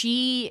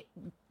she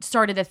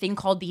started a thing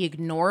called the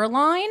ignore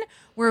line,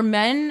 where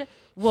men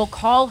will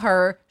call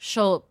her.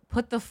 She'll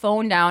put the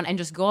phone down and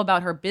just go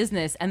about her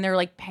business, and they're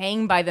like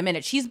paying by the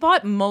minute. She's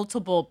bought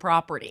multiple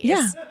properties.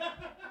 Yeah.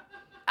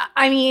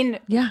 I mean,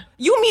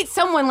 you meet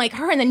someone like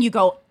her, and then you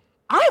go,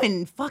 I'm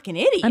an fucking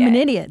idiot. I'm an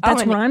idiot.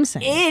 That's what I'm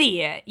saying.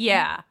 Idiot.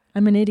 Yeah.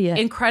 I'm an idiot.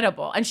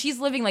 Incredible. And she's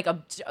living like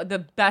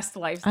the best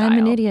lifestyle. I'm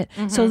an idiot.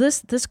 Mm-hmm. So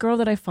this girl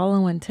that I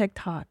follow on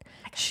TikTok,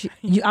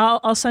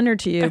 I'll send her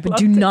to you, but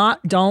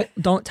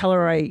don't tell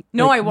her I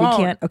won't.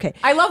 We can't. Okay.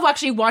 I love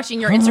actually watching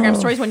your Instagram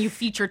stories when you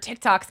feature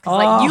TikToks because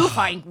like you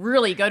find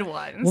really good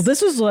ones. Well,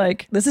 this is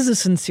a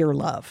sincere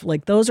love.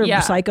 Like those are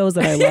psychos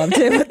that I love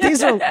too. But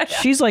these are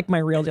she's like my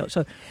real deal.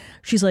 So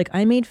she's like,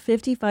 I made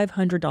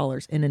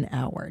 $5,500 in an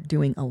hour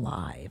doing a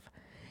live.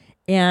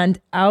 And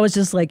I was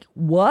just like,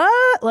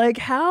 what? Like,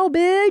 how,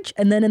 bitch?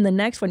 And then in the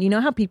next one, you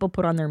know how people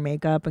put on their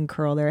makeup and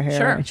curl their hair?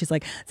 Sure. And she's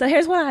like, so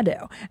here's what I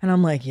do. And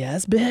I'm like,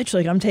 yes, bitch.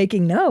 Like, I'm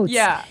taking notes.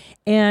 Yeah.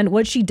 And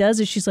what she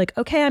does is she's like,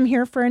 okay, I'm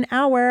here for an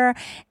hour.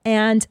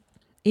 And,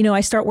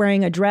 I start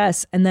wearing a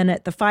dress. And then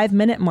at the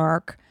 5-minute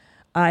mark,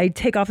 I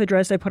take off the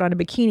dress, I put on a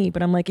bikini.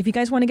 But I'm like, if you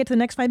guys want to get to the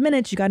next 5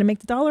 minutes, you got to make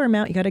the dollar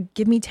amount. You got to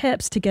give me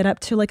tips to get up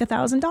to like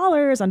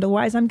 $1,000.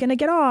 Otherwise, I'm going to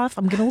get off.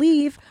 I'm going to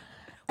leave.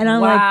 And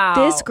I'm like,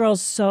 this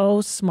girl's so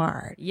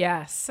smart.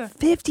 Yes.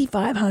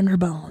 5,500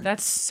 bones.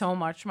 That's so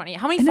much money.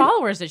 How many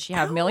followers did she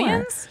have?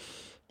 Millions?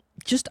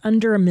 Just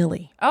under a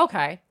milli.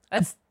 Okay.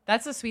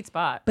 That's a sweet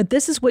spot. But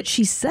this is what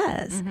she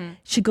says. Mm-hmm.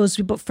 She goes,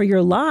 but for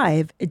your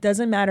live, it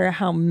doesn't matter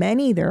how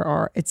many there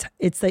are.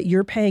 It's that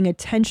you're paying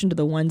attention to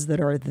the ones that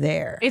are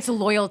there. It's a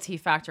loyalty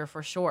factor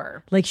for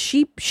sure. Like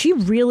she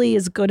really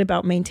is good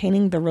about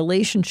maintaining the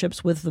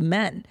relationships with the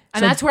men.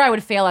 And that's where I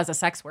would fail as a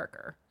sex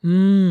worker.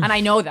 And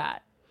I know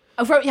that.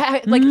 A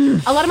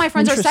lot of my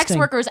friends are sex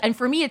workers, and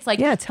for me, it's like,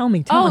 tell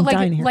me, I'm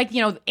dying here. Like,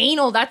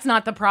 anal, that's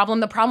not the problem.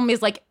 The problem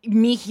is like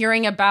me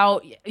hearing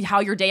about how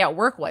your day at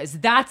work was.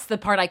 That's the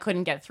part I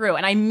couldn't get through.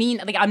 And I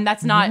mean, like,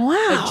 that's not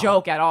a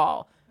joke at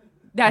all.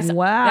 That's the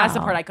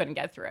part I couldn't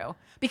get through.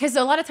 Because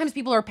a lot of times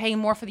people are paying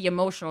more for the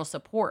emotional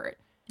support.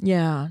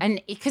 Yeah.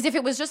 And because if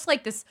it was just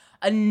like this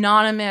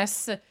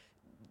anonymous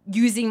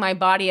using my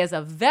body as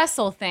a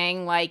vessel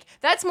thing, like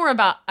that's more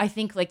about, I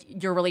think, like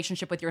your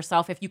relationship with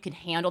yourself. If you can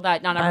handle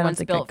that, not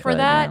everyone's built for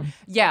that.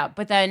 Yeah.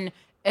 But then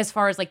as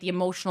far as like the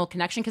emotional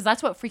connection, because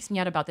that's what freaks me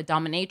out about the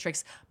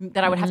dominatrix,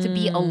 that I would have to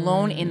be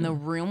alone in the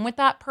room with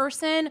that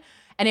person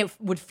and it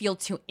would feel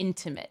too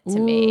intimate to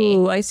me.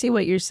 Ooh, I see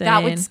what you're saying.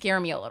 That would scare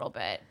me a little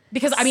bit.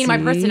 Because, I mean, my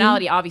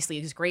personality obviously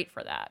is great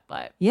for that,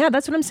 but... Yeah,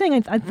 that's what I'm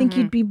saying. I think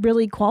you'd be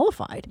really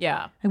qualified.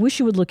 Yeah. I wish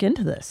you would look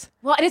into this.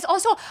 Well, and it's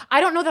also, I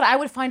don't know that I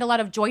would find a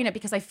lot of joy in it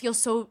because I feel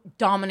so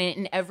dominant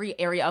in every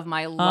area of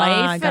my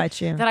life. I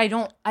got you. That I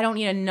don't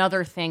need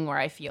another thing where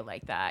I feel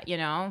like that,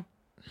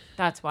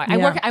 That's why.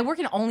 Yeah. I work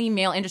in only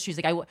male industries.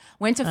 Like I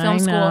went to film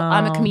school.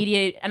 I'm a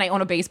comedian and I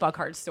own a baseball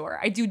card store.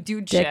 I do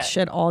dude dick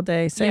shit all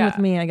day. Same with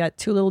me. I got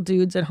 2 little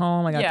dudes at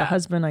home. I got the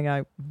husband. I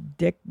got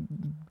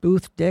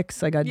Booth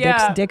dicks. I got dick.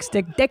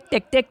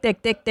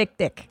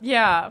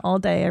 Yeah. All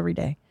day, every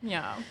day.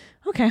 Yeah.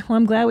 Okay. Well,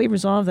 I'm glad we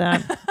resolved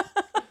that.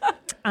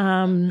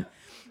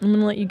 I'm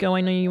gonna let you go.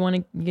 I know you want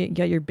to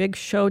get your big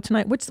show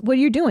tonight. What are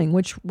you doing?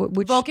 Which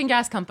Vulcan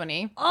Gas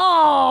Company.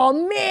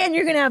 Oh man,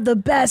 you're gonna have the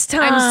best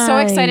time. I'm so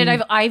excited.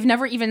 I've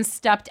never even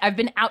stepped. I've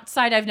been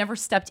outside. I've never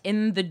stepped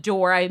in the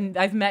door.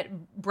 I've met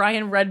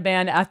Brian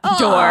Redband at the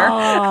door.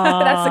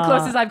 That's the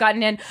closest I've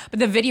gotten in. But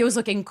the videos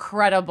look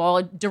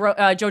incredible. Joe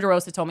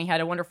DeRosa told me he had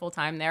a wonderful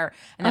time there,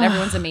 and that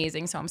everyone's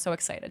amazing. So I'm so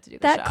excited to do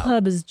the show. That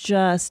club is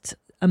just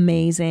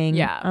amazing.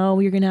 Yeah. Oh,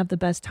 you're gonna have the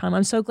best time.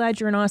 I'm so glad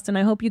you're in Austin.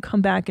 I hope you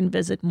come back and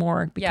visit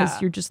more because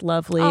you're just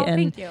lovely. Oh, and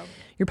thank you.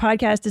 Your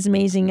podcast is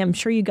amazing. I'm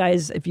sure you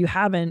guys, if you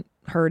haven't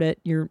heard it,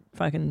 you're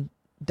fucking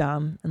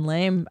dumb and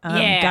lame.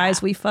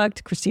 Guys, we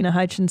fucked. Christina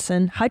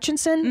Hutchinson.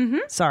 Mm-hmm.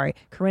 Sorry,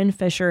 Corinne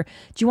Fisher.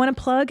 Do you want to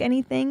plug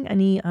anything?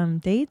 Any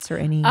dates or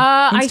any?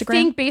 Instagram? I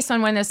think based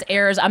on when this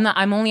airs,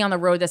 I'm only on the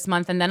road this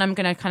month, and then I'm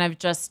gonna kind of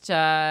just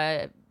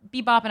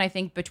be bopping, I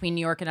think, between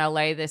New York and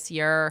LA this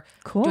year.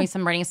 Cool. Doing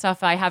some writing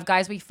stuff. I have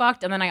Guys We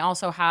Fucked, and then I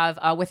also have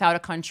Without a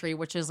Country,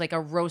 which is like a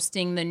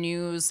roasting the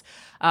news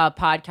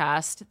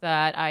podcast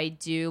that I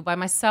do by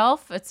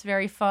myself. It's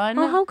very fun.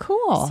 Oh, how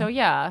cool. So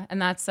yeah,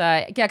 and that's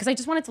because I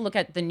just wanted to look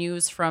at the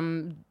news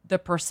from the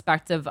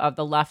perspective of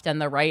the left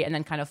and the right, and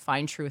then kind of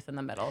find truth in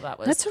the middle.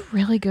 That's a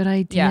really good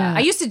idea. Yeah.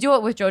 I used to do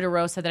it with Joe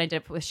DeRosa, then I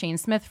did it with Shane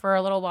Smith for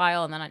a little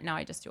while, and then now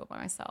I just do it by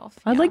myself.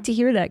 I'd like to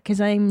hear that because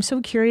I'm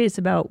so curious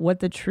about what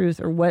the truth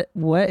or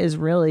what is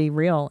really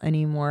real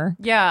anymore.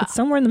 Yeah. It's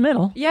somewhere in the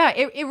middle. Yeah,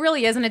 it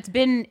really is.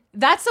 And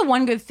that's the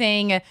one good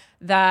thing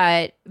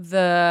that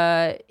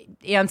the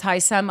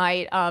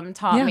anti-Semite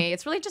taught me.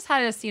 It's really just how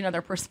to see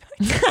another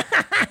perspective.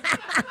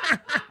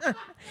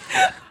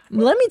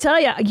 Let me tell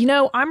you,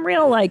 I'm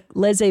real like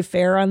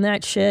laissez-faire on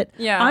that shit.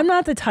 Yeah. I'm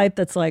not the type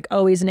that's like,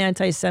 oh, he's an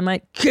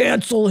anti-Semite,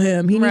 cancel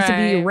him. He needs to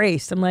be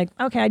erased. I'm like,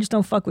 okay, I just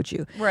don't fuck with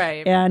you.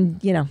 Right. And,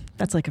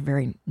 that's like a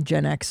very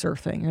Gen Xer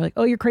thing. You're like,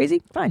 oh, you're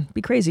crazy? Fine,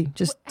 be crazy.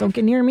 Just don't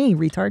get near me,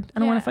 retard. I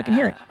don't want to fucking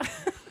hear it.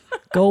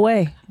 Go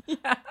away.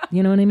 Yeah.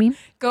 You know what I mean?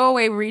 Go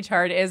away,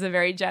 retard is a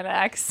very Gen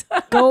X.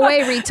 Go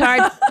away,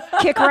 retard.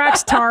 Kick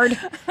rocks, tard.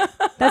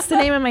 That's the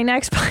name of my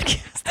next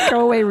podcast.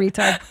 Go away,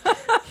 retard.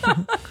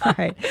 All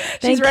right.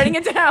 She's writing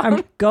it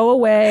down. Go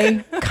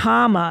away,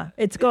 comma.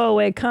 It's go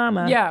away,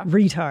 comma. Yeah.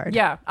 Retard.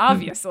 Yeah,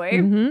 obviously.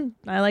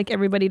 Mm-hmm. I like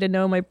everybody to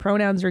know my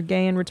pronouns are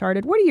gay and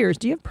retarded. What are yours?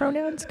 Do you have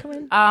pronouns,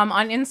 Corinne?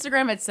 On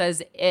Instagram, it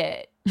says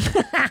it.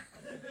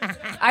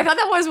 I thought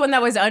that was one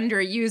that was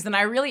underused, and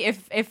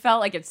it felt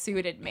like it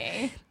suited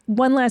me.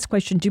 One last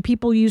question. Do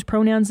people use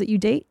pronouns that you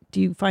date? Do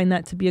you find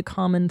that to be a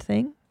common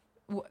thing?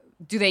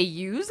 Do they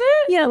use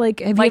it? Yeah,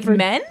 like have like you ever,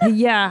 men?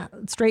 Yeah,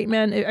 straight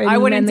men. I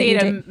wouldn't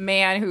date a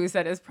man who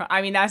said his.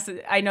 I mean,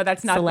 I know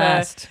that's not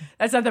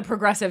that's not the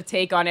progressive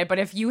take on it. But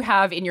if you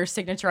have in your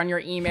signature on your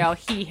email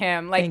he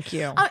him, like thank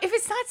you. If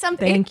it's not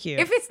something, thank you.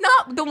 If it's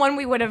not the one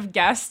we would have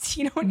guessed,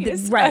 you don't need to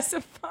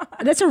specify.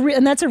 That's a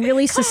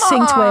really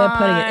succinct way of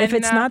putting it. If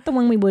it's not the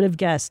one we would have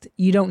guessed,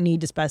 you don't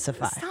need to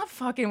specify. Stop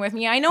fucking with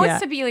me. I know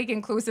it's to be like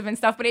inclusive and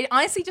stuff, but it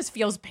honestly just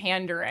feels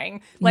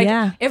pandering. Like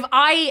if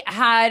I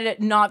had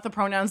not the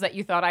pronouns that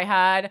you thought I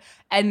had,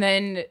 and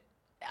then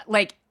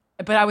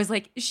but I was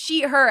like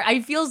she, her.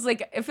 It feels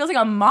like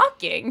I'm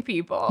mocking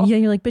people. Yeah,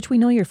 you're like, bitch, we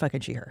know you're fucking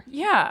she, her.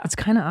 Yeah, it's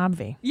kind of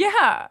obvi.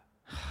 Yeah.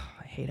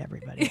 I hate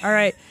everybody. All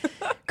right.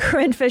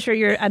 Corinne Fisher,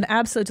 you're an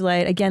absolute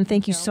delight. Again,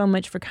 thank you so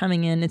much for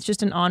coming in. It's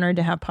just an honor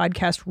to have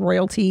podcast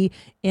royalty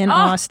in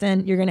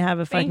Austin. You're going to have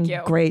a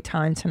fucking great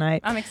time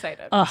tonight. I'm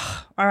excited. All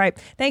right.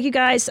 Thank you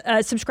guys.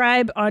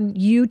 Subscribe on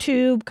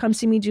YouTube. Come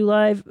see me do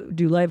live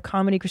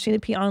comedy,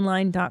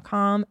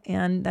 ChristinaPOnline.com.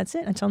 And that's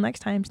it. Until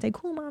next time, stay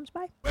cool, moms.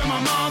 Bye. Where my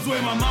mom's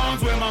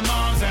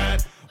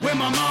at. Where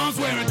my mom's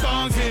wearing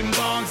thongs, hitting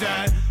bongs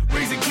at.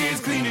 Raising kids,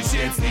 cleaning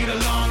shits, need a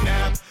long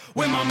nap.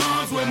 Where my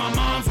mom's at.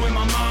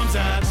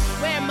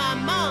 Where my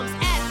mom's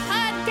at.